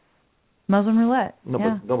 Muslim Roulette. But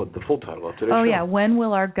the full title of today's show. Oh, yeah. When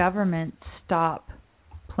will our government stop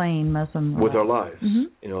playing Muslim Roulette? With our lives.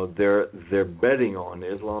 Mm-hmm. They're betting on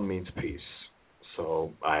Islam means peace.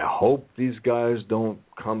 So I hope these guys don't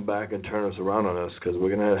come back and turn us around on us, because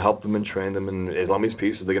we're going to help them and train them, and Islam means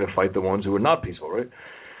peace, so they're going to fight the ones who are not peaceful, right?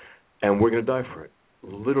 And we're going to die for it.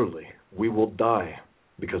 Literally. We will die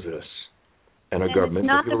because of this. And our government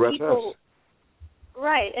is going to arrest us.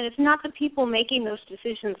 Right, and it's not the people making those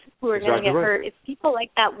decisions who are going to get hurt. It's people like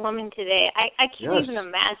that woman today. I can't even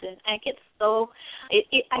imagine. I get so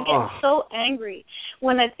so angry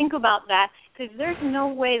when I think about that, because there's no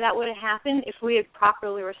way that would have happened if we had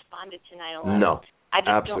properly responded to 9/11. No, I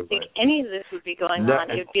just don't think any of this would be going on.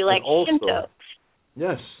 It would be like Shinto.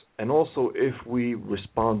 Yes, and also if we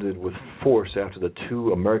responded with force after the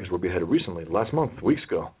 2 Americans were beheaded recently, last month, weeks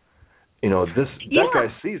ago. That guy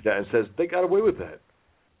sees that and says, they got away with that.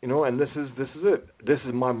 And this is it. This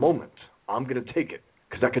is my moment. I'm going to take it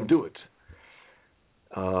because I can do it.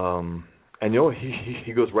 And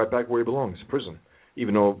he goes right back where he belongs, prison.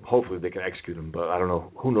 Even though hopefully they can execute him, but I don't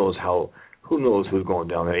know. Who knows who's going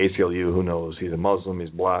down at ACLU? Who knows? He's a Muslim.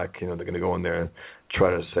 He's black. They're going to go in there and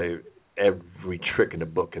try to say every trick in the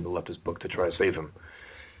leftist book to try to save him.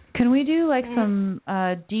 Can we do some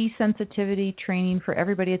desensitivity training for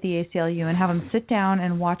everybody at the ACLU and have them sit down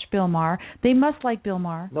and watch Bill Maher? They must like Bill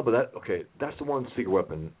Maher. No, but that's the one secret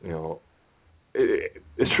weapon.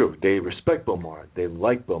 It's true. They respect Bill Maher. They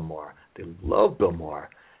like Bill Maher. They love Bill Maher.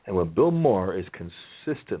 And when Bill Maher is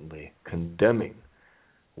consistently condemning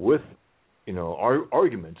with, our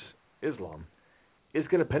arguments, Islam, it's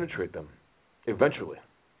going to penetrate them eventually.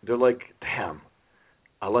 They're like, damn,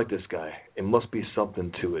 I like this guy. It must be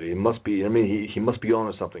something to it. It must be, he must be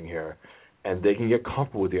on to something here. And they can get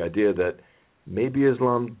comfortable with the idea that maybe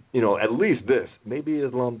Islam, at least this, maybe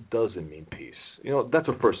Islam doesn't mean peace. That's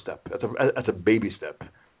a first step. That's a baby step.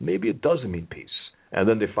 Maybe it doesn't mean peace. And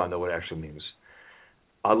then they find out what it actually means.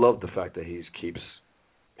 I love the fact that he keeps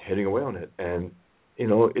hitting away on it. And,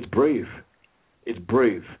 it's brave. It's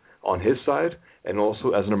brave on his side and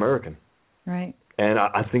also as an American. Right. And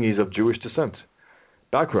I think he's of Jewish descent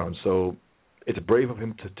background, so it's brave of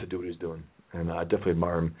him to do what he's doing, and I definitely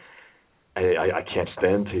admire him. I can't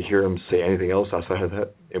stand to hear him say anything else outside of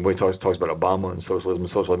that. And when he talks about Obama and socialism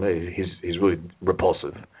and socialism, he's really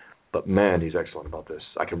repulsive. But man, he's excellent about this.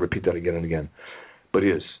 I can repeat that again and again. But he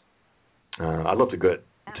is. I'd love to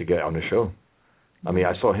get on the show. I mean,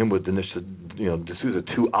 I saw him with D'Souza,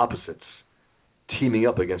 two opposites teaming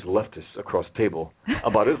up against leftists across the table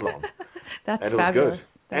about Islam. That's and it fabulous. was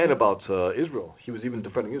good. And about Israel. He was even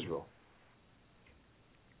defending Israel.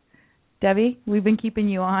 Debbie, we've been keeping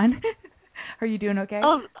you on. Are you doing okay?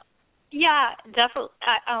 Oh, yeah, definitely.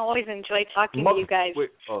 I always enjoy talking to you guys.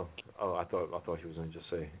 Wait, I thought he was going to just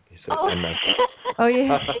say, he said MF. Oh,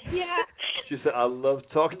 yeah. Yeah. She said, I love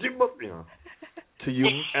talking to you, to you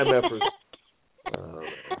MFers.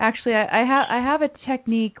 Actually, I have a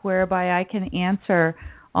technique whereby I can answer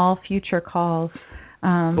all future calls.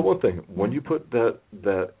 But one thing, when you put that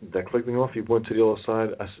click thing off, you went to the other side.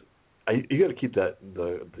 You got to keep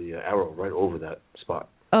the arrow right over that spot.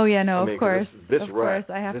 Oh yeah, no, of course. This of rat,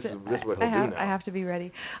 course, I have this to. Is what he'll do now. I have to be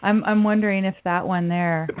ready. I'm wondering if that one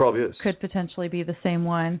there. It probably is. Could potentially be the same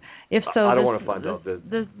one. If so, I don't want to find out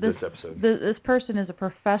this episode. This person is a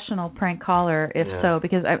professional prank caller. If so,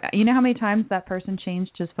 because you know how many times that person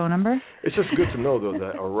changed his phone number. It's just good to know though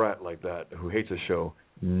that a rat like that who hates the show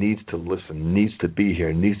needs to listen, needs to be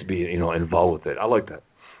here, needs to be involved with it. I like that.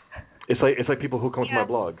 It's like people who come to my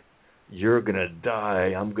blog. You're gonna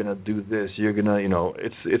die. I'm gonna do this. You're gonna,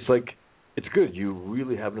 It's like, it's good. You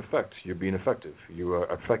really have an effect. You're being effective. You are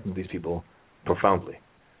affecting these people profoundly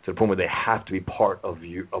to the point where they have to be part of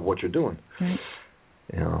what you're doing. Right.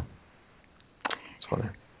 It's funny.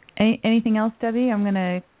 Anything else, Debbie? I'm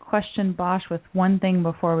gonna question Bosch with one thing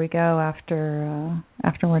before we go after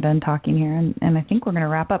we're done talking here, and I think we're gonna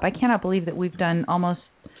wrap up. I cannot believe that we've done almost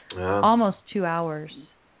 2 hours.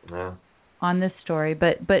 Yeah. On this story,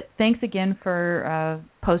 but thanks again for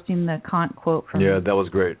posting the Kant quote from that was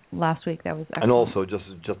great last week. That was excellent. And also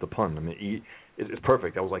just the pun. I mean, it's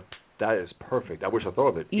perfect. I was like, that is perfect. I wish I thought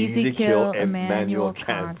of it. Easy kill Immanuel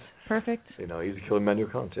Kant. Perfect. Easy kill Immanuel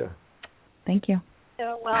Kant. Yeah. Thank you.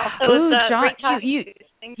 Well, it was John,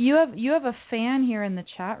 you have a fan here in the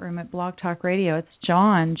chat room at Blog Talk Radio. It's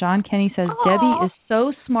John. John Kenny says Debbie is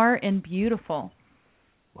so smart and beautiful.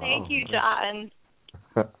 Thank you, John.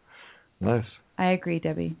 Nice. I agree,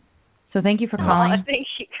 Debbie. So thank you for calling. Oh, thank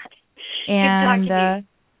you. And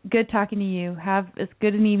good talking to you. Have as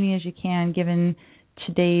good an evening as you can, given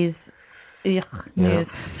today's news.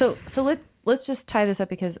 So let's just tie this up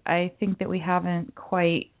because I think that we haven't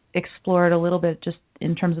quite explored a little bit just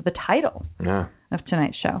in terms of the title of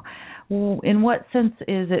tonight's show. In what sense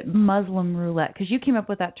is it Muslim roulette? Because you came up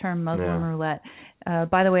with that term, Muslim roulette.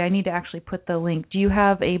 By the way, I need to actually put the link. Do you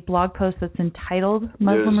have a blog post that's entitled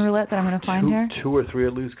Muslim Roulette that I'm going to find here? 2 or 3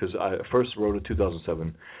 at least, because I first wrote it in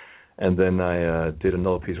 2007, and then I did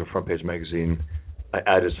another piece for Front Page Magazine. I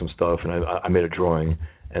added some stuff, and I made a drawing,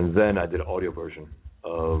 and then I did an audio version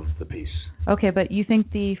of the piece. Okay, but you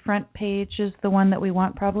think the front page is the one that we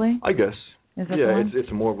want, probably? I guess. Is that the one? It's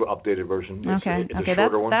a more updated version. Okay, it's a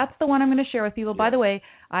shorter one. That's the one I'm going to share with people. By the way,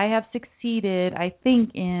 I have succeeded, I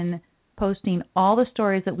think, in posting all the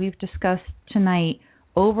stories that we've discussed tonight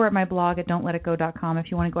over at my blog at don'tletitgo.com.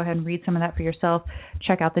 If you want to go ahead and read some of that for yourself,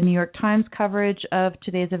 check out the New York Times coverage of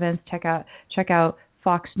today's events. Check out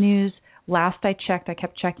Fox News. Last I checked, I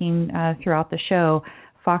kept checking throughout the show,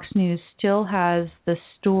 Fox News still has the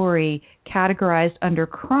story categorized under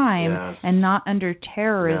crime and not under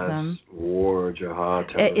terrorism. Yes. War, jihad,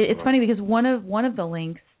 terrorism. It's funny because one of the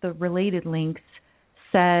links, the related links,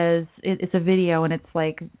 says it's a video and it's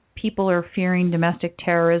like people are fearing domestic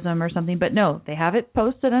terrorism or something, but no, they have it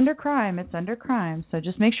posted under crime. It's under crime, so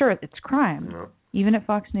just make sure it's crime. No. Even at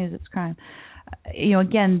Fox News, it's crime.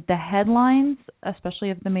 Again, the headlines,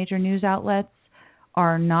 especially of the major news outlets,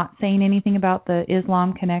 are not saying anything about the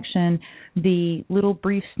Islam connection. The little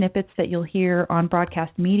brief snippets that you'll hear on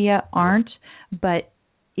broadcast media aren't, but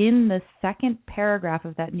in the second paragraph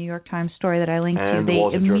of that New York Times story that I linked to,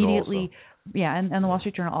 they immediately, and the Wall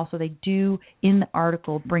Street Journal also, they do in the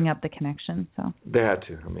article bring up the connection. So they had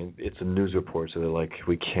to. I mean, it's a news report, so they're like,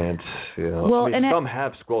 we can't. Well, some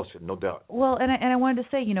have squelched it, no doubt. Well, and I wanted to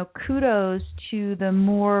say, kudos to the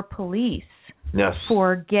Moore police. Yes.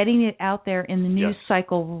 For getting it out there in the news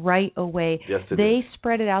cycle right away. Yes, they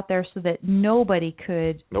spread it out there so that nobody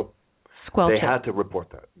could squelch it. They had to report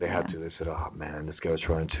that. They had to. They said, oh, man, this guy was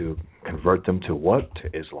trying to convert them to what?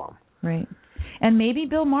 To Islam. Right. And maybe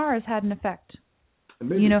Bill Maher has had an effect.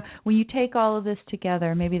 You know, when you take all of this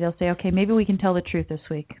together, maybe they'll say, okay, maybe we can tell the truth this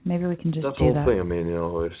week. Maybe we can just That's do that. That's the whole thing. I mean, you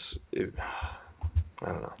know, I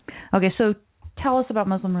don't know. Okay, so tell us about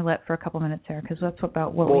Muslim Roulette for a couple minutes there, because that's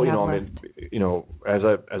about what we have left. I mean, you know, as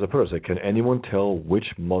I put it, can anyone tell which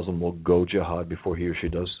Muslim will go jihad before he or she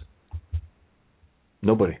does?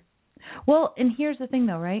 Nobody. Well, and here's the thing,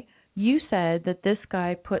 though, right? You said that this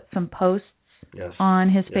guy put some posts on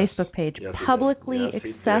his Facebook page, publicly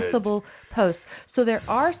accessible posts. So there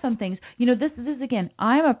are some things, you know, this is, again,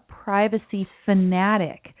 I'm a privacy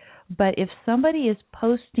fanatic, but if somebody is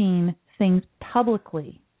posting things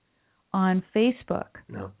publicly on Facebook,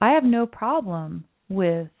 I have no problem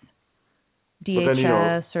with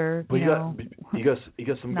DHS you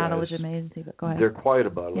got some not guys, a legitimate agency, but go ahead. They're quiet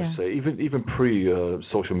about it, let's say, even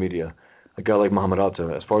pre-social media. A guy like Muhammad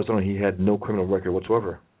Atta, as far as I know, he had no criminal record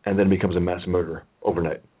whatsoever, and then becomes a mass murderer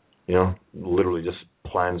overnight. You know, literally just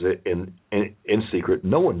plans it in secret.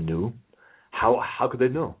 No one knew. How could they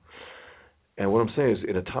know? And what I'm saying is,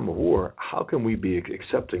 in a time of war, how can we be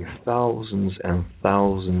accepting thousands and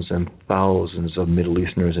thousands and thousands of Middle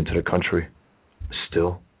Easterners into the country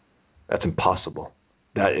still? That's impossible.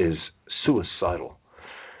 That is suicidal.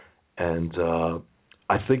 And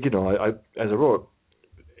I think, you know, I as I wrote,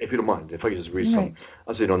 if you don't mind, if I could just read some,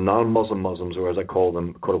 I say, you know, non-Muslim Muslims, or as I call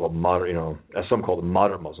them, quote unquote, moderate, you know, as some call them,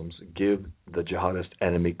 moderate Muslims, give the jihadist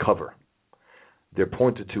enemy cover. They're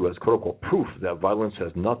pointed to as quote unquote proof that violence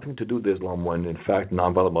has nothing to do with Islam, when in fact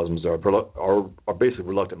non-violent Muslims are basically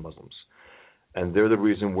reluctant Muslims, and they're the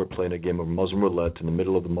reason we're playing a game of Muslim roulette in the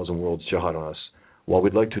middle of the Muslim world's jihad on us. While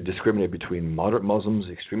we'd like to discriminate between moderate Muslims,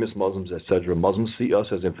 extremist Muslims, etc., Muslims see us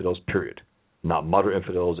as infidels, period. Not moderate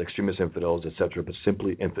infidels, extremist infidels, etc., but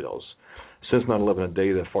simply infidels. Since 9/11, a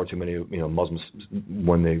day that far too many, you know, Muslims,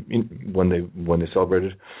 when they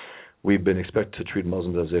celebrated, we've been expected to treat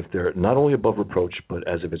Muslims as if they're not only above reproach, but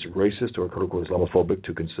as if it's racist or quote-unquote Islamophobic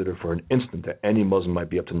to consider for an instant that any Muslim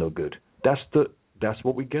might be up to no good. That's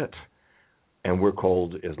what we get. And we're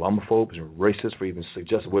called Islamophobes and racists for even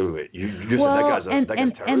suggesting, wait, you said that guy's a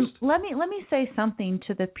terrorist? And let me say something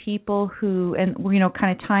to the people who, and you know,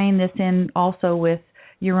 kind of tying this in also with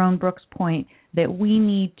your own Brooks point, that we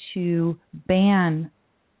need to ban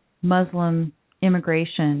Muslim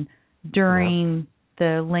immigration during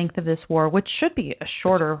the length of this war, which should be a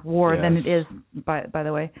shorter war than it is, by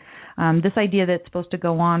the way. This idea that it's supposed to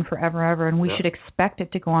go on forever, and we should expect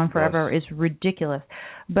it to go on forever is ridiculous.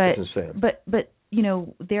 But you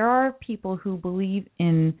know, there are people who believe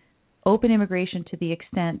in open immigration to the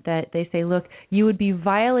extent that they say, look, you would be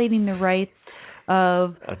violating the rights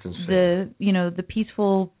of the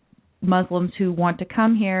peaceful Muslims who want to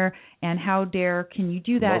come here, and how dare can you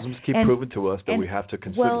do that? Muslims keep proving to us that we have to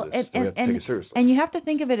consider this. We have to take it seriously. And you have to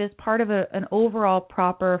think of it as part of an overall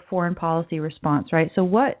proper foreign policy response, right? So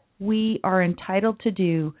what we are entitled to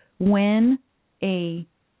do when a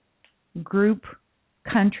group,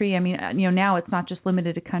 country, I mean, you know, now it's not just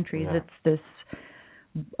limited to countries, it's this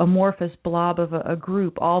amorphous blob of a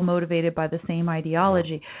group all motivated by the same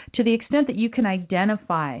ideology. To the extent that you can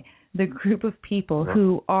identify the group of people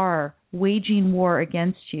who are waging war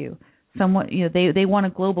against you, somewhat, you know, they want a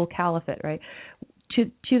global caliphate, right?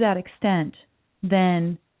 To that extent,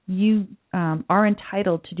 then you are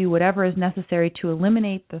entitled to do whatever is necessary to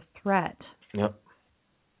eliminate the threat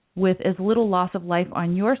with as little loss of life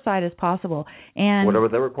on your side as possible. And whatever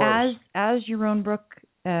that requires. As Yaron Brook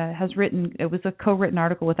has written, it was a co-written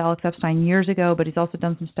article with Alex Epstein years ago, but he's also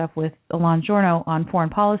done some stuff with Alain Journo on foreign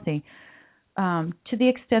policy. To the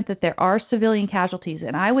extent that there are civilian casualties,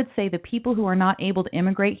 and I would say the people who are not able to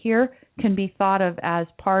immigrate here can be thought of as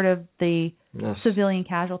part of the civilian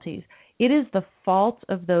casualties. It is the fault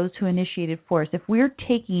of those who initiated force. If we're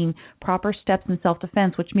taking proper steps in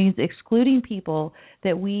self-defense, which means excluding people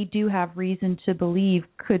that we do have reason to believe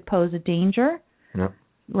could pose a danger,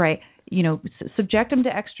 right? You know, subject them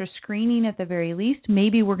to extra screening at the very least.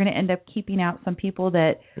 Maybe we're going to end up keeping out some people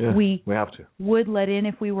that we have to. Would let in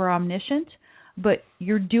if we were omniscient. But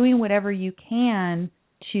you're doing whatever you can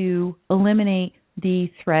to eliminate the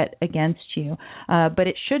threat against you. But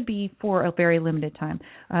it should be for a very limited time.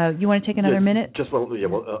 You want to take another minute?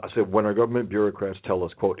 I said, when our government bureaucrats tell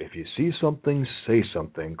us, quote, if you see something, say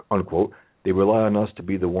something, unquote, they rely on us to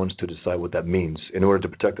be the ones to decide what that means in order to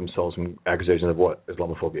protect themselves from accusations of what?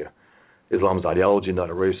 Islamophobia. Islam is ideology, not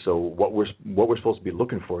a race. So what we're supposed to be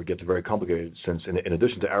looking for gets very complicated, since in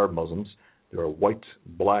addition to Arab Muslims, there are white,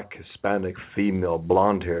 black, Hispanic, female,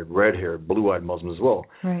 blonde-haired, red-haired, blue-eyed Muslims as well.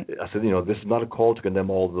 Right. I said, you know, this is not a call to condemn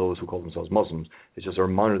all of those who call themselves Muslims. It's just a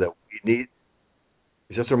reminder that we need.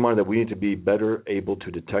 It's just a reminder that we need to be better able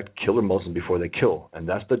to detect killer Muslims before they kill. And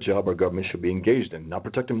that's the job our government should be engaged in. Not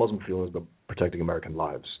protecting Muslim feelings, but protecting American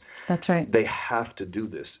lives. That's right. They have to do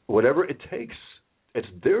this. Whatever it takes, it's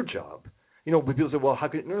their job. When people say, well, how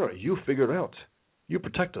can no, you figure it out. You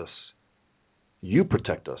protect us. You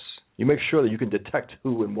protect us. You make sure that you can detect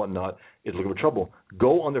who and whatnot is looking for trouble.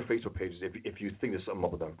 Go on their Facebook pages if you think there's something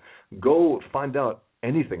up with them. Go find out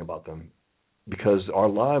anything about them because our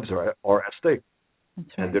lives are at stake. That's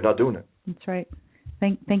right. And they're not doing it. That's right.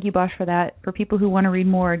 Thank you, Bosch, for that. For people who want to read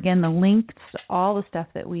more, again, the links to all the stuff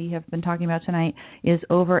that we have been talking about tonight is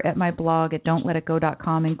over at my blog at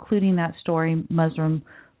don'tletitgo.com, including that story, Muslim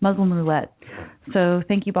Roulette. So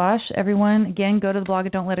thank you, Bosch. Everyone, again, go to the blog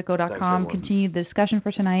at don'tletitgo.com. Continue the discussion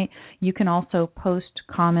for tonight. You can also post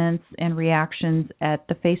comments and reactions at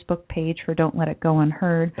the Facebook page for Don't Let It Go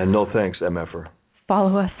Unheard. And no thanks, MFer.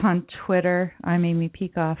 Follow us on Twitter. I'm Amy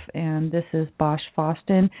Peikoff, and this is Bosch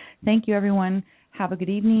Foston. Thank you, everyone. Have a good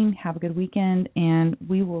evening. Have a good weekend, and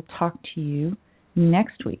we will talk to you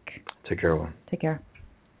next week. Take care, everyone. Take care.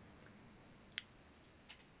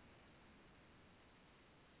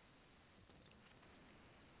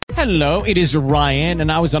 Hello, it is Ryan,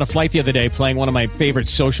 and I was on a flight the other day playing one of my favorite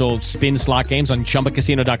social spin slot games on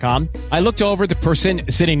ChumbaCasino.com. I looked over at the person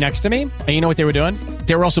sitting next to me, and you know what they were doing?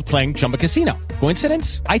 They were also playing Chumba Casino.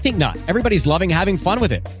 Coincidence? I think not. Everybody's loving having fun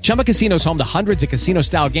with it. Chumba Casino is home to hundreds of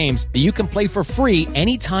casino-style games that you can play for free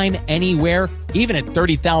anytime, anywhere, even at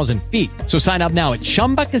 30,000 feet. So sign up now at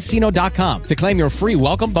ChumbaCasino.com to claim your free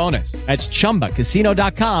welcome bonus. That's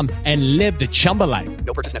ChumbaCasino.com and live the Chumba life.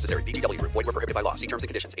 No purchase necessary. VGW. Void where prohibited by law. See terms and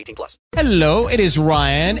conditions. 18+. Hello, it is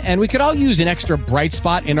Ryan, and we could all use an extra bright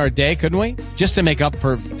spot in our day, couldn't we? Just to make up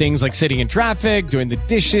for things like sitting in traffic, doing the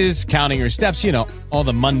dishes, counting your steps, all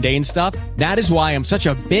the mundane stuff. That is why I'm such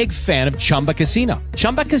a big fan of Chumba Casino.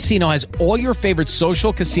 Chumba Casino has all your favorite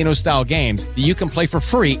social casino-style games that you can play for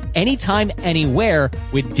free anytime, anywhere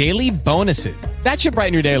with daily bonuses. That should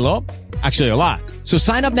brighten your day a little. Actually, a lot. So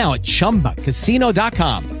sign up now at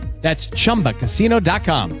ChumbaCasino.com. That's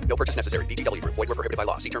ChumbaCasino.com. No purchase necessary. VGW. Void where prohibited by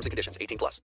law. See terms and conditions. 18+.